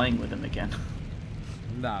stop playing with him again.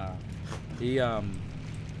 Nah. He's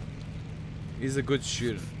a good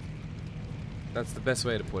student. That's the best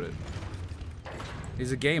way to put it.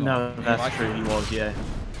 He's a gamer. No, that's true. He was, yeah.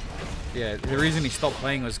 Yeah, the reason he stopped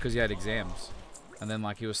playing was because he had exams. And then,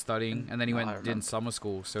 like, he was studying, and then he went and did summer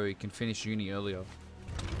school so he can finish uni earlier.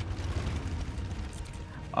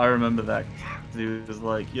 I remember that. He was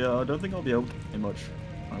like, yeah, I don't think I'll be able to play much.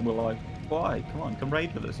 And we're like, why? Come on, come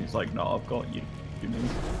raid with us. And he's like, no, I've got you. You know?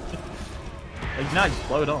 Like, nah, just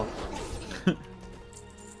blow it off.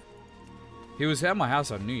 He was at my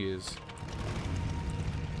house on New Year's.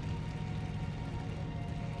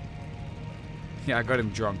 Yeah, I got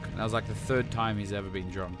him drunk. And that was like the 3rd time he's ever been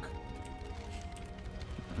drunk.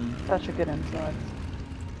 Such a good influence.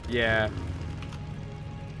 Yeah.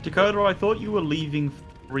 Dakota, I thought you were leaving for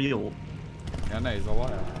real. Yeah, no, he's a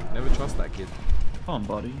liar. Never trust that kid. Come on,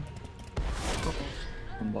 buddy. Come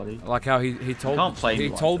on, buddy. I like how he told like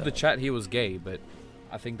the chat he was gay, but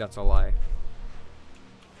I think that's a lie.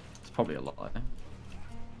 It's probably a lie.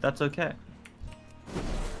 That's okay.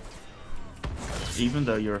 Even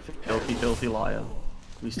though you're a filthy, filthy liar,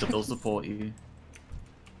 we still support you.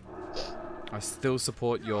 I still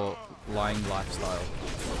support your lying lifestyle.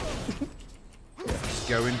 Just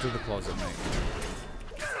go into the closet, mate.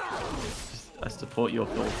 I support your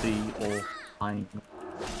filthy or lying.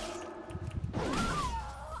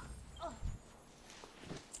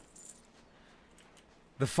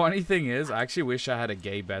 The funny thing is, I actually wish I had a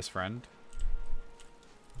gay best friend.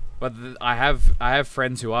 But I have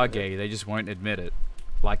friends who are gay, they just won't admit it.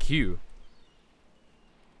 Like Hugh.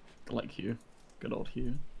 Like Hugh. Good old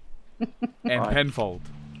Hugh. And Right. Penfold.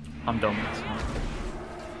 I'm done with this one.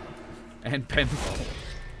 And Penfold.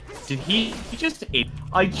 Did he just...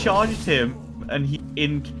 I charged him and he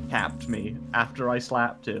in-capped me after I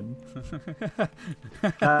slapped him.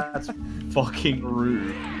 That's fucking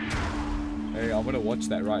rude. Hey, I'm gonna watch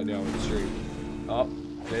that right now on the stream. Oh,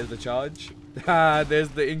 there's the charge. There's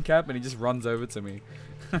the in-cap and he just runs over to me.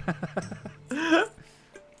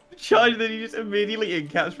 Charge, then he just immediately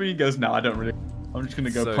in-caps me and goes, no, I don't really... I'm just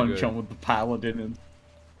gonna go So punch good. on with the paladin and...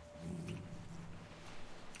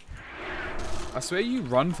 I swear you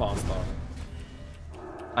run faster.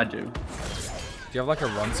 I do. Do you have like a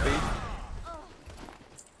run speed?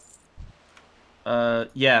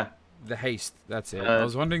 Yeah. The haste, that's it. I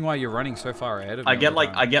was wondering why you're running so far ahead of me. I get all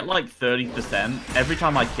the time. like 30%. Every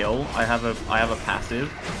time I kill, I have a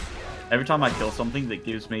passive. Every time I kill something that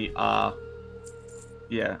gives me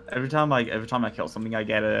yeah, every time I kill something I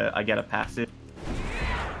get a passive.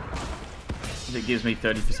 That gives me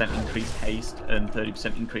 30% increased haste and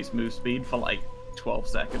 30% increased move speed for like 12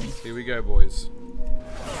 seconds. Here we go, boys.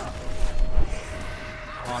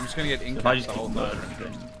 Oh, I'm just gonna get If I in-capped just the keep whole murdering time.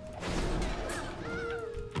 things.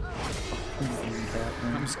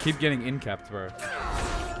 I just keep getting in-capped, bro.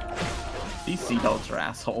 These sea dogs are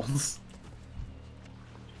assholes.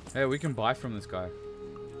 Hey, we can buy from this guy.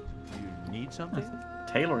 You need something?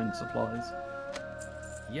 Tailoring supplies.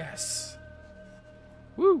 Yes.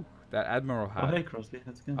 Woo! That Admiral hat. Oh, hey, Crosby,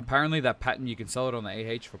 how's it going? Apparently that pattern, you can sell it on the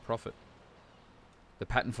AH for profit. The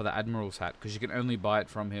pattern for the Admiral's hat, because you can only buy it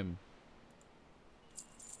from him.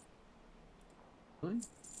 Really?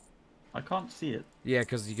 I can't see it. Yeah,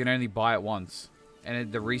 because you can only buy it once.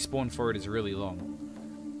 And the respawn for it is really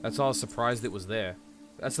long. That's why I was surprised it was there.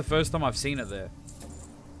 That's the first time I've seen it there.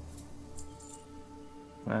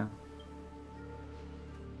 Yeah.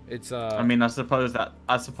 It's I mean, I suppose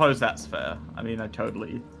that's fair. I mean, I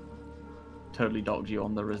totally dogged you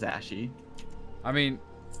on the Rizashi. I mean,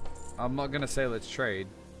 I'm not gonna say let's trade,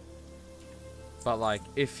 but like,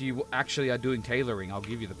 if you actually are doing tailoring, I'll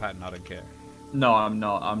give you the pattern. I don't care. No, I'm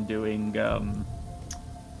not. I'm doing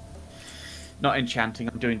not enchanting.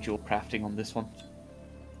 I'm doing jewel crafting on this one.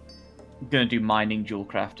 I'm gonna do mining jewel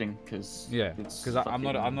crafting because I'm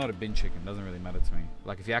not a bin chicken. Doesn't really matter to me.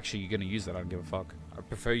 Like, if you're actually gonna use that, I don't give a fuck. I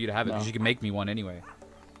prefer you to have it because you can make me one anyway.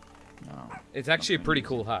 No. It's actually a pretty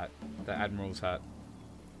cool hat, the Admiral's hat.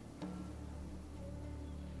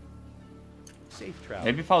 Safe travel.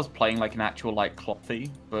 Maybe if I was playing like an actual like clothy,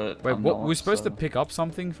 but Wait, I'm what? not, We're supposed so... to pick up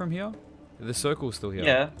something from here? The circle's still here.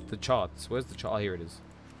 Yeah. The charts. Where's the chart? Oh, here it is.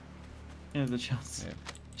 Yeah, the charts. Yeah.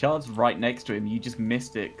 Chart's right next to him. You just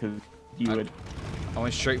missed it because you would I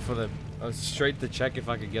went straight for the. I was straight to check if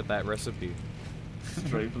I could get that recipe.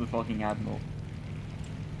 straight for the fucking Admiral.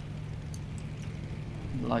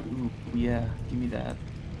 Like, ooh, yeah, give me that.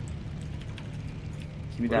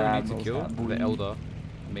 Give me What that do we need Admiral's to kill? hat, boy. The Elder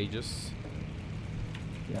Magus.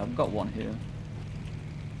 Yeah, I've got one here.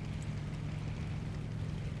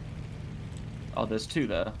 Oh, there's two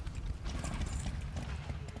there.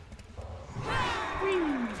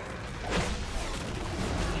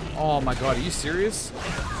 Oh my god, are you serious?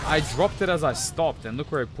 I dropped it as I stopped, and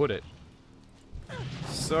look where I put it.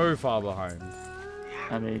 So far behind.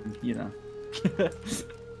 I mean, you know.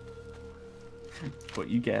 What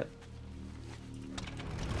you get.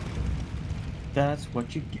 That's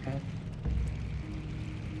what you get.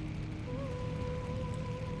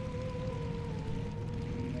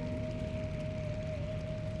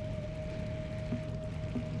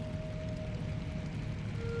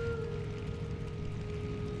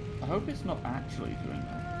 I hope it's not actually doing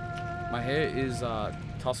that. My hair is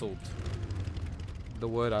tousled. The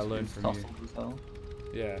word I learned from you. Tousled as hell.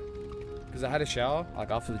 Yeah. Because I had a shower,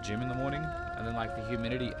 like after the gym in the morning, and then like the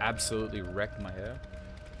humidity absolutely wrecked my hair.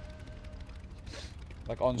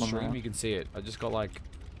 Like on stream, you can see it. I just got like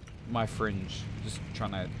my fringe just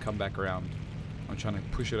trying to come back around. I'm trying to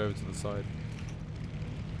push it over to the side.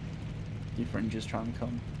 Your fringe is trying to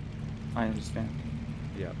come. I understand.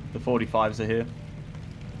 Yeah. The 45s are here.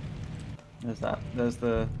 There's that. There's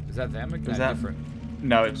the... Is that them? Or Is that that different?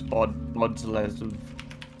 No, it's Bod's Lesov.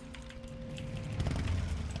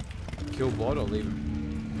 Kill Bod or leave him?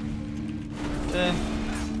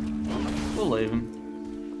 We'll leave him.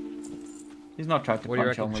 He's not tried to What do you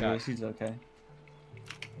punch reckon, on with chat? us. He's okay.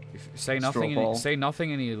 If, say nothing. Say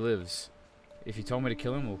nothing, and he lives. If you told me to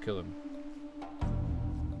kill him, we'll kill him.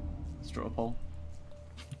 Straw poll.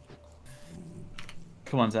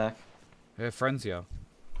 Come on, Zach. We have friends here.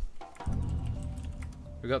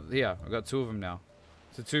 We got two of them now.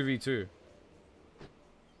 It's a 2v2.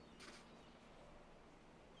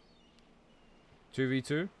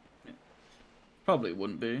 2v2? Probably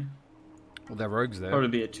wouldn't be. Well, they're rogues there. Probably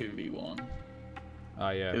be a 2v1. Oh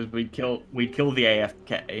yeah. Because we'd kill the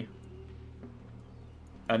AFK.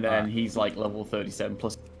 And then he's like level 37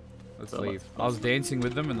 plus. Let's so leave. I was dancing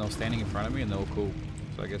with them and they were standing in front of me and they were cool.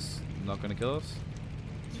 So I guess they're not gonna kill us?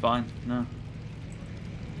 It's fine. No.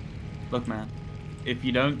 Look, man. If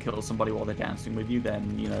you don't kill somebody while they're dancing with you,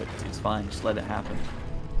 then, you know, it's fine. Just let it happen.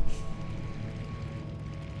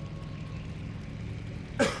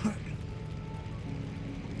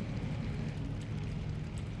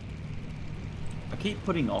 I keep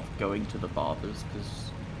putting off going to the barbers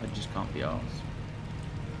because I just can't be arsed.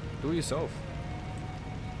 Do it yourself.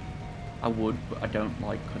 I would, but I don't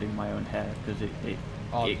like cutting my own hair because it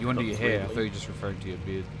Oh, you want to do your looks hair? I weirdly. thought you just referred to your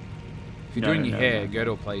beard. If you're No, doing no, your no, hair, no. go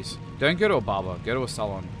to a place. Don't go to a barber. Go to a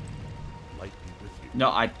salon. Light be with you.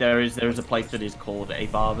 No, there is a place that is called a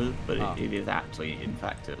barber, but Ah. it is actually in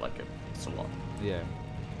fact like a salon. Yeah.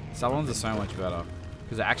 Salons are so much better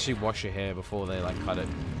because they actually wash your hair before they like cut it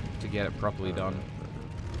to get it properly done.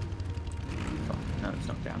 Fuck, no, it's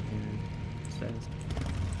not down here. It says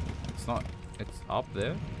It's not. It's up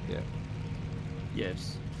there. Yeah.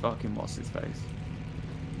 yes. Fucking what's his face?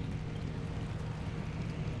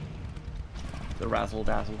 The razzle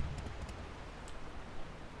dazzle.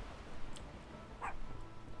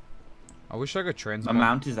 I wish I could My transmit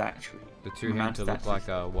mount is actually the two my hand mount to is look actually- like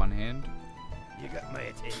a one hand. You got my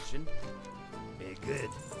attention. Be good.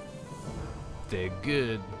 They're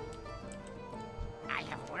good. I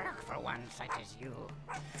have work for one such as you.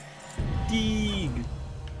 Dig.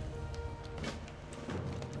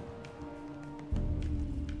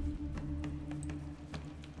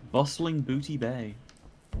 Bustling Booty Bay.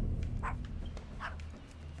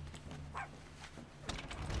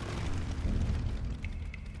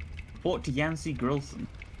 Report to Yancy Grilson.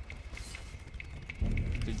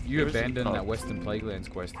 Did you There is some abandon that code. Western Plaguelands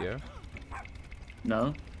quest, yeah?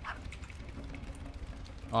 No.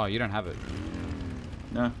 Oh, you don't have it.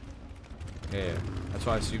 No. Yeah, that's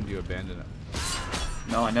why I assumed you abandoned it.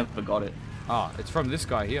 No, I never got it. Ah, it's from this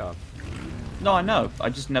guy here. No, I know. I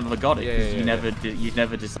just never got it Yeah, because yeah, you yeah. never did. You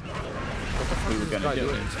never decided what we were This guy gonna do.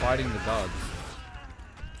 doing? He's fighting the guards.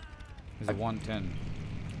 He's a 110.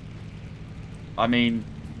 I mean,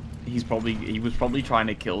 he was probably trying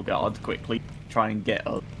to kill guards quickly, try and get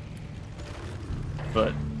up.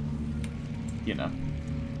 But you know,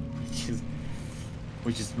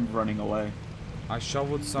 we're just running away. I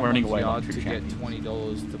shoveled Running someone's away yard like to true get champions.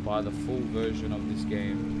 $20 to buy the full version of this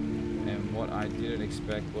game, and what I didn't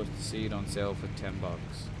expect was to see it on sale for $10.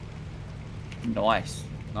 Nice.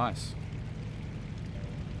 Nice.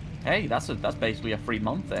 Hey, that's basically a free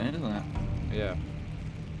month then, isn't it? Yeah.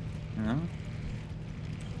 Yeah.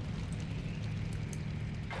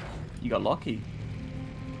 You got lucky.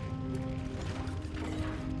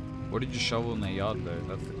 What did you shovel in their yard though?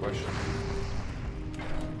 That's the question.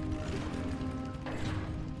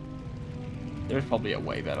 There's probably a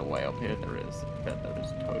way better way up here. There is. I bet there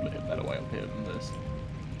is totally a better way up here than this.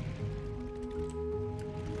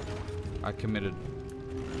 I committed.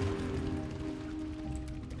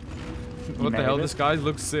 You What the made hell? it? This guy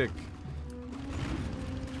looks sick.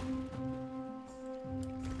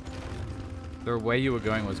 The way you were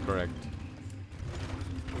going was correct.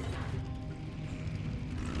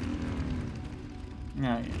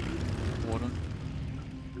 Yeah. Water.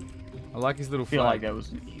 I like his little I feel flag. like that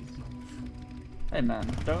was an easy. Hey man,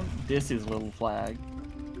 don't diss his little flag.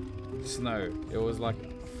 Snow. It was like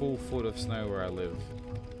a full foot of snow where I live.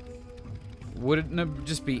 Wouldn't it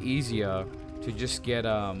just be easier to just get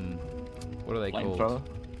what are they called?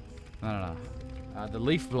 Flamethrower? No. The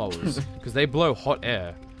leaf blowers, because they blow hot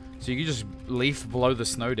air, so you can just leaf blow the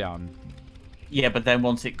snow down. Yeah, but then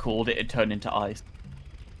once it cooled, it'd turn into ice.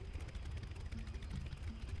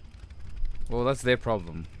 Well, that's their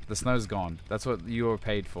problem. The snow's gone. That's what you were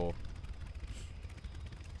paid for.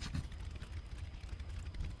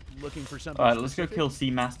 Looking for something. Alright, let's go specific? kill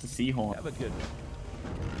Seamaster Seahorn. Have a good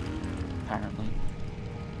one. Apparently.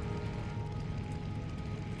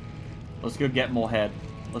 Let's go get more head.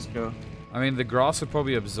 Let's go. I mean, the grass would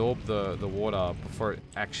probably absorb the water before it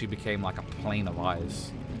actually became like a plane of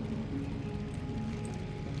ice.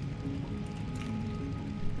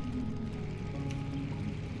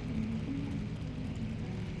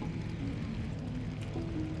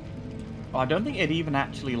 I don't think it'd even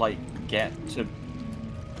actually like get to,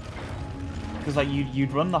 because like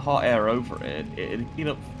you'd run the hot air over it, it'd heat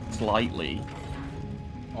up slightly.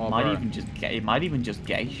 Oh, Might bro. even just get, it might even just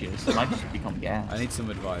gaseous. It might just become gas. I need some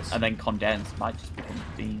advice. And then condense. Might just become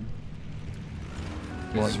steam.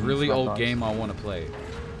 This Or really even old ice. game I want to play.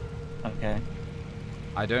 Okay.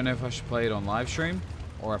 I don't know if I should play it on live stream,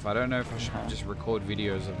 or if I don't know if I should Uh-huh. just record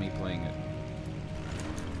videos of me playing it.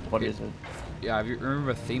 What is it? Yeah, have you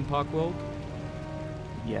remember Theme Park World?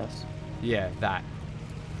 Yes. Yeah, that.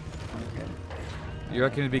 Okay. You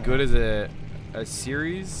reckon it'd be good as a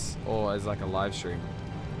series or as like a live stream?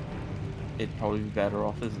 It'd probably be better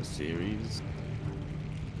off as a series.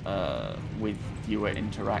 With viewer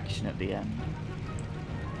interaction at the end.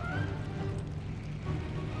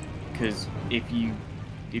 Because if you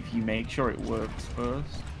make sure it works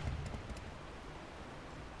first.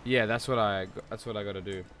 Yeah, that's what I got to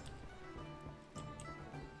do.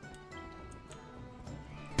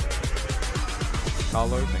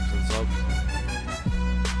 Carlo, thanks for the sub.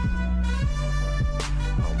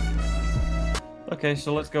 Okay,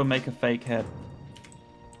 so let's go make a fake head.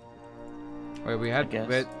 Wait, we I had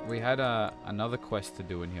guess. we had another quest to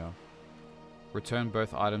do in here. Return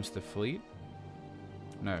both items to fleet.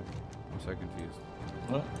 No, I'm so confused.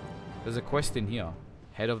 What? There's a quest in here.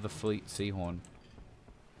 Head of the fleet, Seahorn,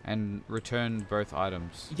 and return both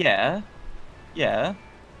items. Yeah. Yeah.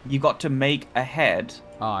 You got to make a head.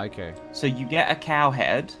 Ah, okay. So you get a cow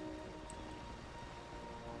head.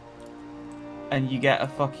 And you get a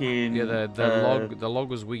fucking... Yeah, the log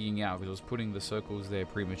was wigging out because it was putting the circles there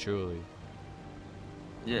prematurely.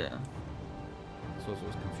 Yeah. That's what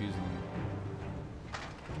was confusing me.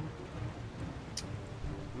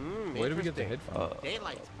 Where did we get the head from?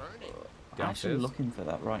 Daylight's burning. I'm actually Downstairs? looking for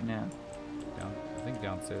that right now. Down, I think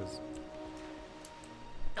downstairs.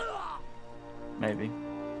 Maybe.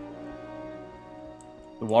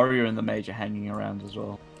 The warrior and the mage are hanging around as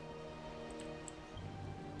well.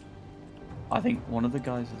 I think one of the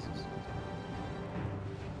guys is...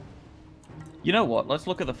 You know what? Let's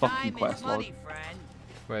look at the fucking quest log. Wait,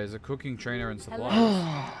 there's a cooking trainer and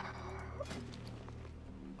supplies.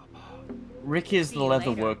 Rick is See the you leather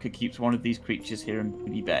later. worker, keeps one of these creatures here in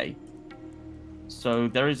Booty Bay. So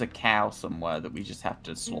there is a cow somewhere that we just have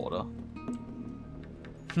to slaughter.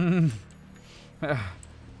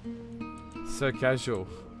 So casual.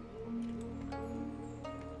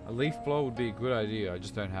 A leaf blower would be a good idea. I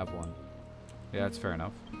just don't have one. Yeah, that's fair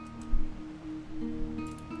enough.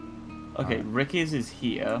 Okay, Alright. Rick is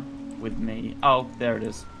here with me. Oh, there it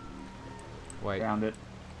is. Wait. Found it.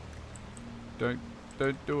 Don't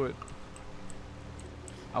do it.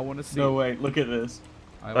 I want to see. No, it. wait, look at this.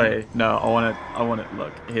 I wanna- Wait, no, I want it.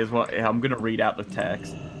 Look, here's what I'm gonna read out the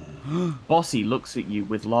text. Bossy looks at you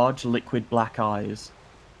with large liquid black eyes.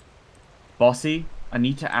 Bossy, I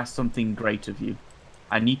need to ask something great of you.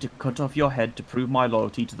 I need to cut off your head to prove my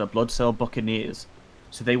loyalty to the Bloodsail Buccaneers,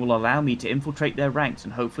 so they will allow me to infiltrate their ranks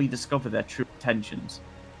and hopefully discover their true intentions.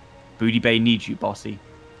 Booty Bay needs you, Bossy.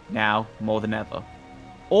 Now, more than ever.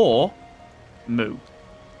 Or, moo.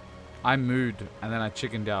 I mooed and then I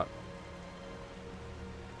chickened out.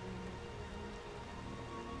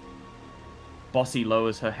 Bossy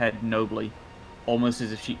lowers her head nobly, almost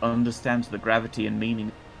as if she understands the gravity and meaning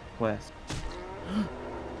of the quest.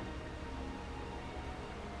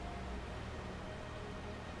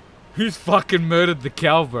 Who's fucking murdered the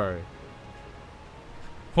cow, bro?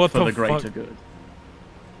 What For the the greater fuck? good.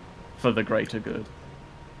 For the greater good.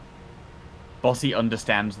 Bossy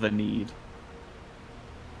understands the need.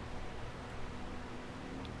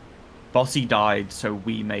 Bossy died so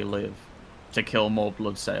we may live, to kill more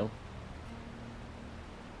Bloodsail.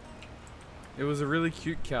 It was a really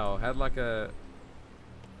cute cow. Had like a,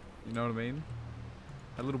 you know what I mean?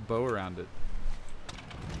 Had a little bow around it.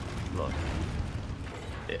 Look.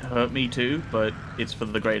 It hurt me too, but it's for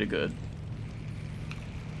the greater good.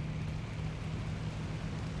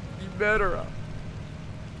 You better.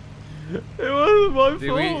 It wasn't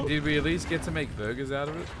my Did we at least get to make burgers out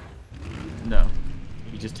of it? No.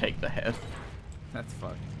 You just take the head. That's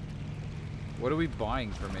fucked. What are we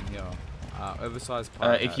buying from in here? Oversized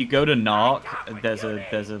pirate If hat. you go to Narc,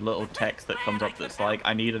 there's a little text that comes up that's like,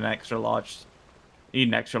 I need an extra large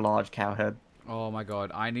cow head. Oh my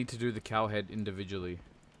god, I need to do the cow head individually.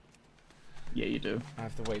 Yeah, you do. I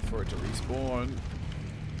have to wait for it to respawn.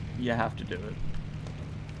 You have to do it.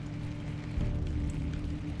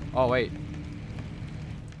 Oh wait.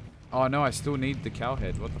 Oh no, I still need the cow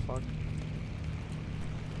head. What the fuck?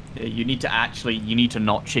 Yeah, you need to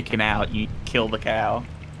not chicken out. You kill the cow.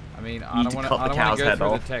 I mean, You I need don't to want cut the to cow's go head through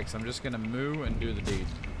off. the text. I'm just gonna moo and do the deed.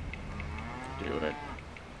 Do it.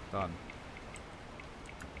 Done.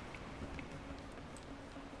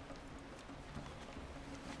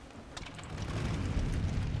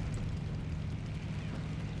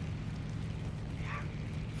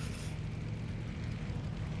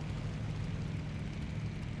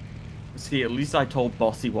 See, at least I told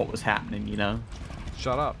Bossy what was happening, you know?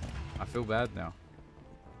 Shut up. I feel bad now.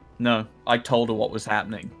 No, I told her what was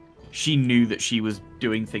happening. She knew that she was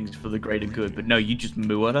doing things for the greater good, but no, you just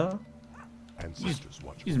moo at her? You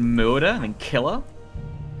just moo at her and then kill her?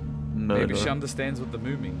 Murder Maybe she her. understands what the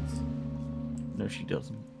moo means. No, she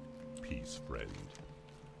doesn't. Peace, friend.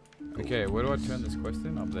 Okay, where do I turn this quest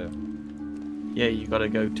in? Up there. Yeah, you gotta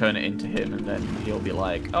go turn it into him, and then he'll be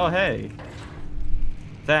like, oh, hey.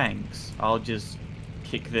 Thanks. I'll just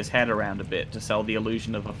kick this head around a bit to sell the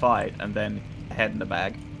illusion of a fight, and then head in the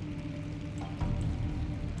bag.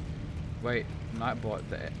 Wait, Nightbot,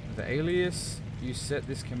 the alias you set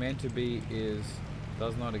this command to be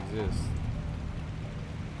does not exist.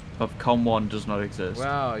 Of Com1 does not exist.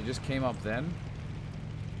 Wow, it just came up then?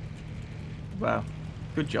 Wow.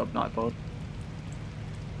 Good job, Nightbot.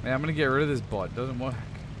 Man, I'm gonna get rid of this bot. It doesn't work.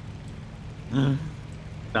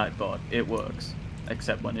 Nightbot, it works.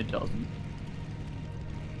 Except when it doesn't.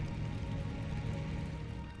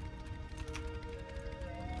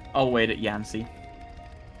 I'll wait at Yancy.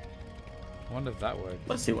 I wonder if that works.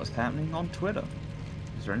 Let's see what's happening on Twitter.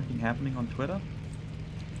 Is there anything happening on Twitter?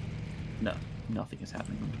 No, nothing is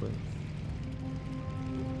happening on Twitter.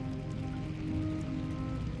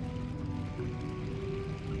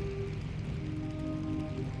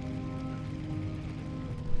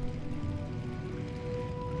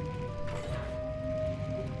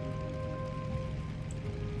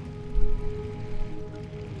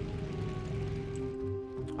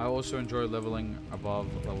 I also enjoy leveling above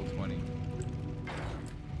level 20.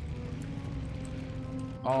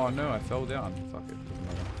 Oh no, I fell down. Fuck it. Doesn't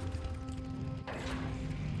matter.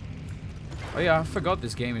 Oh yeah, I forgot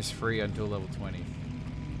this game is free until level 20.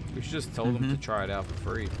 We should just tell them to try it out for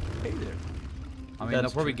free. Hey there. I mean,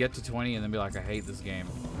 they'll probably get to 20 and then be like, I hate this game.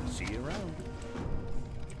 See you around.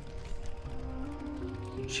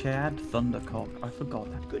 Chad Thundercock. I forgot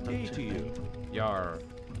that. Good day that's to his you. name. Yar.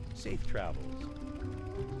 Safe travels.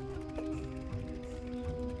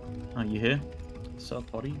 Are you here? What's up,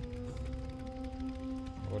 buddy?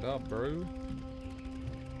 What up, bro?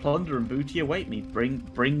 Plunder and booty await me.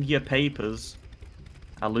 Bring your papers.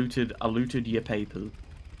 I looted your papers.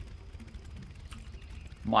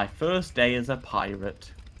 My first day as a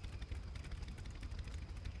pirate.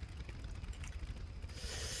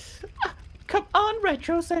 Come on,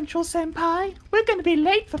 Retro Central Senpai. We're gonna be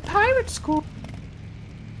late for pirate school.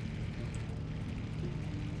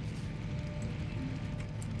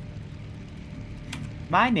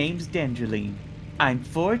 My name's Dengeline. I'm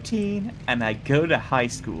 14 and I go to high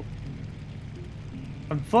school.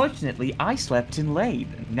 Unfortunately, I slept in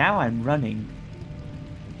late. Now I'm running.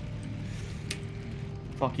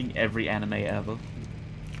 Fucking every anime ever.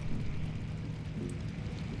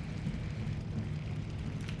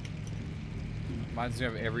 Reminds me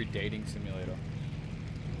of every dating simulator.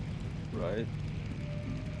 Right.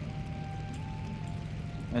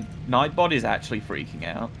 And Nightbot is actually freaking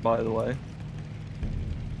out, by the way.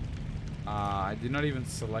 I did not even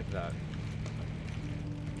select that.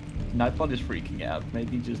 Nightbot is freaking out.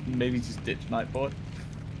 Maybe just ditch Nightbot.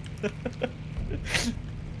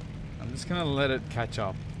 I'm just gonna let it catch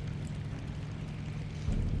up.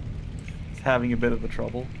 It's having a bit of a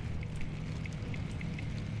trouble.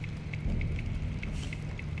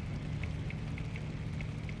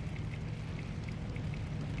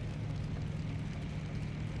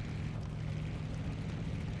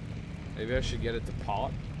 Maybe I should get it to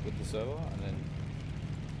part with the server and then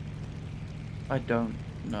I don't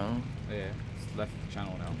know. yeah, it's left the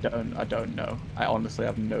channel now. I don't know. I honestly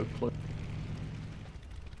have no clue.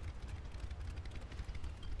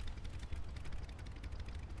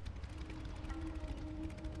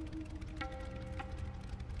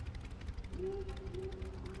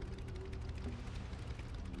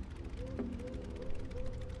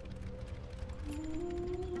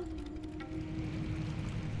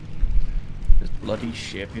 This bloody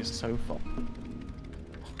ship is so fun.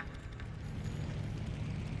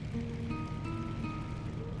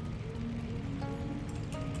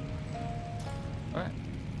 Alright.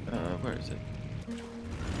 Where is it?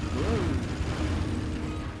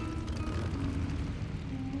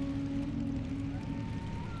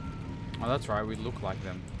 Oh, that's right. We look like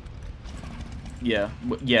them. Yeah,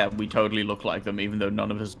 yeah, we totally look like them, even though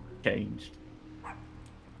none of us changed.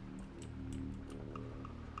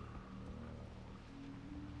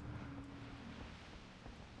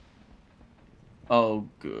 Oh,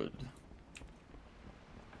 good.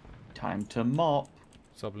 Time to mop.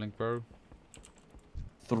 Sublink, bro.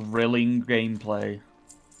 Thrilling gameplay.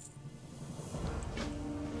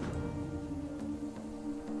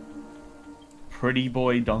 Pretty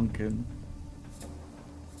boy Duncan.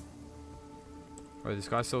 Wait, this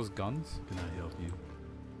guy sells guns? Can I help you?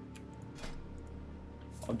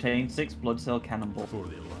 Obtain 6 blood cell cannonball. For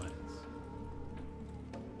the Alliance.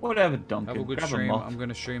 Whatever, Duncan. Have a good Grab stream. moth. I'm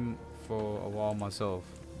gonna stream for a while myself.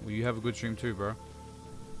 Will you have a good stream too, bro?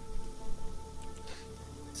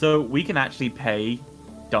 So we can actually pay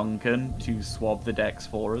Duncan to swab the decks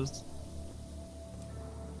for us.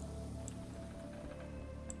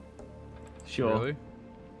 Sure. Really?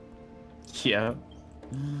 Yeah.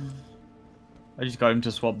 I just got him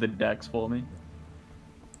to swab the decks for me.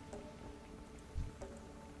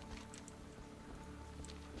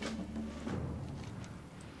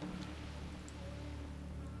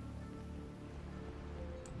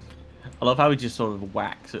 I love how he just sort of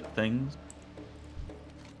whacks at things.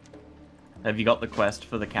 Have you got the quest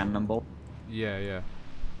for the cannonball? Yeah, yeah.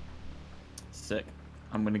 Sick.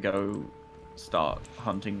 I'm gonna go start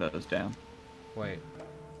hunting those down. Wait.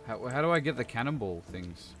 How do I get the cannonball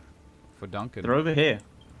things for Duncan? They're over here.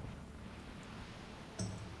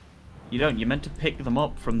 You don't. You're meant to pick them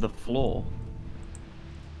up from the floor.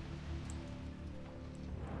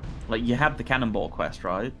 Like, you have the cannonball quest,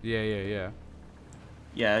 right? Yeah, yeah, yeah.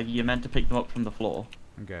 Yeah, you're meant to pick them up from the floor.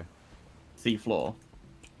 Okay. Sea floor.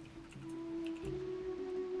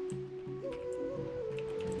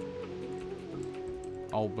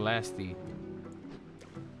 Oh, blasty.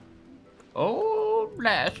 Oh,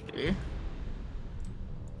 blasty.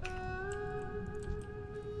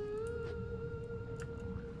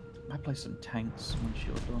 I play some tanks once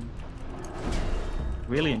you're done.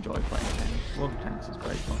 Really enjoy playing tanks. World of Tanks is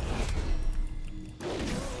great fun.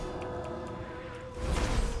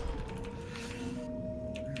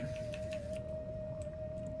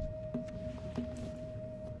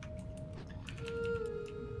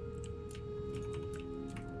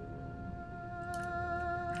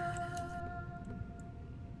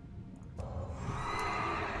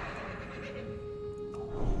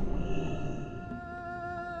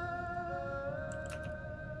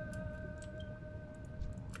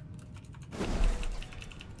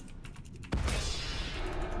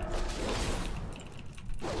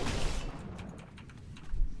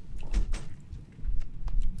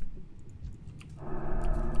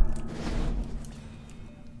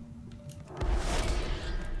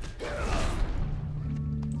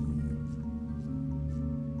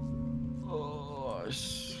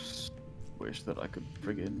 wish that I could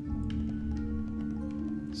friggin'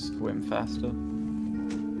 swim faster.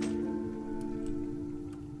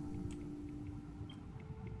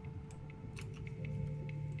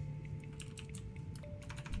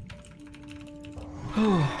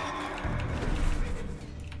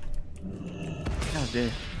 Oh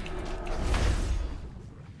dear.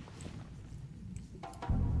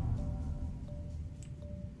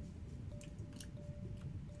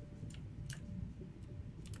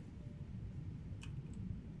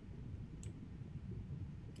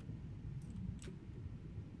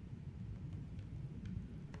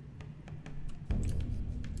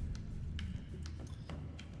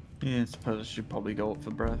 Yeah, I suppose I should probably go up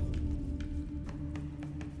for breath.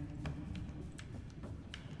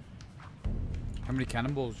 How many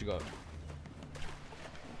cannonballs you got?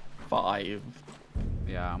 5.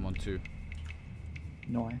 Yeah, I'm on 2.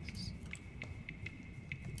 Nice.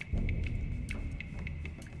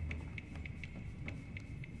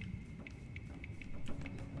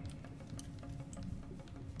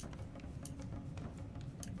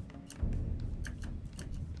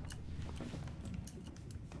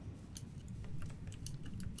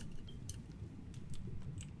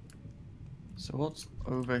 So what's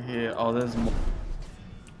over here? Oh, there's more.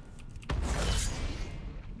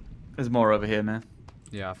 There's more over here, man.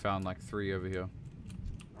 Yeah, I found like 3 over here.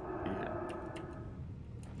 Yeah.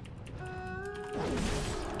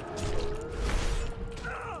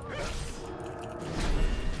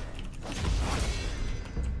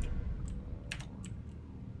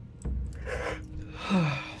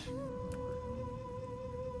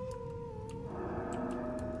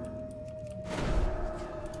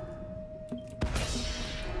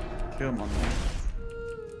 Come on, man.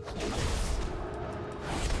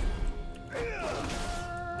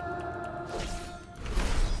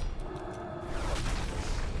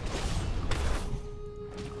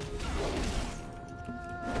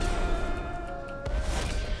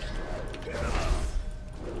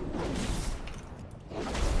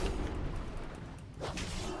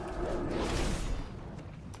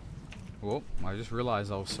 Whoa, I just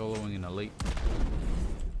realized I was soloing an elite.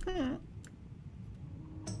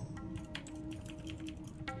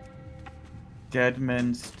 Dead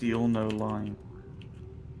men steal no line.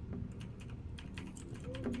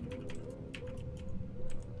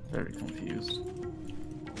 Very confused.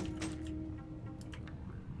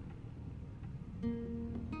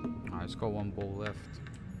 I just got 1 ball left.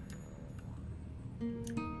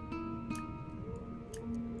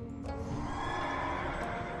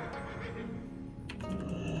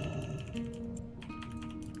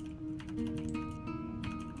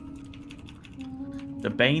 The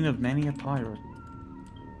bane of many a pirate.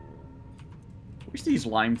 Wish these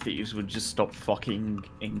lime thieves would just stop fucking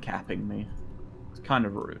incapping me. It's kind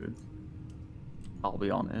of rude. I'll be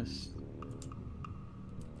honest.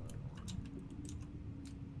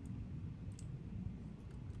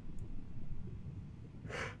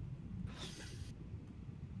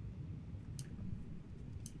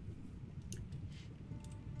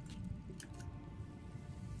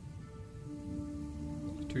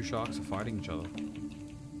 Two sharks are fighting each other.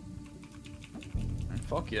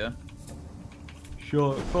 Fuck yeah.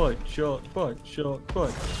 Short fight, short fight, short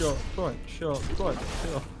fight, short fight, short fight,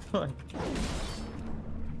 short fight.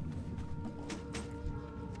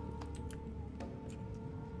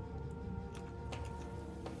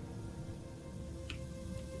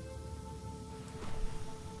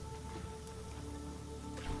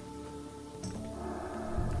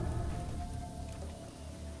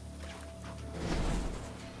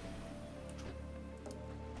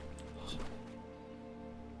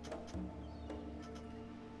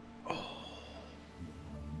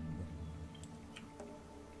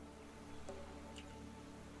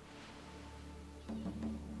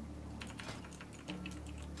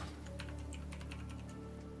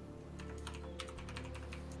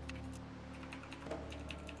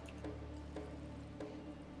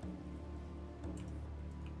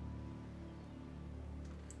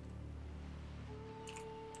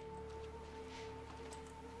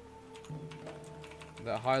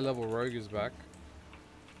 That high level rogue is back.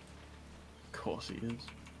 Of course he is.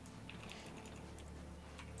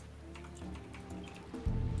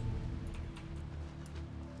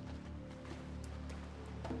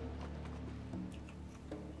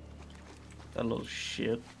 That little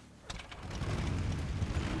shit.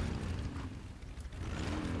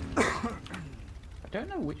 I don't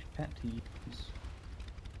know which pet to use.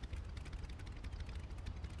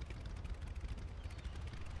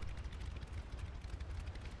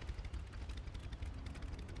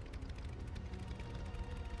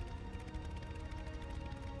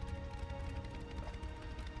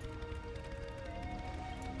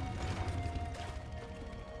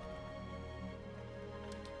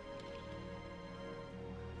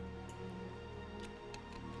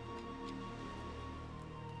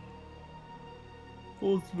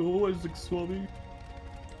 Oh, it's always like swabby.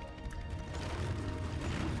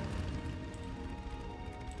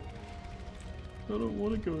 I don't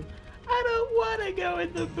want to go. I don't want to go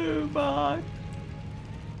in the boombox.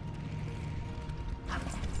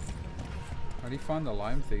 How do you find the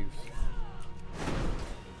lime thieves?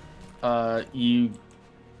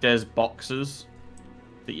 There's boxes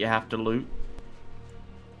that you have to loot.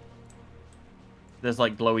 There's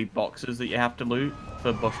like glowy boxes that you have to loot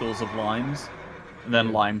for bushels of limes. And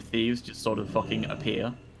then lime thieves just sort of fucking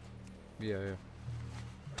appear. Yeah, yeah.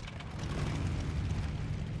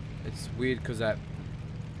 It's weird because that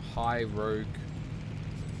high rogue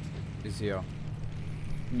is here.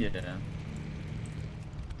 Yeah.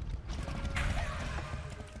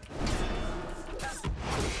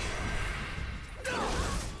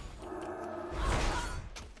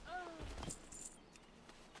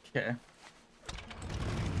 Okay.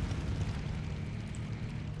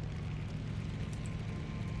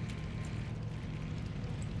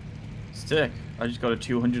 Sick. I just got a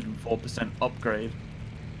 204% upgrade.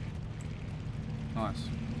 Nice.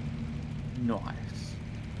 Nice.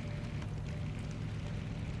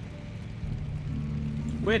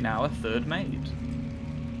 We're now a third mate.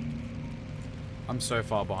 I'm so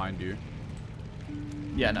far behind you.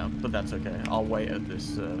 Yeah, no, but that's okay. I'll wait at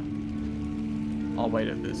this. I'll wait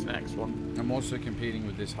at this next one. I'm also competing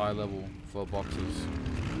with this high level for boxes.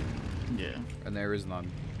 Yeah. And there is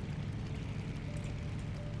none.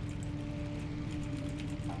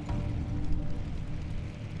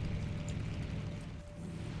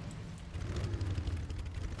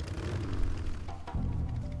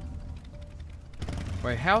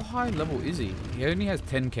 Wait, how high level is he? He only has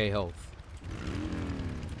 10k health.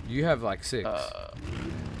 You have like 6. Do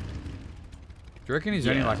you reckon he's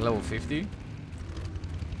only like level 50?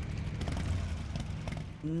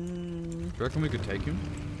 Do you reckon we could take him?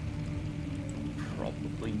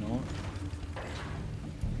 Probably not.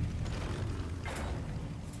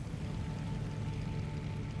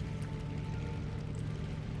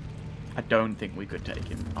 I don't think we could take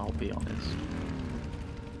him, I'll be honest.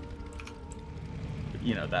 But,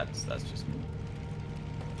 you know, that's just me.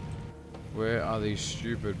 Where are these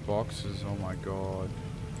stupid boxes? Oh my god.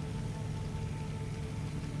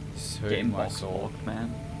 It's hurting my soul. Blocked,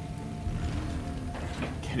 man.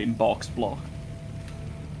 Getting box blocked.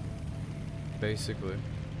 Basically.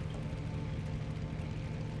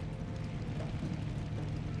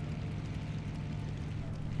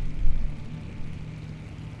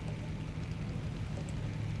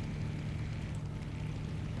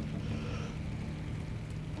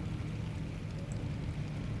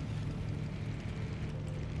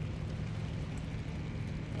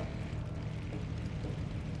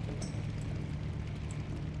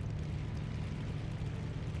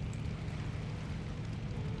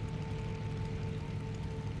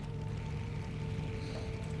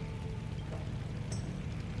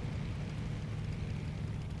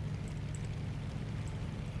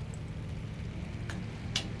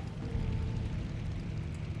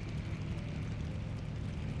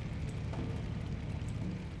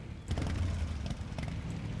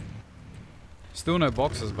 Still no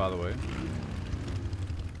boxes, by the way.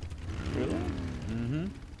 Really? Mm-hmm.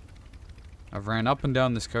 I've ran up and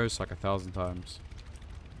down this coast like 1,000 times.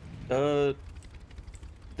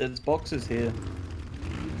 There's boxes here.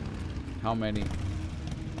 How many?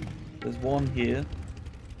 There's one here.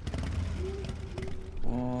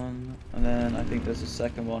 One, and then I think there's a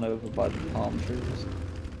second one over by the palm trees.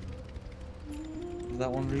 Has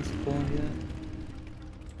that one respawned yet?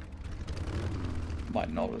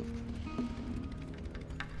 Might not have.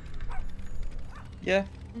 Yeah.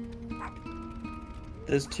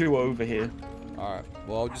 There's 2 over here. Alright,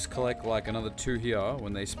 well I'll just collect like another 2 here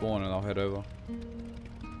when they spawn and I'll head over.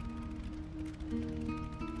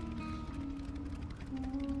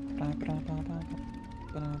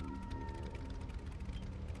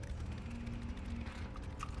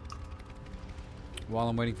 While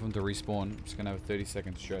I'm waiting for them to respawn, I'm just gonna have a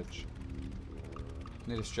 30-second stretch.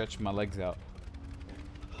 Need to stretch my legs out.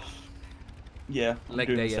 Yeah, leg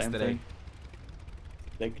day yesterday.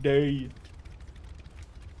 Leg day.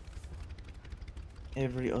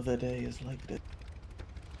 Every other day is leg day.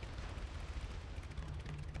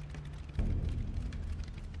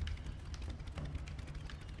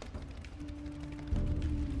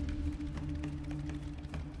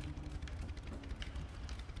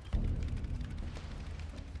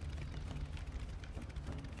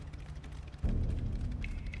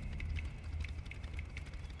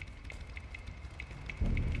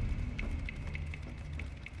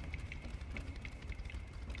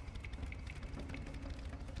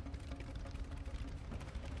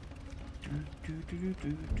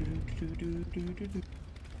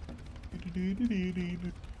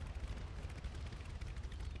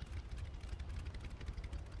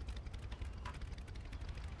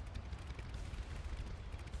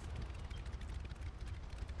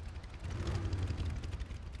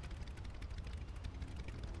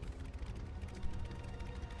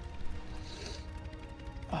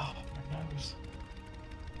 Oh, my nose.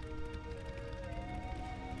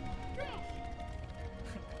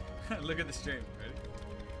 Look at the stream, ready?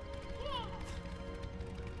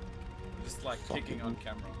 Just like kicking on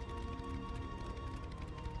camera.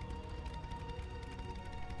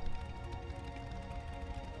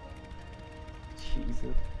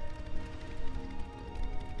 Jesus.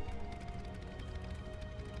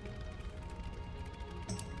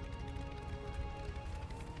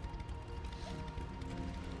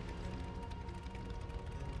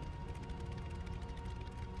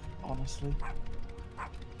 Honestly.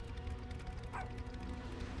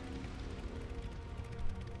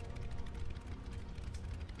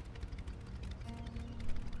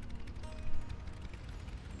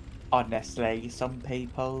 Honestly, some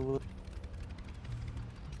people.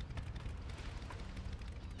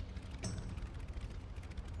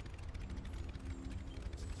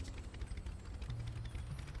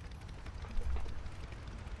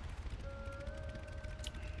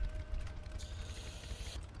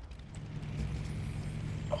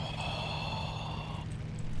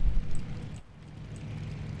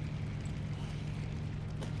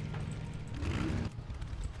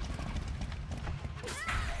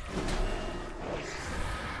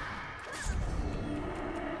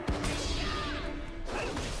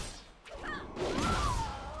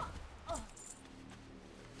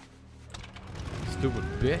 Stupid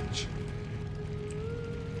bitch.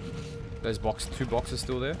 Those two boxes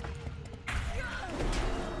still there?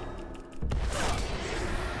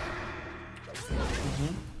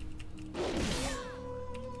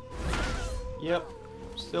 Yep,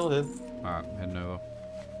 still here. Alright, heading over.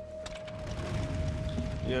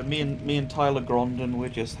 Yeah, me and Tyler Grondon, we're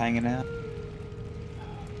just hanging out.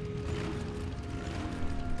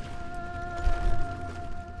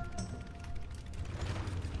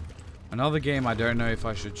 Another game I don't know if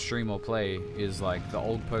I should stream or play is like the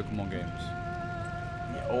old Pokemon games.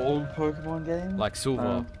 The old Pokemon games? Like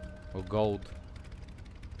Silver or Gold.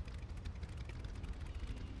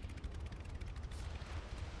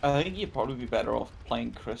 I think you'd probably be better off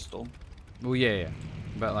playing Crystal. Well, yeah.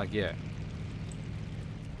 But like, yeah.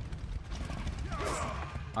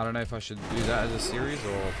 I don't know if I should do that as a series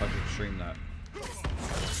or if I should stream that.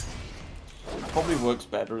 Probably works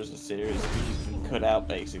better as a series because you can cut out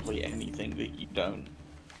basically anything that you don't.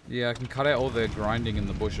 Yeah, I can cut out all the grinding in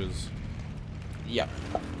the bushes. Yep.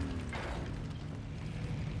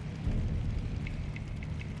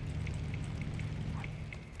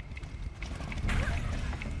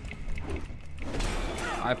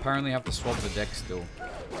 I apparently have to swap the deck still.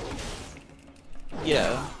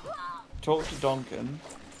 Yeah. Talk to Duncan.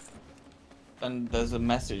 And there's a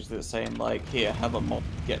message that's saying like, here, have a mob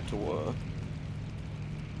get to work.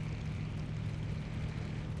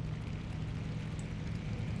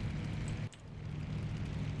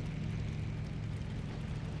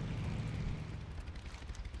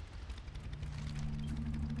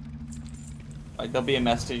 Like, there'll be a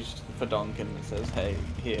message for Duncan that says, hey,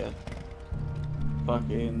 here,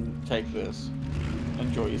 fucking take this.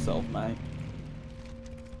 Enjoy yourself, mate.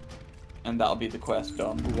 And that'll be the quest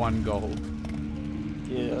done. 1 gold.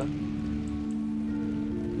 Yeah.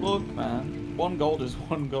 Look, man. 1 gold is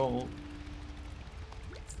 1 gold.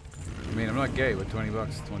 I mean, I'm not gay, but 20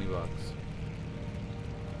 bucks is 20 bucks.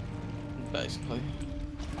 Basically.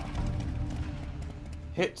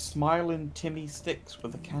 Hit smiling Timmy Sticks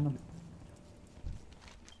with a cannon.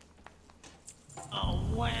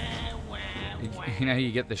 You know how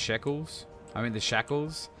you get the shekels? I mean the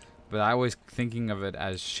shackles? But I was thinking of it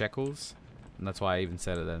as shekels. And that's why I even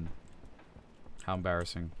said it then. How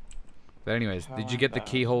embarrassing. But anyways, did you get the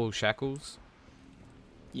keyhole shackles?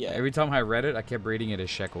 Yeah. Every time I read it, I kept reading it as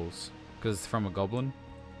shekels. Because it's from a goblin.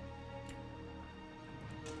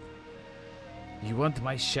 You want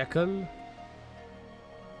my shekel?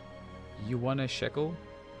 You want a shekel?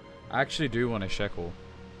 I actually do want a shekel.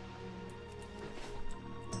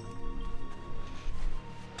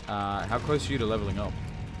 How close are you to leveling up?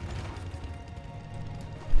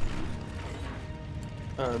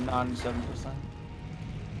 97%.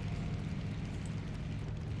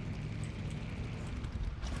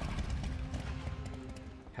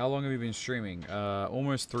 How long have you been streaming?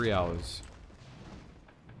 Almost 3 hours.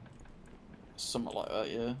 Something like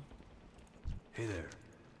that, yeah. Hey there.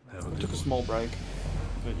 Took a small break.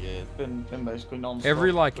 But yeah, it's been basically non-stop.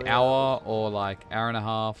 Every like 3 hour hours. or like hour and a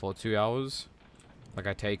half or 2 hours, like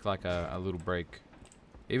I take like a little break,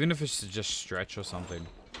 even if it's to just stretch or something.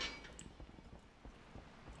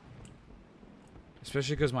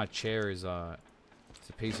 Especially because my chair is it's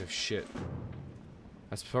a piece of shit.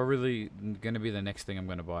 That's probably gonna be the next thing I'm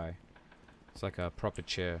gonna buy. It's like a proper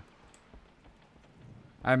chair.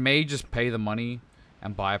 I may just pay the money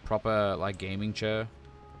and buy a proper like gaming chair.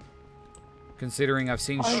 Considering I've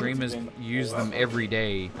seen streamers use them every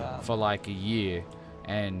day for like a year,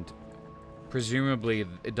 and presumably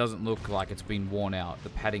it doesn't look like it's been worn out. The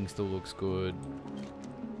padding still looks good.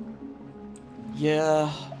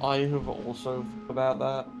 Yeah, I have also thought about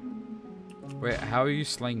that. Wait, how are you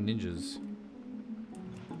slaying ninjas?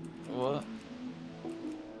 What?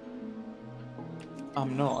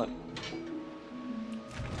 I'm not.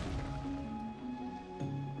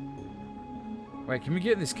 Wait, can we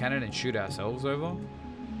get in this cannon and shoot ourselves over?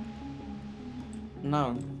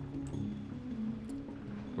 No.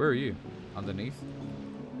 Where are you? Underneath?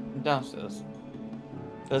 Downstairs.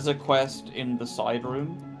 There's a quest in the side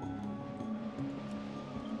room.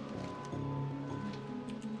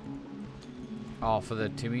 Oh, for the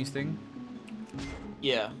Timmy's thing?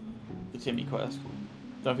 Yeah, the Timmy quest.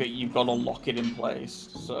 Don't forget, you've got to lock it in place,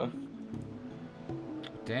 so...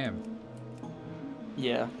 Damn.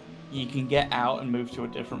 Yeah. You can get out and move to a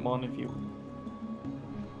different one if you...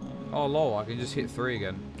 Oh lol, I can just hit 3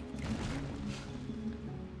 again.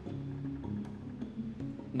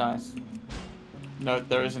 Nice. No,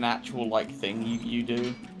 there is an actual, like, thing you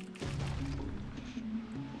do.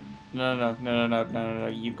 No.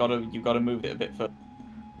 You've got to move it a bit further.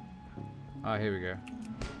 Oh, here we go.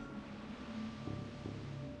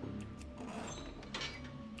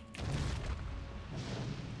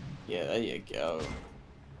 Yeah, there you go.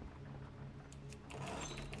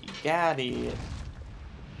 You got it.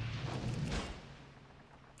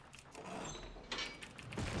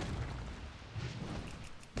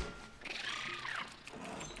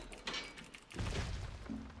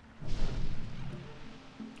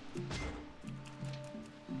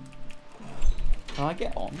 Can I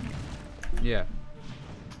get on? Yeah.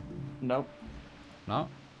 Nope. No?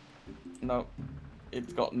 Nope.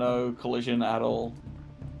 It's got no collision at all.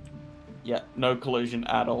 Yeah, no collision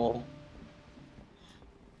at all.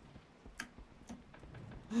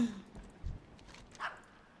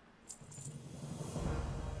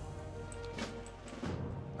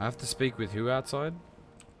 I have to speak with who outside?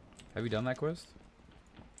 Have you done that quest?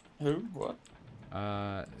 Who? What?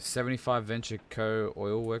 75 Venture Co.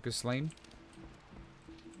 oil workers slain.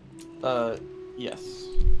 Yes.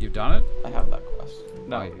 You've done it? I have that quest.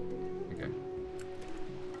 No. Oh, yeah. Okay.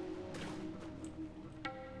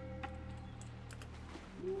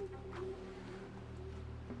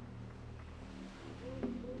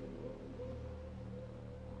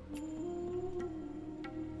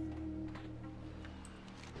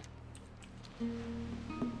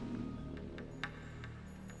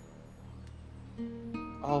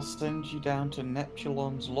 I'll send you down to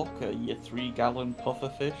Neptulon's locker, you 3-gallon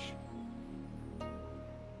pufferfish.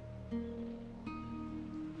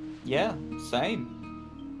 Yeah, same.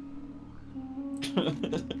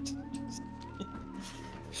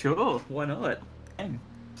 Sure, why not?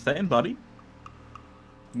 Same, buddy.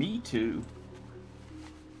 Me too.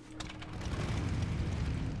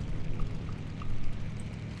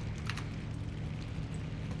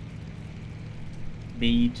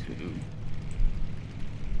 Me too.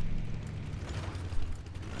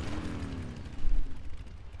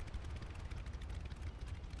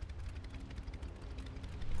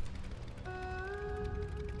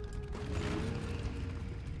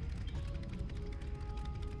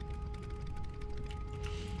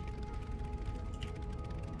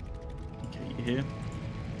 Here.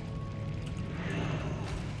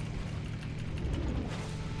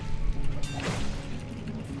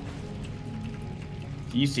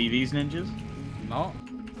 Do you see these ninjas? No.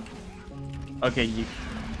 Okay, you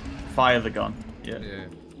fire the gun. Yeah. Yeah.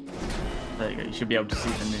 There you go. You should be able to see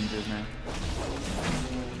the ninjas now.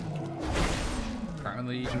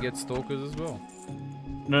 Apparently you can get stalkers as well.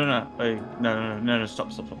 No. Wait, no.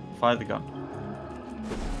 Stop. Fire the gun.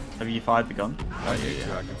 Have you fired the gun? Oh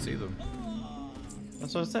yeah, I can see them.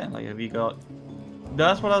 That's what I was saying. Like, have you got? No,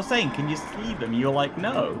 that's what I was saying. Can you see them? You're like,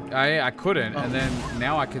 no. I couldn't, and then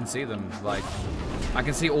now I can see them. Like, I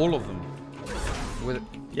can see all of them. With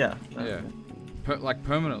Yeah. yeah, like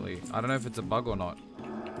permanently. I don't know if it's a bug or not.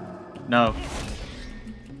 No.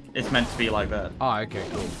 It's meant to be like that. Oh, okay,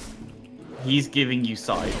 cool. He's giving you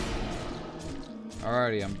sight.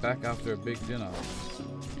 Alrighty, I'm back after a big dinner.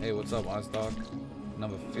 Hey, what's up, Ice Dog?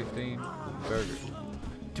 Number 15, burger.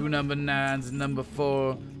 2 number 9s, number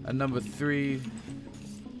 4, and number 3.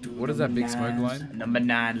 What is that big smoke line? Number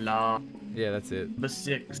 9 law. Yeah, that's it. Number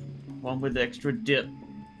 6. One with extra dip.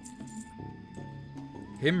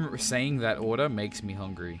 Him saying that order makes me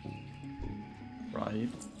hungry. Right.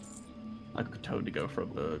 I could totally go for a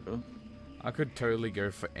burger. I could totally go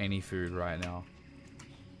for any food right now.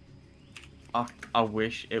 I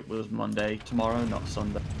wish it was Monday tomorrow, not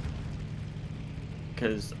Sunday.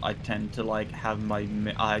 Because I tend to like have my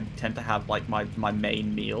my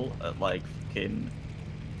main meal at like fucking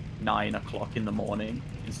 9 o'clock in the morning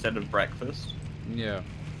instead of breakfast. Yeah.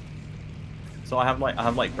 So I have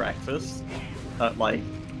like breakfast at like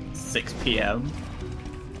 6 p.m.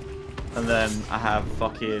 and then I have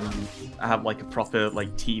like a proper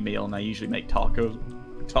like tea meal, and I usually make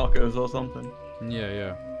tacos or something. Yeah,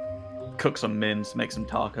 yeah. Cook some mince, make some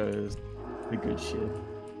tacos, the good shit.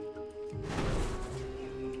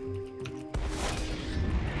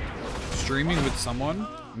 Streaming with someone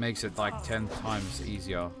makes it like 10 times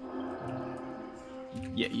easier.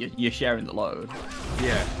 Yeah, you're sharing the load.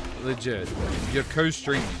 Yeah, legit. You're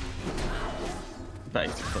co-streaming.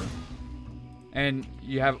 Basically. And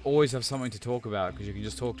you always have something to talk about because you can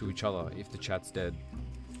just talk to each other if the chat's dead.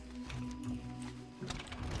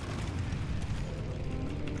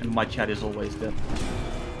 And my chat is always dead.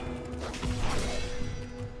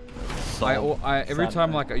 Every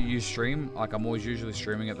time like you stream, like I'm always usually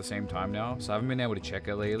streaming at the same time now, so I haven't been able to check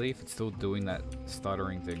it lately if it's still doing that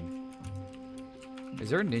stuttering thing.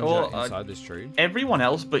 Is there a ninja inside this tree? Everyone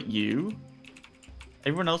else but you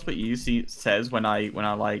says when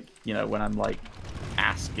I'm like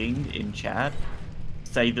asking in chat,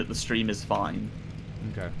 say that the stream is fine.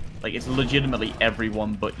 Okay. Like it's legitimately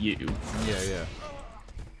everyone but you. Yeah, yeah.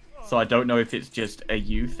 So I don't know if it's just a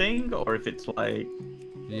you thing or if it's like.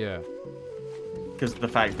 Yeah. Because the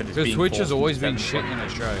fact that it's because being Twitch has always been 7 shit in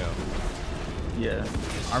Australia. Yeah.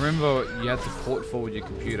 I remember you had to port forward your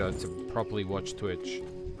computer to properly watch Twitch.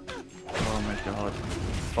 Oh my god.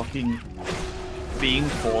 Fucking being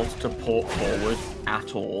forced to port forward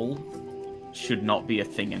at all should not be a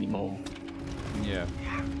thing anymore. Yeah.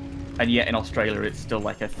 And yet in Australia it's still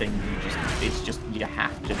like a thing you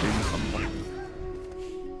have to do something.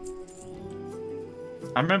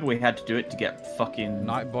 I remember we had to do it to get fucking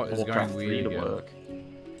Nightbot is Warcraft going 3 weird to again. work.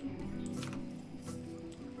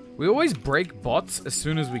 We always break bots as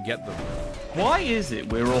soon as we get them. Why is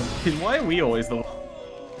it why are we always the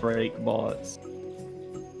break bots?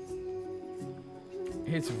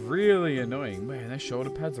 It's really annoying. Man, those shoulder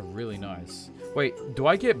pads are really nice. Wait, do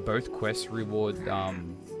I get both quests reward,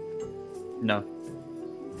 No.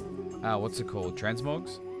 What's it called?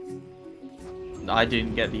 Transmogs? I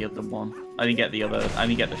didn't get the other one. I didn't get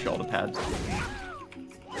the shoulder pads.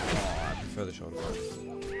 Oh, I prefer the shoulder pads.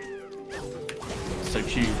 So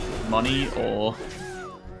choose money or...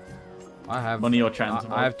 I have... Money or transmog.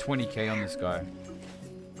 I have 20k on this guy.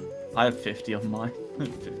 I have 50 on mine.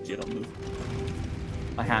 50 on this.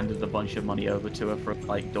 I handed a bunch of money over to her for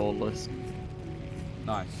like doorless.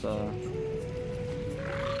 Nice. So...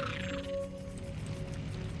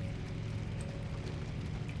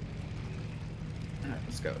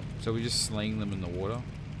 Let's go. So we're just slaying them in the water?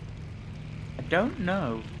 I don't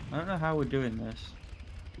know. I don't know how we're doing this.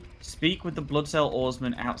 Speak with the Bloodcell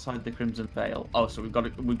Oarsman outside the Crimson Veil. Oh, so we've got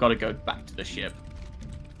to go back to the ship.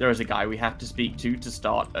 There is a guy we have to speak to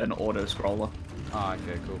start an auto scroller. Ah,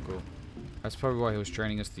 okay, cool. That's probably why he was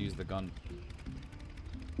training us to use the gun.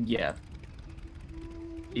 Yeah.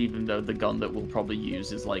 Even though the gun that we'll probably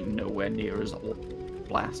use is like nowhere near as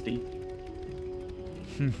blasty.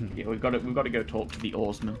 Yeah, we've got to go talk to the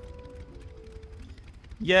oarsman.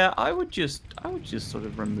 Yeah, I would just sort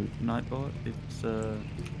of remove Nightbot.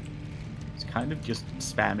 It's kind of just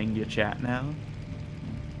spamming your chat now.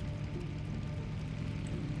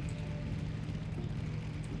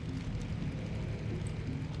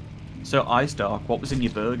 So Ice Dark, what was in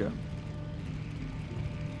your burger?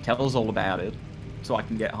 Tell us all about it, so I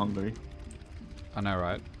can get hungry. I know,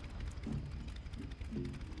 right?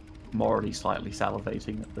 I'm already slightly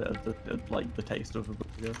salivating at the taste of a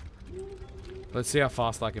burger. Let's see how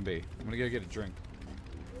fast I can be. I'm gonna go get a drink.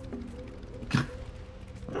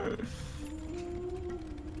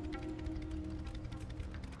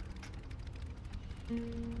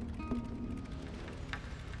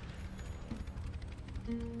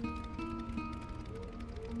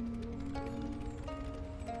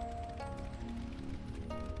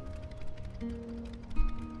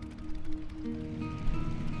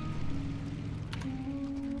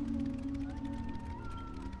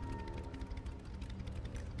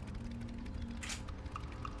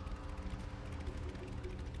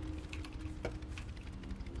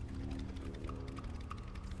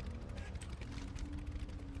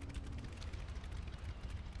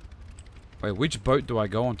 Wait, which boat do I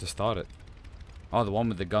go on to start it? Oh, the one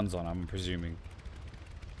with the guns on, I'm presuming.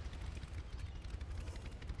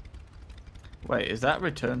 Wait, is that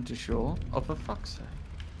return to shore? Oh, for fuck's sake.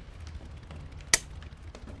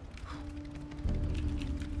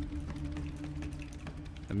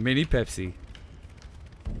 A mini Pepsi.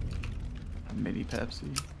 A mini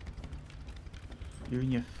Pepsi. You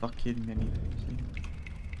and your fucking mini Pepsi.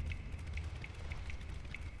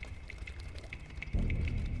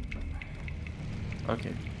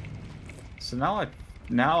 Okay. So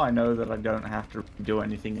now I know that I don't have to do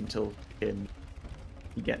anything until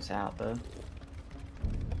he gets out there.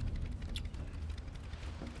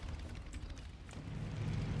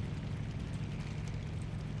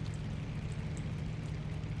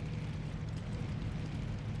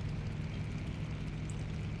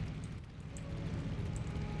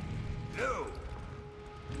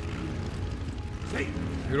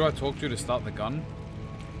 Who do I talk to start the gun?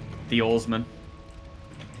 The oarsman.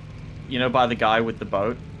 You know, by the guy with the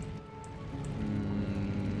boat.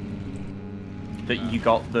 That you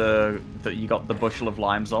got the bushel of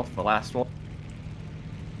limes off, the last one.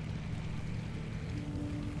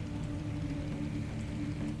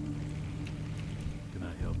 Can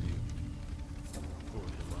I help you?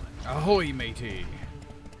 Ahoy, matey!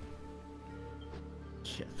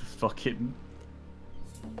 Yeah, the fucking.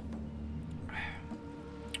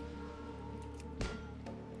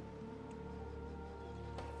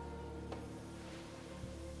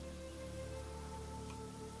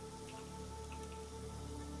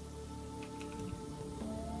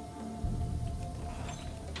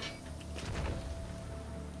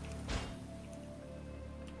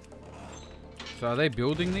 So are they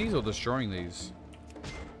building these or destroying these?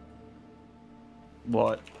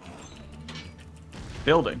 What?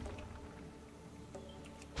 Building.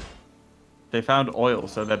 They found oil,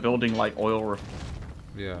 so they're building like oil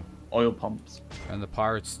pumps. And the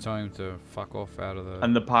pirates tell him to fuck off out of the...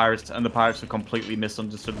 And the pirates have completely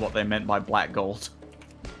misunderstood what they meant by black gold.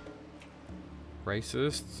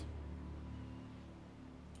 Racists?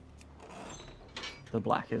 The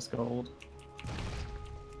blackest gold.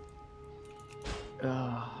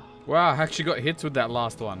 Wow, I actually got hits with that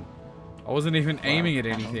last one. I wasn't even aiming at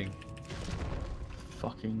anything.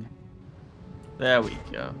 Fucking. There we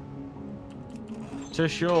go. To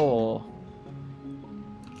shore.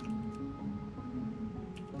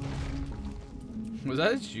 Was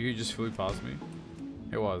that you who just flew past me?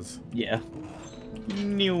 It was. Yeah.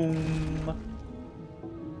 Noom.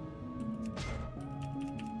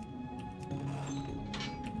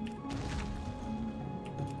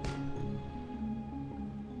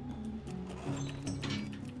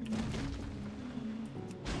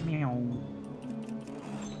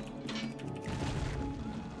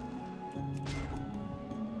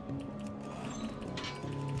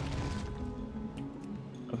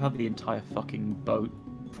 I've had the entire fucking boat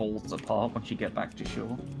falls apart once you get back to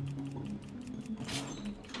shore.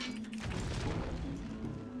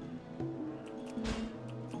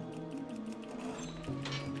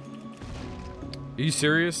 Are you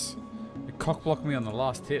serious? It cock blocked me on the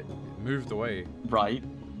last hit. It moved away. Right.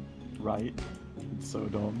 Right. It's so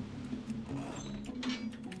dumb.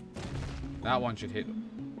 That one should hit.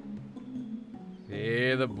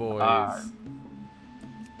 Yeah, the boys.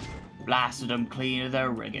 Blasted them clean of their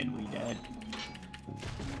rigging, we did.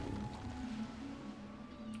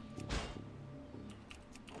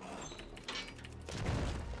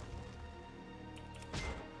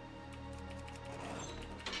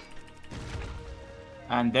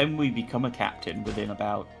 And then we become a captain within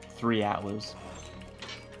about 3 hours.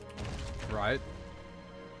 Right.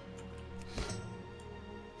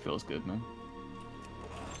 Feels good, man.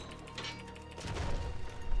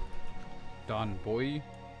 Done, boy.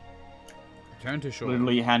 Return to shore.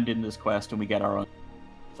 Literally hand in this quest and we get our own.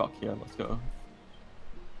 Fuck yeah, let's go.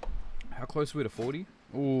 How close are we to 40?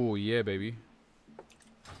 Oh, yeah, baby.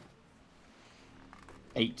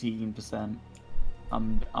 18%.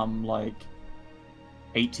 I'm like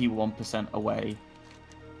 81% away.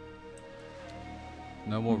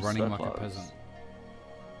 No more I'm running so like close. a peasant.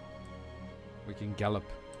 We can gallop.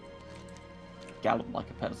 Gallop like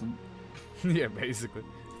a peasant. Yeah, basically.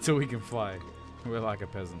 Until we can fly. We're like a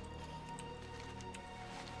peasant.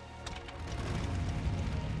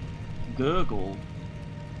 Gurgle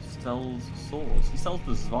sells swords. He sells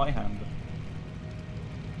the Zweihander.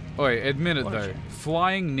 Oh, wait, admit it What a though. shame.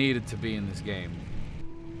 Flying needed to be in this game.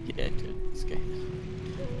 Yeah, it did. This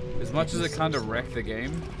game. As much as it kind of wrecked the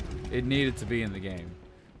game, it needed to be in the game.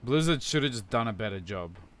 Blizzard should have just done a better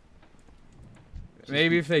job.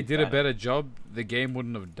 Maybe if they did a better job, the game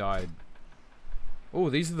wouldn't have died. Oh,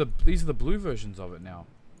 these are the blue versions of it now.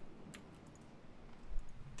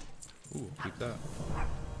 Ooh, keep that.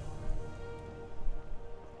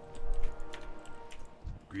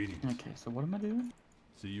 Greetings. Okay, so what am I doing?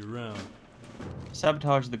 See you around.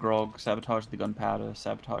 Sabotage the grog, sabotage the gunpowder,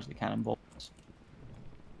 sabotage the cannonballs.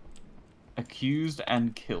 Accused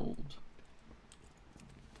and killed.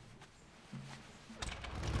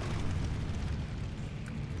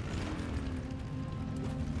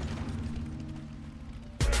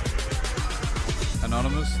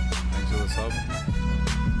 Anonymous, thanks for the sub.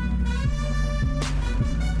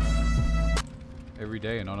 Every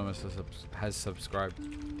day Anonymous has subscribed.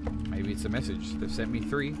 Maybe it's a message. They've sent me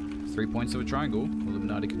 3 points of a triangle.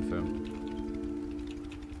 Illuminati confirmed.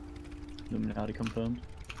 Illuminati confirmed.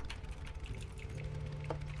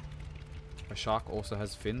 A shark also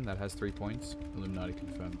has fin that has 3 points. Illuminati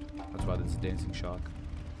confirmed. That's why there's a dancing shark.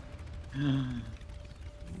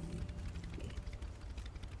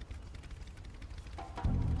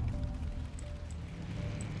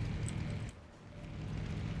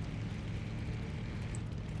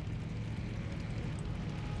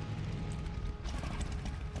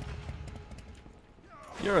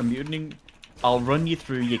 You're a mutining. I'll run you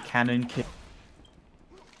through your cannon kick.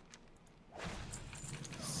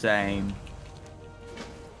 Same.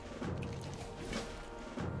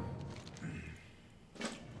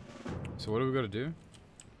 So what do we got to do?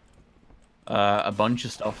 A bunch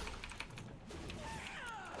of stuff.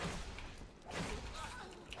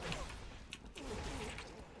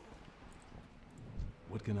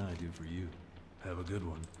 What can I do for you? Have a good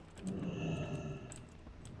one.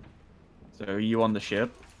 So are you on the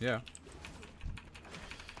ship? Yeah.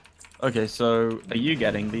 Okay, so are you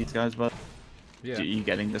getting these guys, bud? Yeah. Are you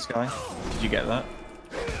getting this guy? Did you get that?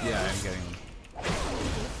 Yeah, I'm getting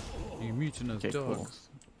them. You mutinous Okay, cool. dogs.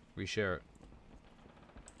 We share it.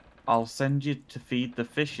 I'll send you to feed the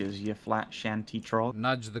fishes, you flat shanty trog.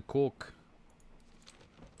 Nudge the cork.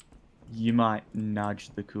 You might nudge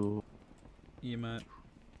the cool. Yeah, mate.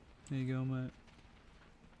 There you go, mate.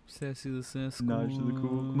 Sassy the Sasquatch. Nudge the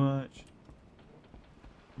cork, mate.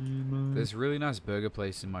 There's a really nice burger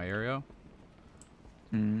place in my area,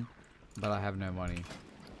 but I have no money.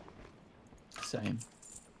 Same.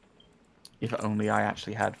 If only I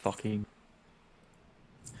actually had fucking...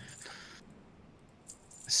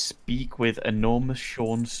 Speak with enormous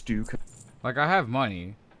Sean Stuker. Like, I have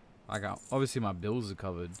money. Like, obviously my bills are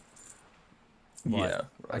covered. But Yeah.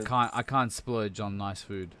 Right. I can't splurge on nice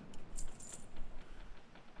food.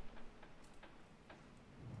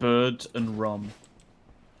 Birds and rum.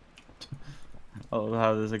 Oh,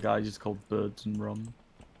 how there's a guy just called Birds and Rum.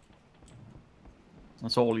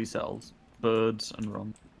 That's all he sells. Birds and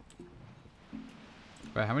rum.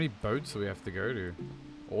 Wait, how many boats do we have to go to?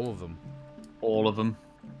 All of them. All of them.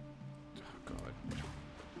 Oh, God.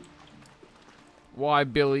 Why,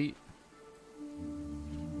 Billy?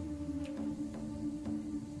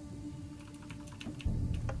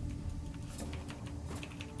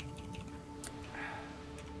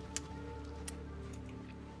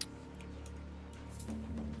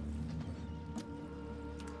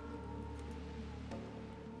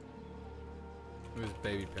 Who's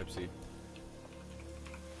baby Pepsi?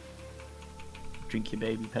 Drink your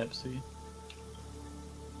baby Pepsi.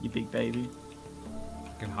 You big baby.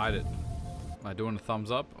 I can hide it. Am I doing a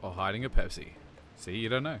thumbs up or hiding a Pepsi? See, you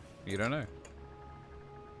don't know. You don't know.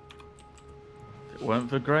 If it weren't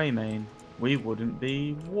for Greymane, we wouldn't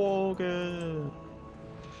be Wargod.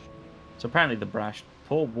 So apparently the brash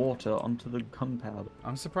pour water onto the gunpowder.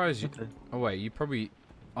 I'm surprised you... Okay. Oh wait, you probably...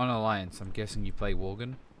 On Alliance, I'm guessing you play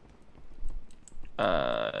Worgen?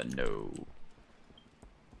 No.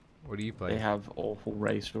 What do you play? They have awful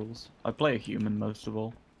race rules. I play a human most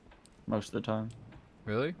of the time.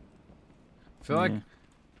 Really? I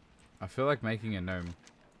feel like making a gnome.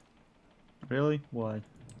 Really? Why?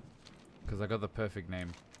 Because I got the perfect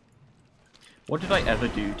name. What did I ever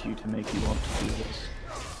do to you to make you want to do this?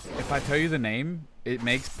 If I tell you the name, it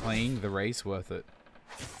makes playing the race worth it.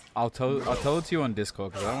 I'll tell it to you on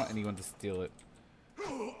Discord because I don't want anyone to steal it.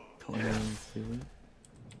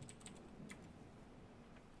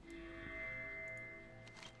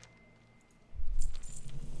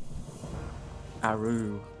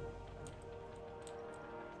 Aru.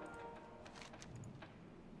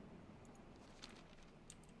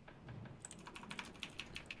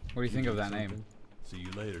 What do you think of that name? See you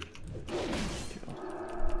later. I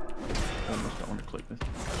almost don't want to click this.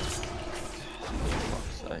 For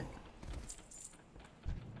fuck's sake.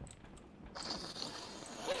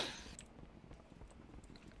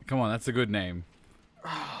 Come on, that's a good name.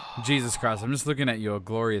 Jesus Christ, I'm just looking at your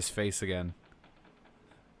glorious face again.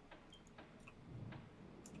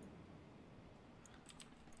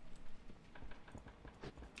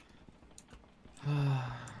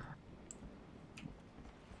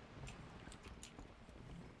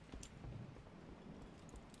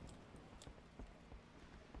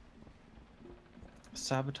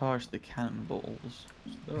 Sabotage the cannonballs.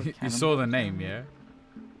 You saw the name, yeah?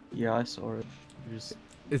 Yeah, I saw it. Just...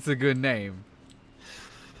 It's a good name.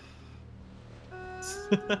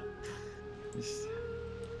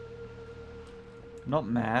 Not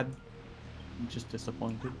mad. I'm just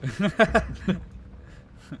disappointed.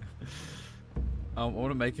 I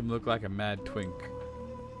want to make him look like a mad twink.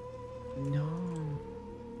 No.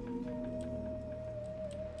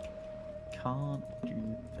 Can't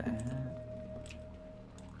do that.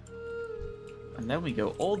 And then we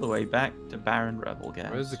go all the way back to Baron Rebel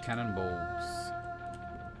Gas. Where's the cannonballs?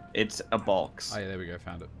 It's a box. Oh yeah, there we go,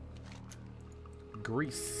 found it.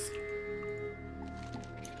 Grease.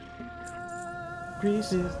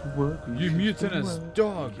 Grease is the word. You mutinous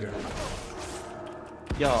dog.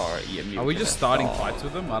 Are we just starting fights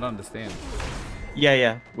with them? I don't understand.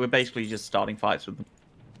 Yeah. We're basically just starting fights with them.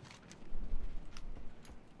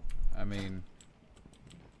 I mean...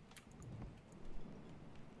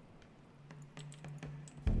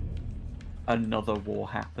 Another war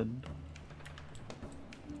happened.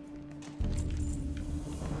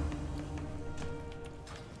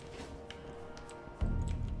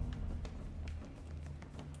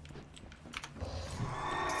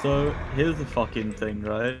 So, here's the fucking thing,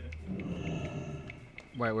 right?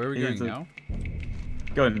 Wait, where are we going now?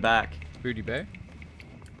 Going back. Booty Bay?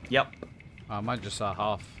 Yep. I might just saw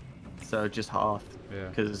half. So, just half. Yeah.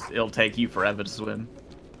 Because it'll take you forever to swim.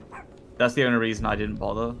 That's the only reason I didn't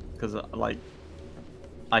bother. Because, like,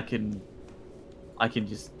 I can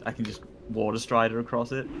just water strider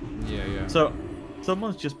across it. Yeah. So,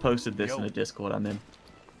 someone's just posted this in a Discord I'm in.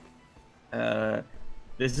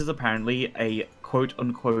 This is apparently a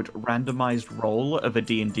quote-unquote randomized roll of a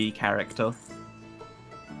D&D character.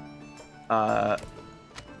 They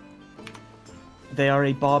are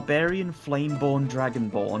a barbarian flameborn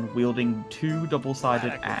dragonborn wielding 2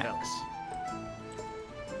 double-sided axe.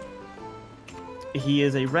 He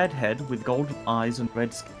is a redhead with golden eyes and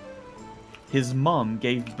red skin. His mum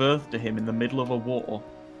gave birth to him in the middle of a war.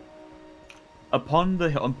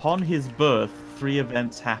 Upon his birth, 3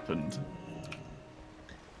 events happened.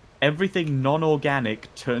 Everything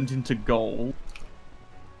non-organic turned into gold.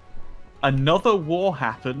 Another war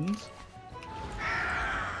happened.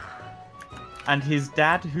 And his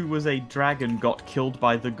dad, who was a dragon, got killed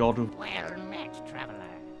by the god of... Well met, traveler.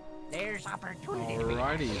 There's opportunity.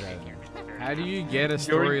 Alrighty then. How do you get a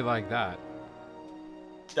story like that?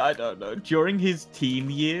 I don't know. During his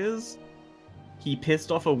teen years, he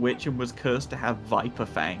pissed off a witch and was cursed to have viper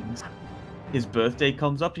fangs. His birthday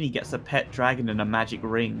comes up and he gets a pet dragon and a magic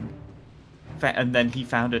ring. And then he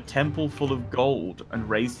found a temple full of gold and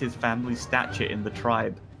raised his family's stature in the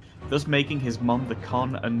tribe, thus making his mum the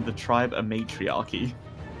Khan and the tribe a matriarchy.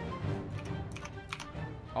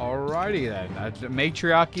 Alrighty then. A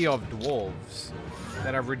matriarchy of dwarves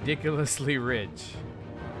that are ridiculously rich.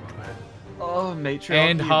 Oh,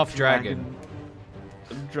 matriarchy and half dragon.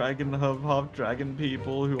 Half dragon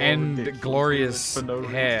people who and are glorious for no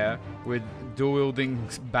hair with dual wielding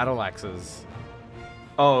battle axes.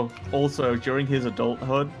 Oh, also during his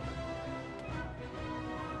adulthood,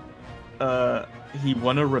 he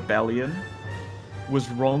won a rebellion, was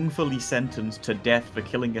wrongfully sentenced to death for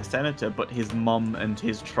killing a senator, but his mum and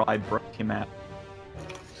his tribe broke him out.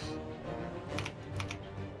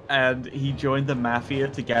 And he joined the mafia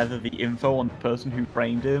to gather the info on the person who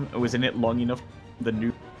framed him and was in it long enough. The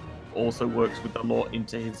new also works with the law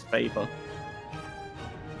into his favor.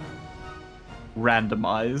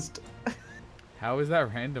 Randomized. How is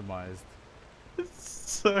that randomized?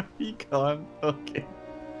 So he can't. Okay.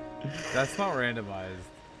 That's not randomized.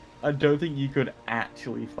 I don't think you could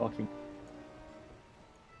actually fucking...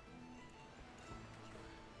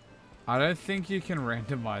 I don't think you can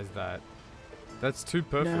randomize that. That's too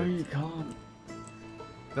perfect. No, you can't.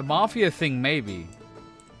 The mafia thing, maybe.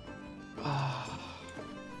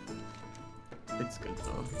 It's good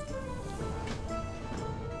though.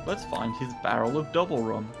 Let's find his barrel of double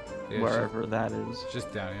rum, Yeah, wherever that is.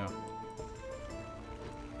 Just down here.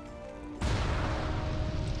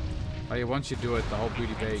 Oh yeah, once you do it, the whole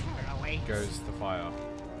booty bay goes to fire.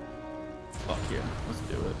 Fuck yeah, let's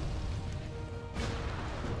do it.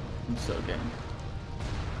 I'm so game.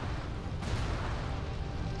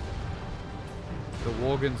 The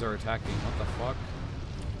Worgans are attacking. What the fuck?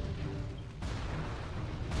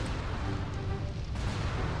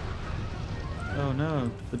 Oh no,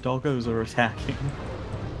 the doggos are attacking.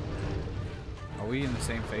 Are we in the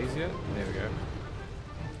same phase yet? There we go.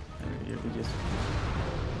 Yeah, we just...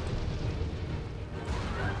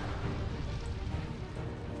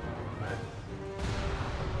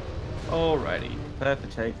 Alrighty, prepare for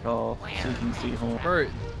takeoff, seeking Seahawk. Bro,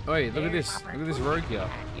 Wait, look at this. Look at this rogue here.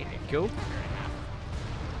 Killed?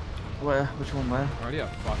 Where? Which one? Where? Right here.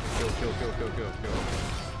 Fuck. Kill.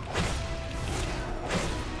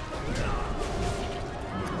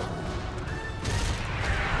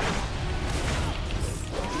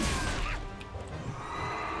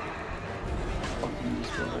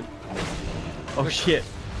 Oh shit!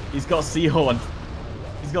 He's got Seahorn.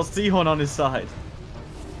 He's got Seahorn on his side.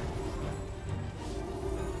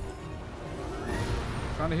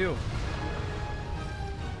 Trying to heal.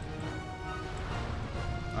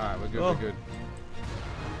 Alright, we're good, Oh. we're good.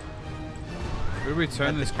 Where do we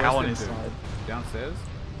turn this cow on quest his into? side. Downstairs?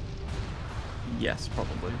 Yes,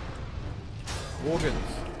 probably.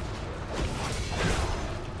 Organs.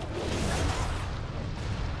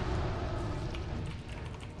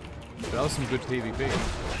 That was some good PvP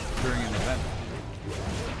during an event.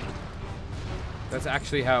 That's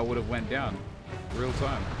actually how it would have went down. Real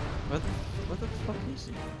time. Where the fuck is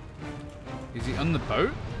he? Is he on the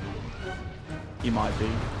boat? He might be.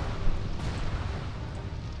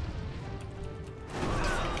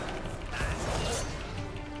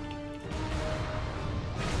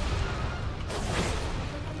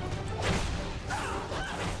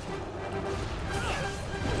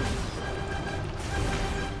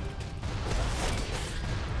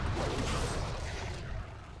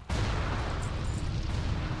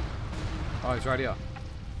 Oh, he's right here.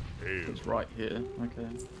 It's right here. Okay.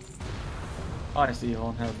 I see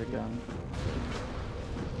Horn. How's it going?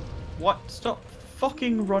 What? Stop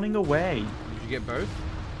fucking running away. Did you get both?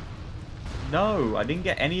 No, I didn't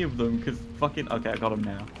get any of them because fucking. Okay, I got them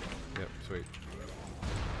now. Yep, sweet.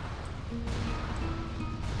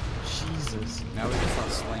 Jesus. Now we can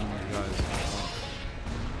start slaying these guys.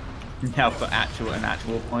 Now for an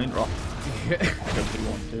actual point, right? Yeah. Because we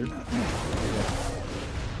want to.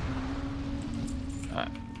 Alright.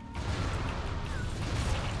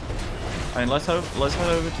 I mean, let's head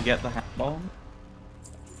over to get the hand bomb.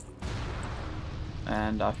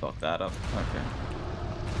 And I fucked that up. Okay.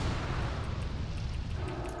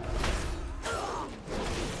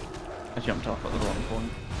 I jumped off at the wrong point.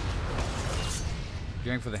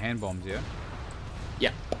 Going for the hand bombs, yeah?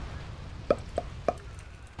 Yeah.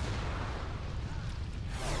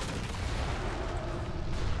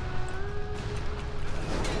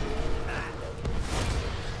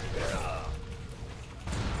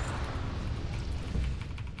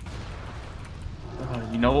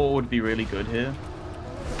 You know what would be really good here?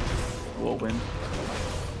 Whirlwind.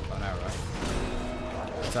 I know, right?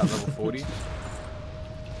 It's at level 40.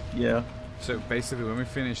 Yeah. So basically, when we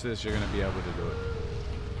finish this, you're going to be able to do it.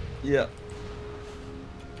 Yeah.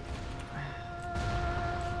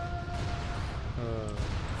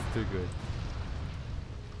 It's too good.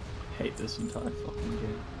 Hate this entire fucking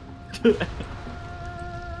game.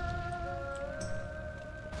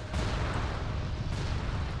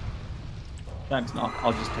 Thanks, no.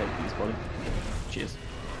 I'll just take these, buddy. Cheers.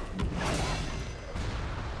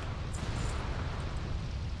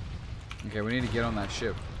 Okay, we need to get on that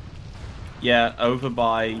ship. Yeah, over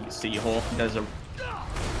by Seahawk, there's a...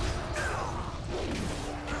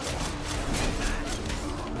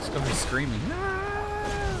 This guy's screaming.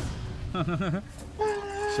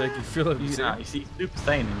 Shaky Philip. Nah, you see, Super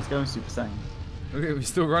Saiyan, he's going Super Saiyan. Okay, he's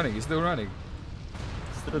still running, he's still running.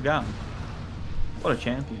 Still going. What a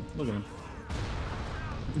champion. Look at him.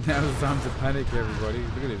 Now's the time to panic, everybody.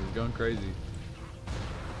 Look at him, he's going crazy.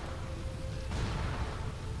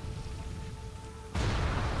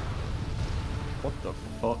 What the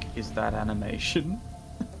fuck is that animation?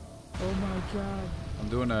 Oh my god. I'm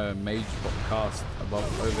doing a mage cast above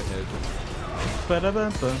overhead. Bring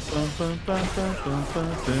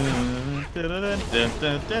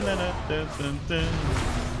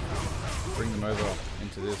them over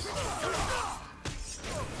into this.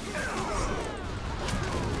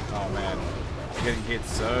 Oh man, you're getting hit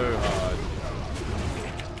so hard.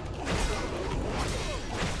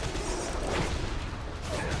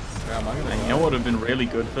 You know what would have been really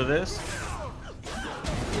good for this?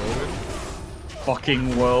 Whirlwind?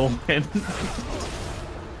 Fucking whirlwind.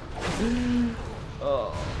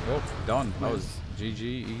 Oh. Oh, done. That was GG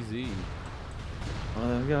easy. Well,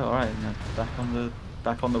 there we go. All right, now back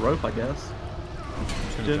on the rope, I guess.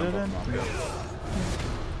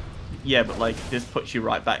 Yeah, but like this puts you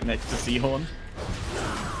right back next to Seahorn,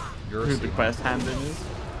 who the quest handing is.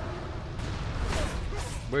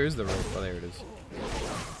 Where is the rope? Oh, there it is.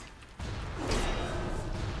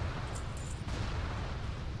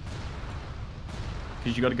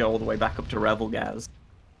 Because you got to go all the way back up to Revelgaz.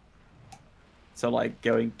 So like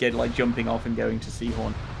jumping off and going to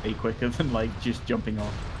Seahorn be quicker than like just jumping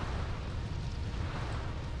off.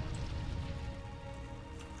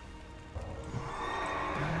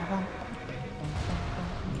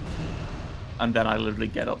 and then I literally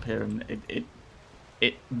get up here and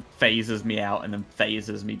it phases me out and then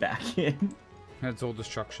phases me back in. It's all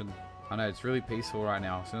destruction. I know, it's really peaceful right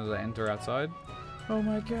now. As soon as I enter outside. Oh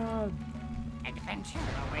my god. Adventure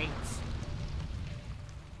awaits.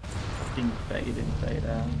 Fucking fade in, fade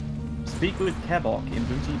out. Speak with Kebok in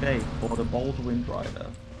Booty Bay for the Bold Wind Rider.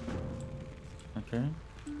 Okay.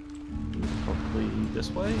 Probably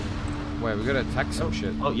this way? Wait, we gotta attack some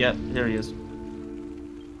shit. Oh yeah, here he is.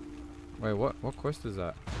 Wait, what quest is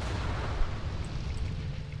that?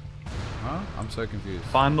 Huh? I'm so confused.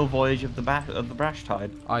 Final voyage of the Brash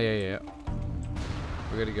Tide. Oh yeah.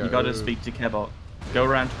 We gotta go. You gotta speak to Kebok. Go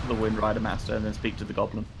around to the Wind Rider Master and then speak to the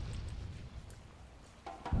Goblin.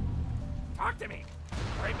 Talk to me.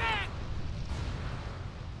 Hurry back.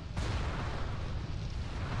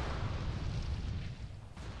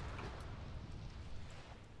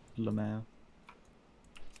 Lemare.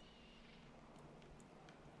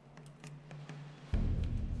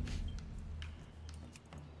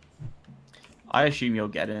 I assume you'll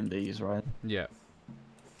get in these, right? Yeah.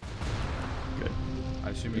 Good.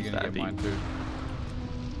 I assume you're gonna get mine too.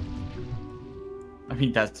 I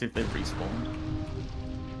mean, that's if they respawn.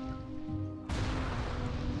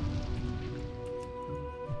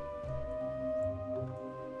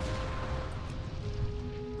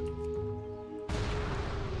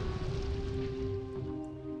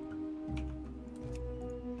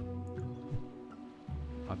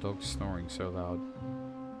 My dog's snoring so loud.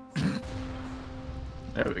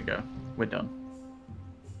 There we go. We're done.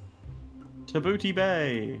 Tabuti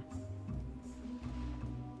Bay!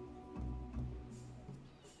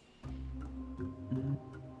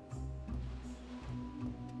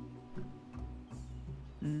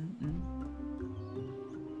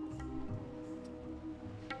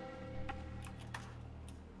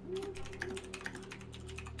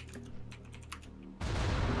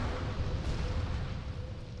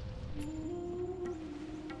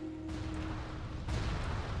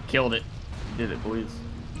 Killed it. You did it, boys.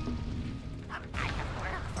 I have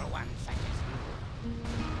work for one such as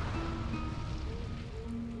you.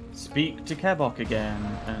 Speak to Kebok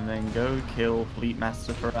again, and then go kill Fleet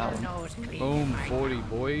Master for Alan. Boom, 40,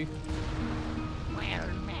 boy. Well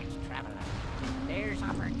met, traveler. There's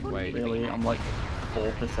opportunity. Wait. Really? I'm like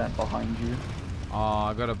 4% behind you. Oh,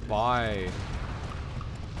 I gotta buy.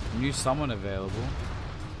 New summon available.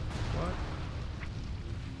 What?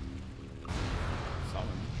 Summon.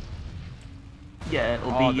 Yeah,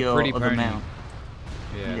 it'll Oh, be the your pretty other pony. mount.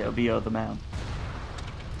 Yeah. It'll be your other mount.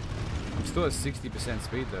 I'm still at 60%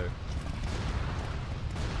 speed though.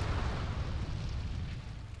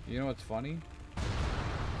 You know what's funny?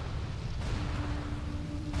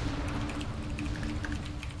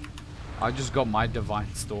 I just got my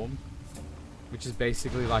Divine Storm, which is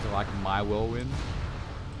basically like my whirlwind.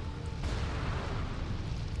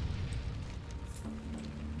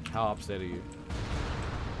 How upset are you?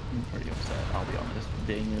 I'm pretty upset, I'll be honest.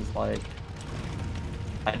 Being is like,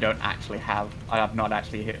 I have not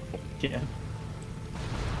actually hit 4 yet.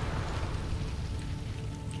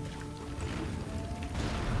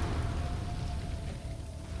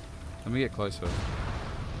 Let me get closer.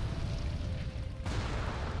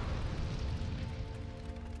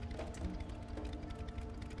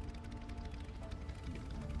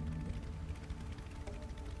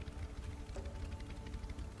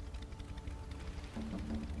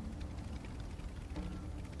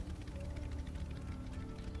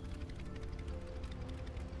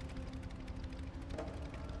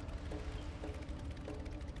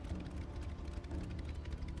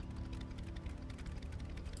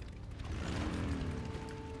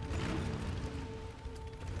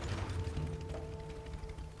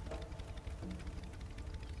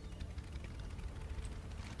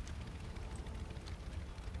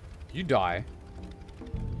 You die.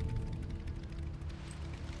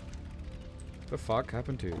 The fuck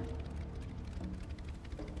happened to you?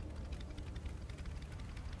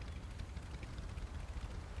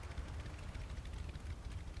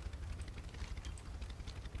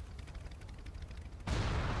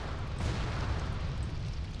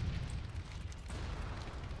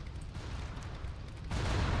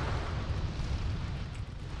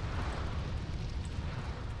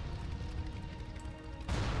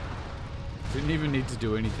 Didn't even need to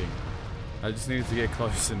do anything. I just needed to get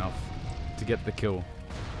close enough to get the kill.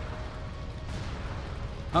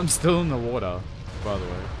 I'm still in the water, by the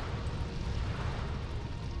way.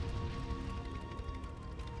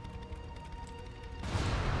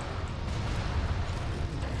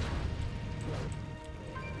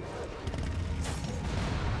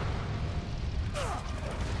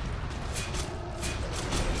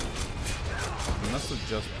 He must have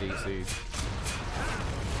just DC'd.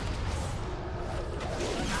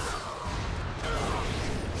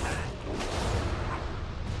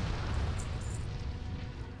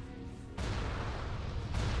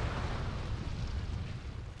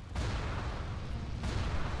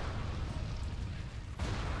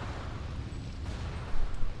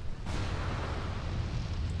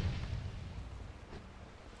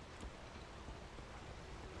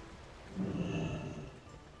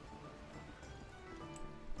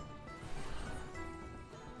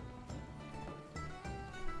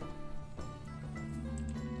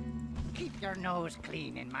 Keep your nose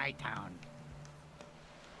clean in my town.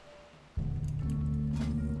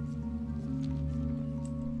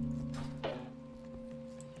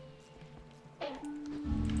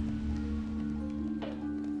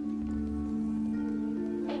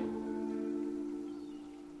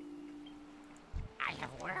 I have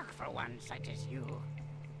work for one such as you.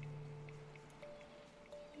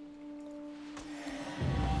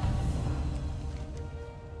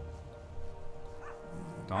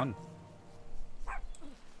 Done.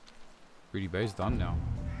 Greedy Bay's done now.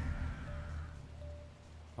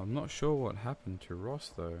 I'm not sure what happened to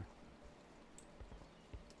Ross though.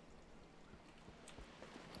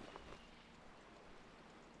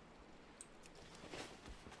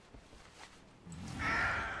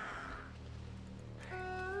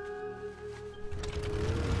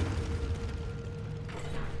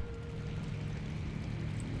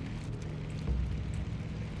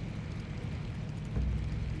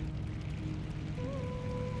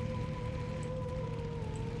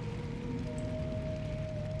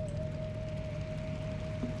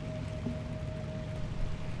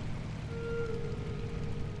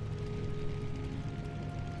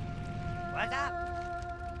 What's up?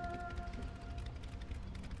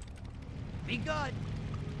 Be good.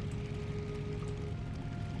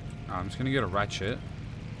 I'm just gonna get a ratchet,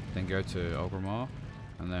 then go to Ogrimmar,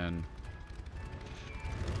 and then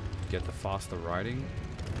get the faster riding.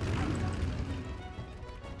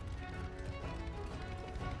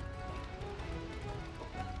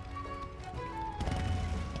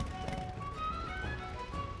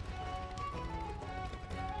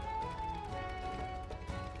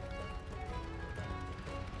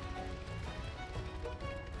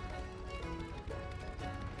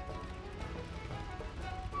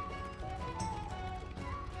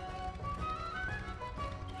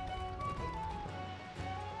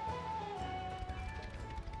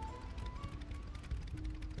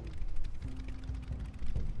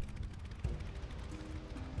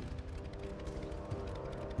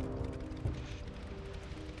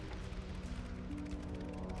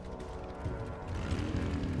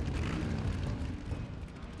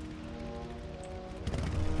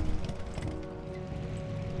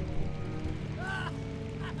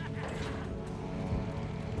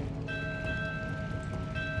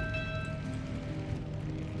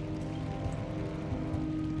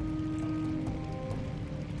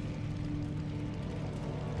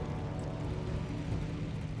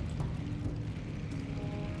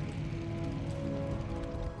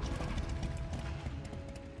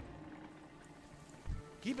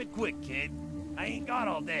 Keep it quick, kid. I ain't got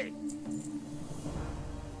all day.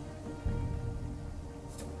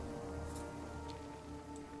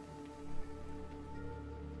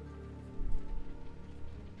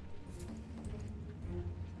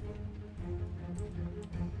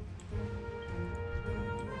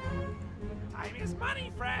 Time is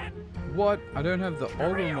money, friend. What? I don't have the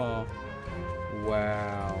Ogrimmar.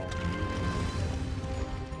 Wow.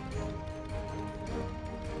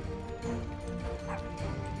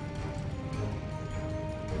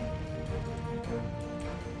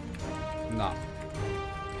 Nah.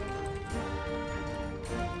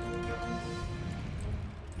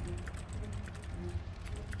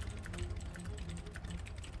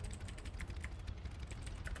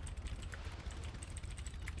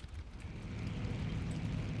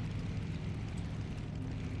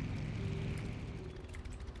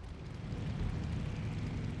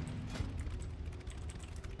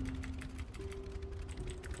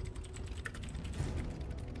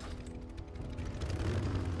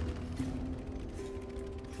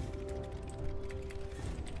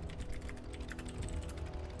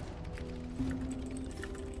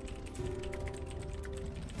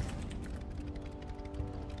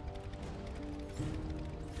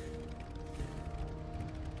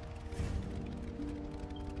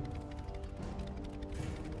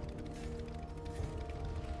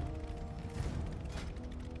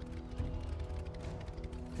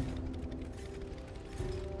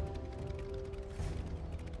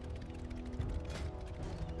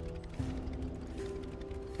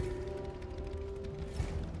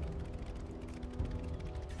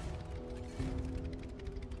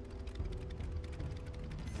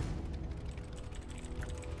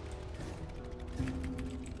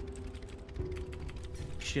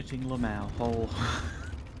 Shitting Lamau hole.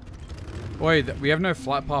 Wait, we have no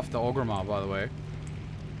flight path to Ogrimmar, by the way.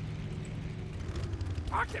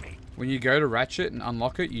 Talk to me. When you go to Ratchet and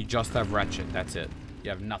unlock it, you just have Ratchet. That's it.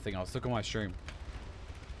 You have nothing else. Look at my stream.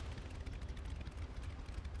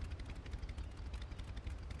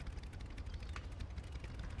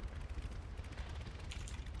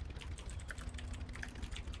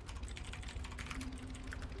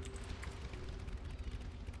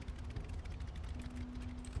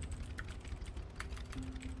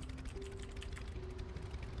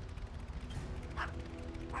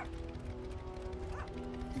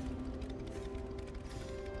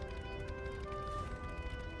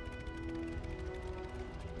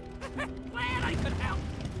 Glad I could help.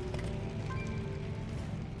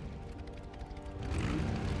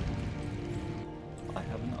 I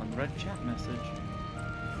have an unread chat message.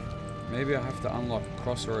 Maybe I have to unlock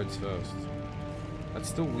Crossroads first. That's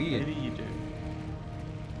still weird. Maybe you do.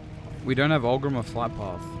 We don't have Ulgrim or Flight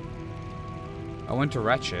Path. I went to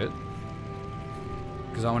Ratchet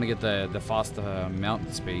because I want to get the faster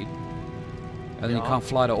mount speed, and then you can't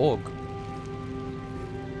fly to Org.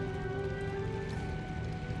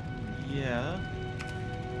 Yeah.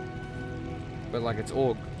 But like it's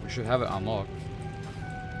Org, we should have it unlocked.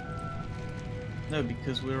 No,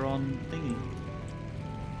 because we're on thingy.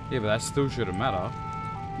 Yeah, but that still shouldn't matter.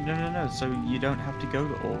 No. So you don't have to go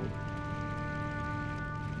to Org.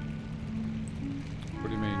 What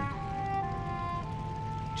do you mean?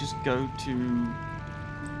 Just go to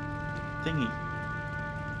thingy.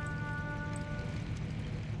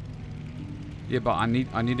 Yeah, but I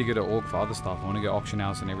need to go to Org for other stuff. I want to get Auction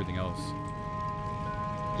House and everything else.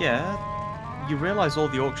 Yeah. You realize all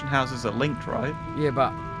the auction houses are linked, right? Yeah,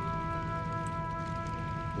 but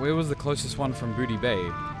where was the closest one from Booty Bay?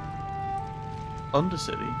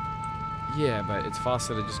 Undercity. Yeah, but it's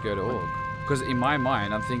faster to just go to Org. Because in my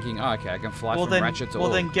mind, I'm thinking, oh, okay, I can fly from Ratchet to Org.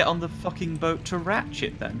 Well, then get on the fucking boat to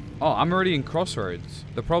Ratchet, then. Oh, I'm already in Crossroads.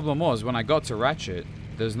 The problem was, when I got to Ratchet,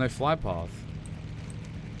 there's no fly path.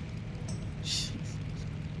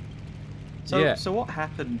 So, yeah. So what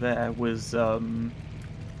happened there was, the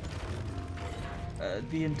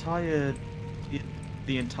entire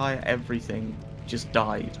everything just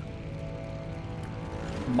died.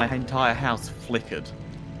 My entire house flickered.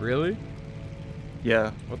 Really?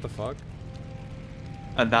 Yeah. What the fuck?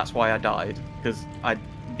 And that's why I died, because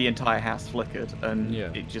the entire house flickered, and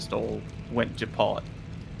it just all went to pot.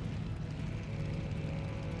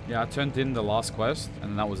 Yeah, I turned in the last quest,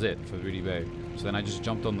 and that was it for Booty Bay. So then I just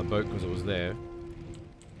jumped on the boat because it was there.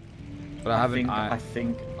 But I haven't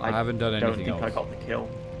done anything else. I got the kill.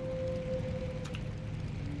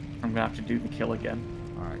 I'm gonna have to do the kill again.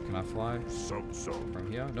 Alright, can I fly?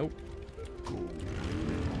 From here? Nope.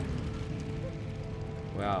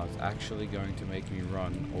 Wow, it's actually going to make me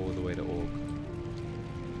run all the way to Org.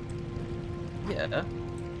 Yeah.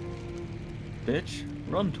 Bitch,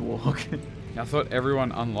 run to Org. I thought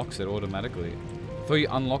everyone unlocks it automatically. I thought you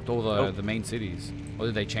unlocked all the main cities. Or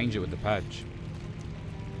did they change it with the patch?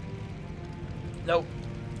 Nope.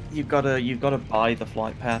 You've gotta buy the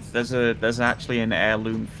flight path. There's actually an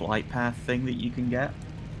heirloom flight path thing that you can get.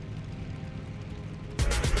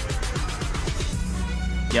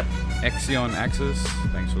 Yep. Exion Axis,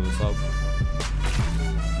 thanks for the sub.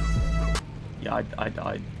 Yeah, I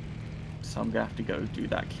died. So I'm gonna have to go do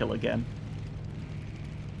that kill again.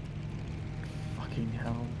 Fucking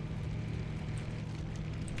hell.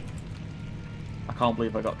 I can't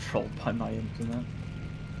believe I got trolled by my internet.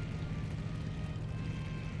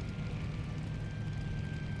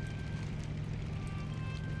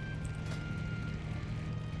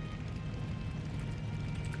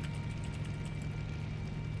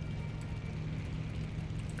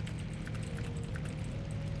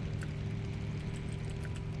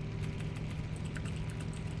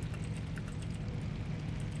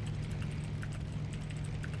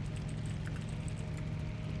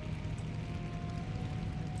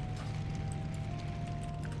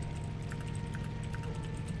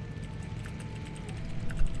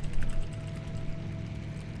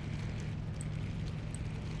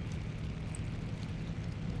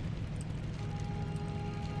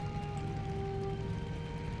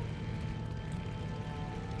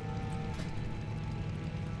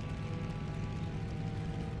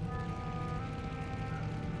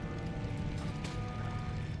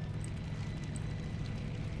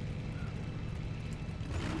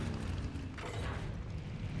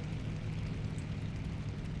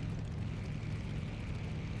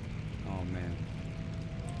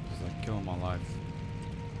 Killing my life.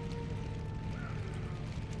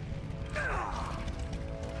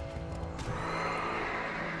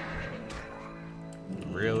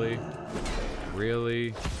 Really?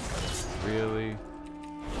 Really? Really?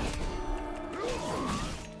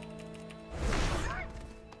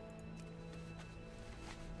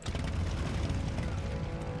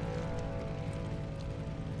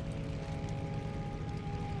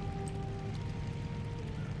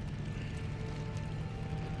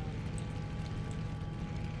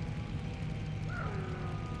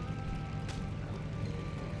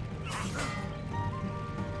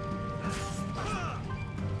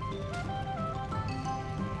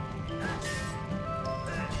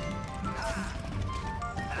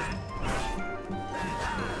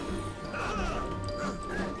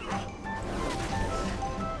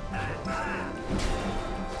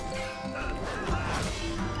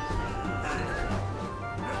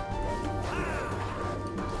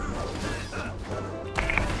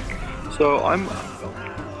 So I'm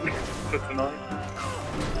for tonight.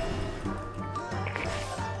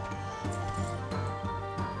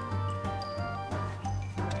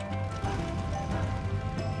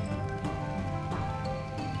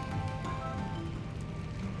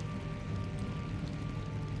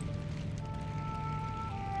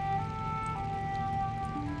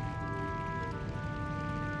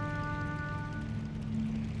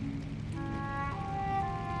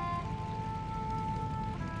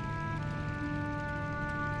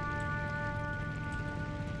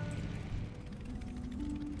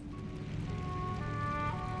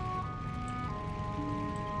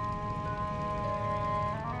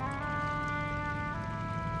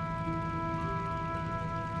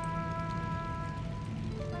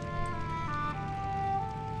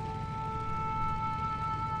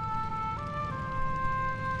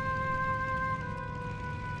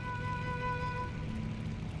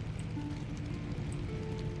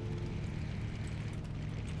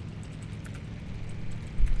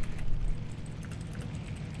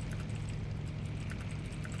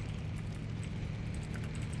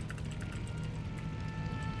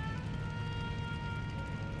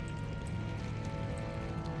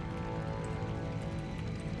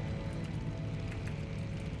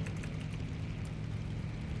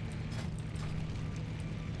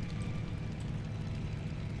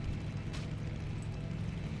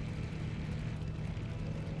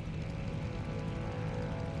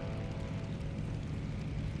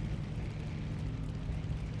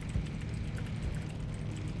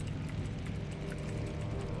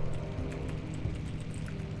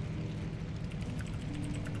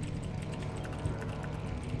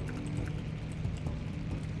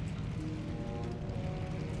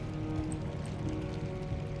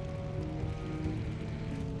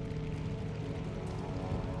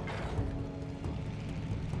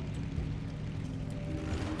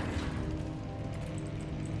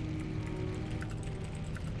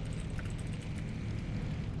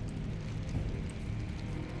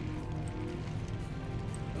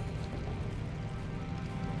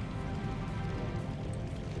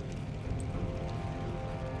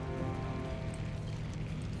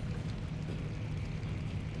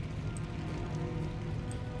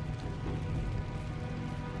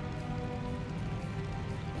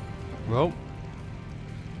 Well, what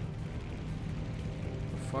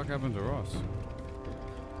the fuck happened to Ross?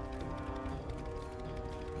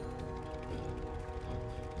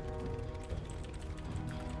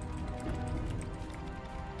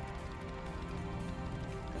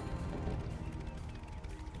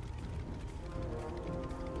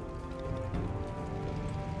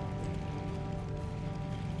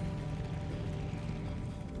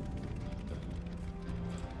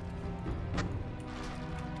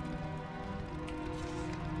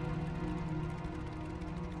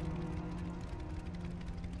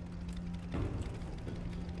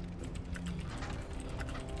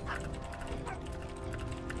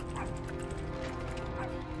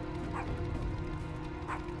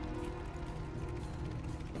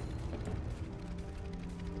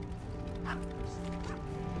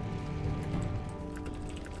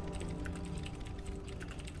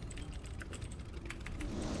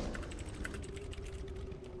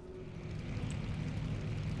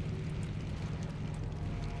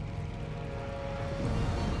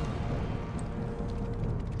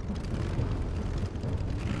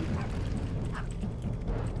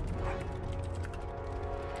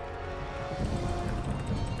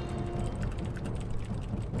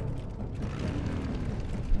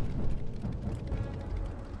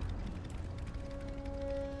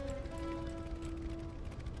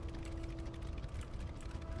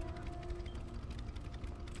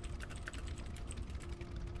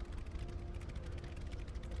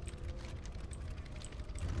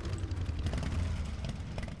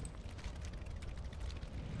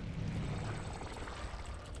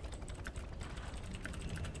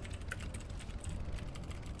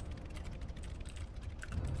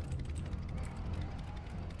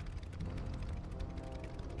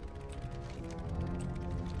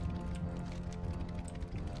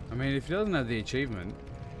 I mean, if he doesn't have the achievement,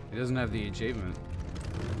 he doesn't have the achievement.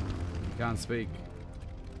 He can't speak.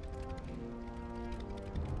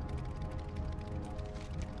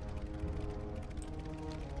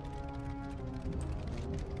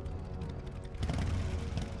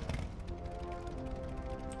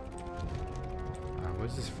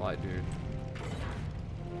 Where's this flight dude?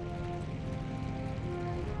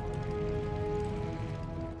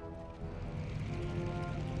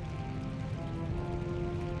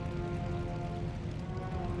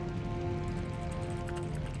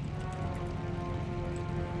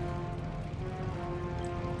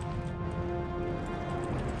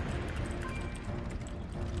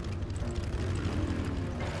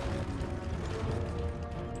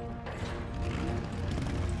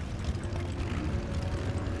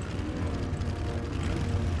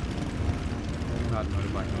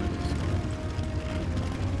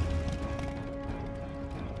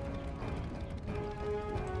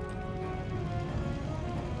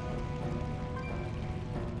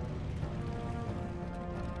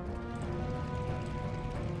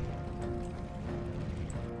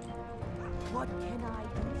 What can I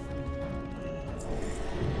do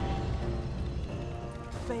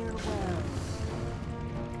for you? Farewell.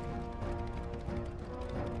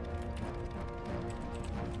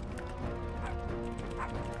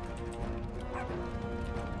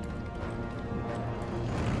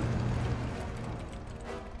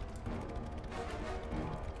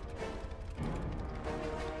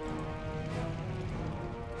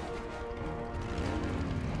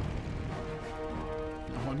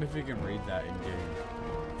 I wonder if you can read that in game.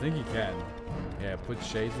 I think you can. Yeah, put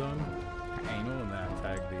shades on, anal, and then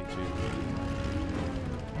tag the achievement.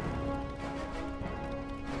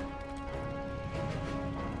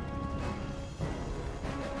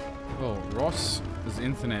 Well, Ross's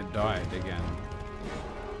internet died again.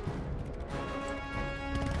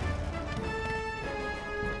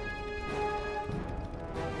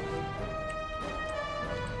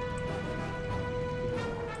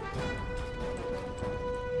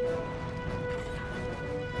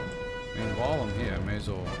 While I'm here, I may as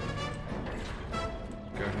well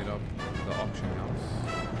go hit up the auction house.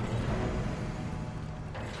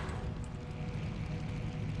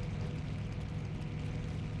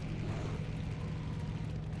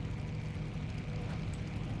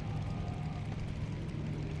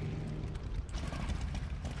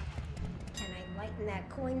 Can I lighten that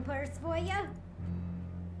coin purse for you?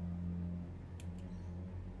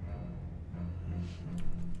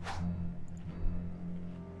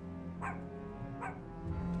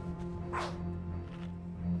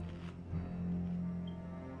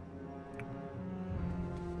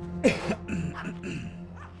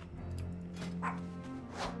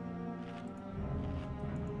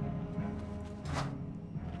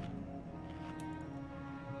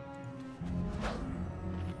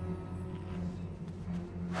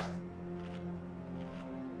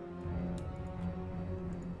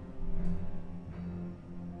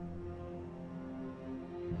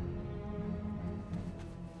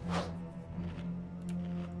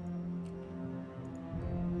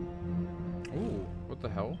 Ooh, what the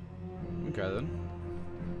hell? Okay then.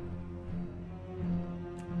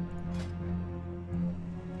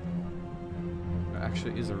 That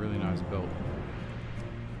actually is a really nice belt.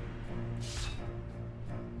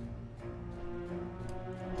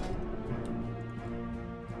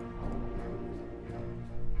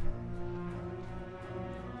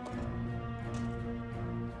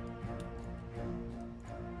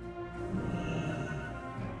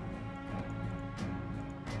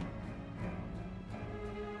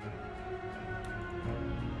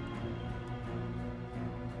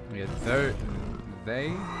 Yeah,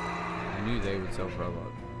 I knew they would sell for a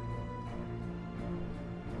lot.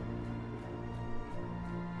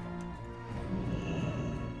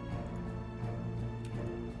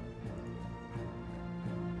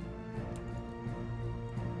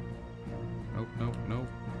 Nope, nope, nope,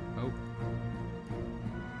 nope.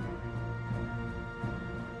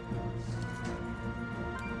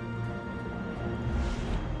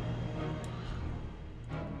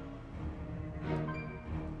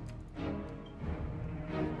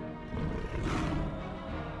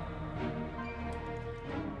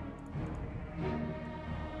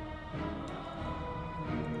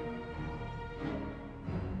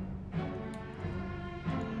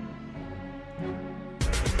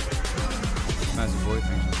 Massive boy,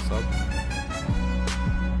 thanks for the sub.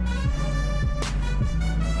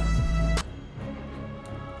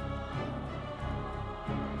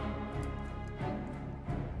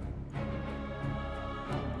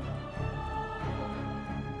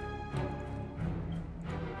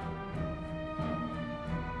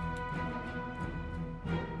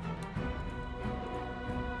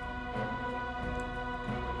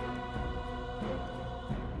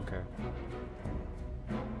 Okay.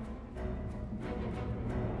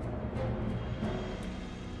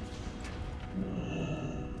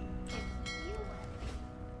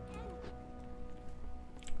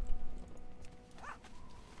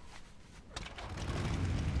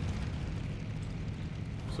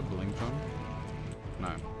 What's a blink drum? No.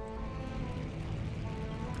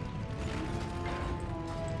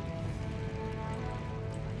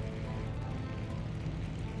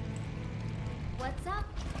 What's up?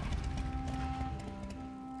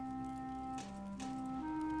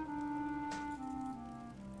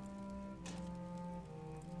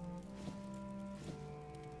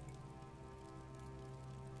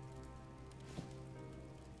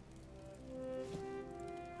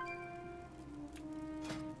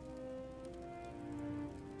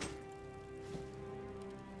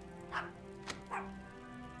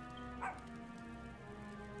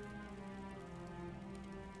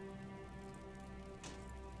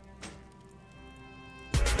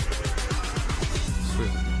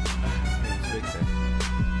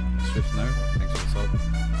 Thanks for the sub.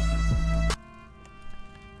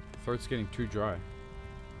 Throat's getting too dry.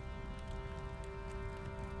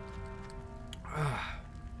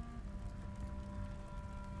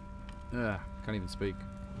 Can't even speak.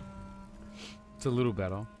 It's a little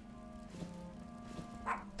better.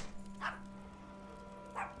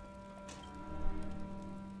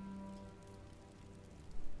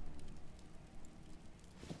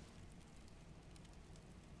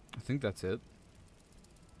 I think that's it.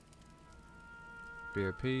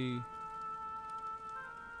 BOP.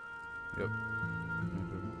 Yep.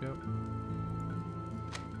 Yep.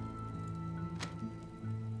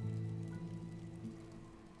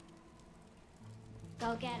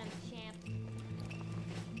 Go get him, champ.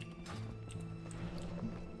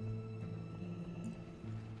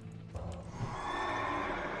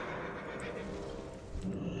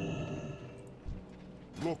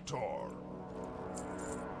 Loktar.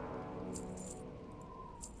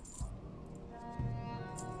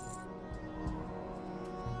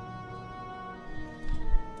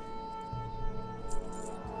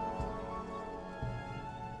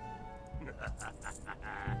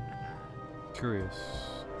 Curious.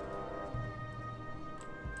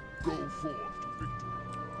 Go forth to victory.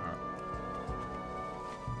 Alright.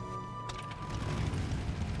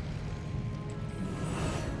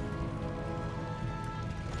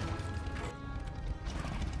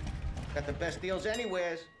 Got the best deals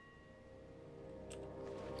anywheres.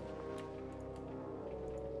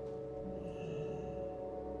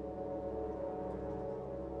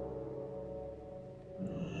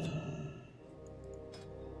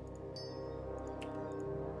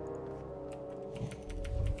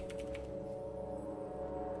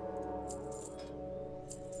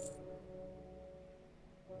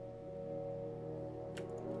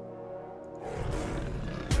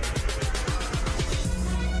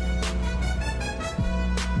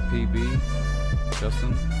 PB,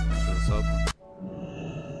 Justin, thanks for the sub.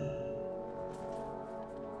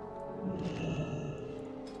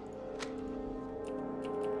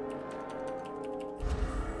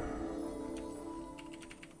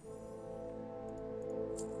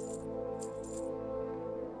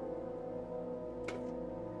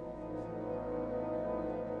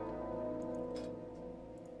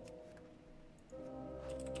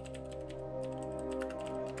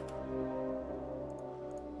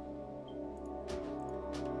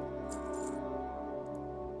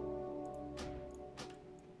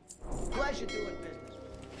 Pleasure doing business.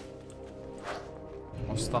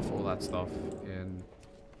 I'll stuff all that stuff in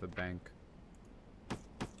the bank.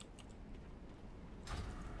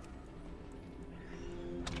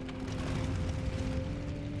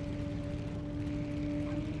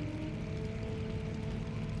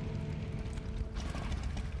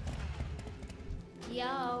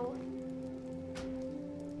 Yo.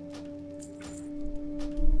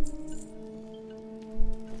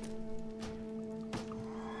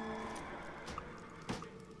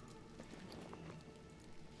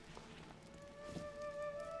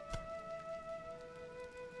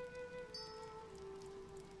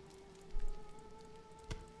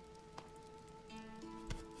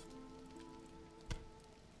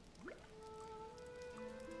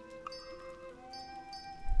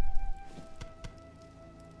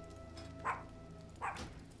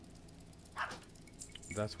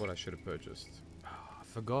 That's what I should have purchased. Oh, I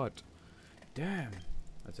forgot. Damn.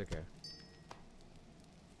 That's okay.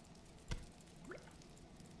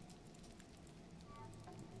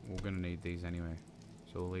 We're gonna need these anyway.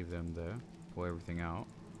 So we'll leave them there. Pull everything out.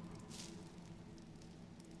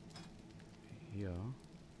 Here.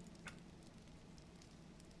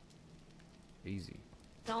 Easy.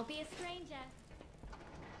 Don't be a stranger.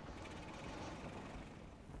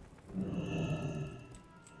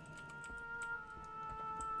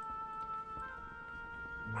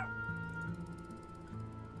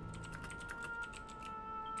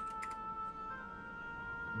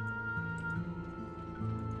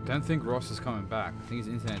 Don't think Ross is coming back. I think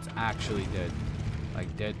his internet's actually dead.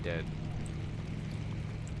 Like dead.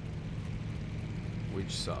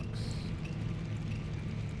 Which sucks.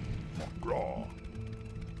 Raw.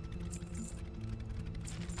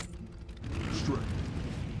 Strength.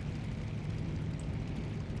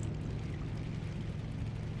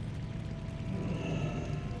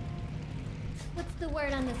 What's the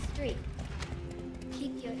word on the street?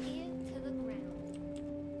 Keep your ear to the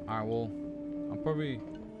ground. Alright, well, I'm probably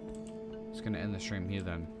just gonna end the stream here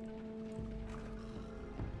then.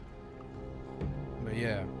 But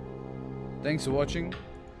yeah, thanks for watching.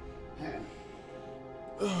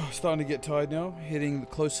 Starting to get tired now, hitting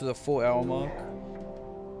close to the 4-hour mark.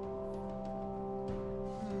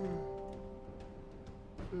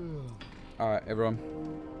 Alright, everyone.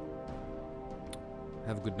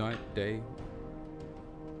 Have a good night, day,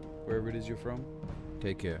 wherever it is you're from.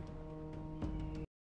 Take care.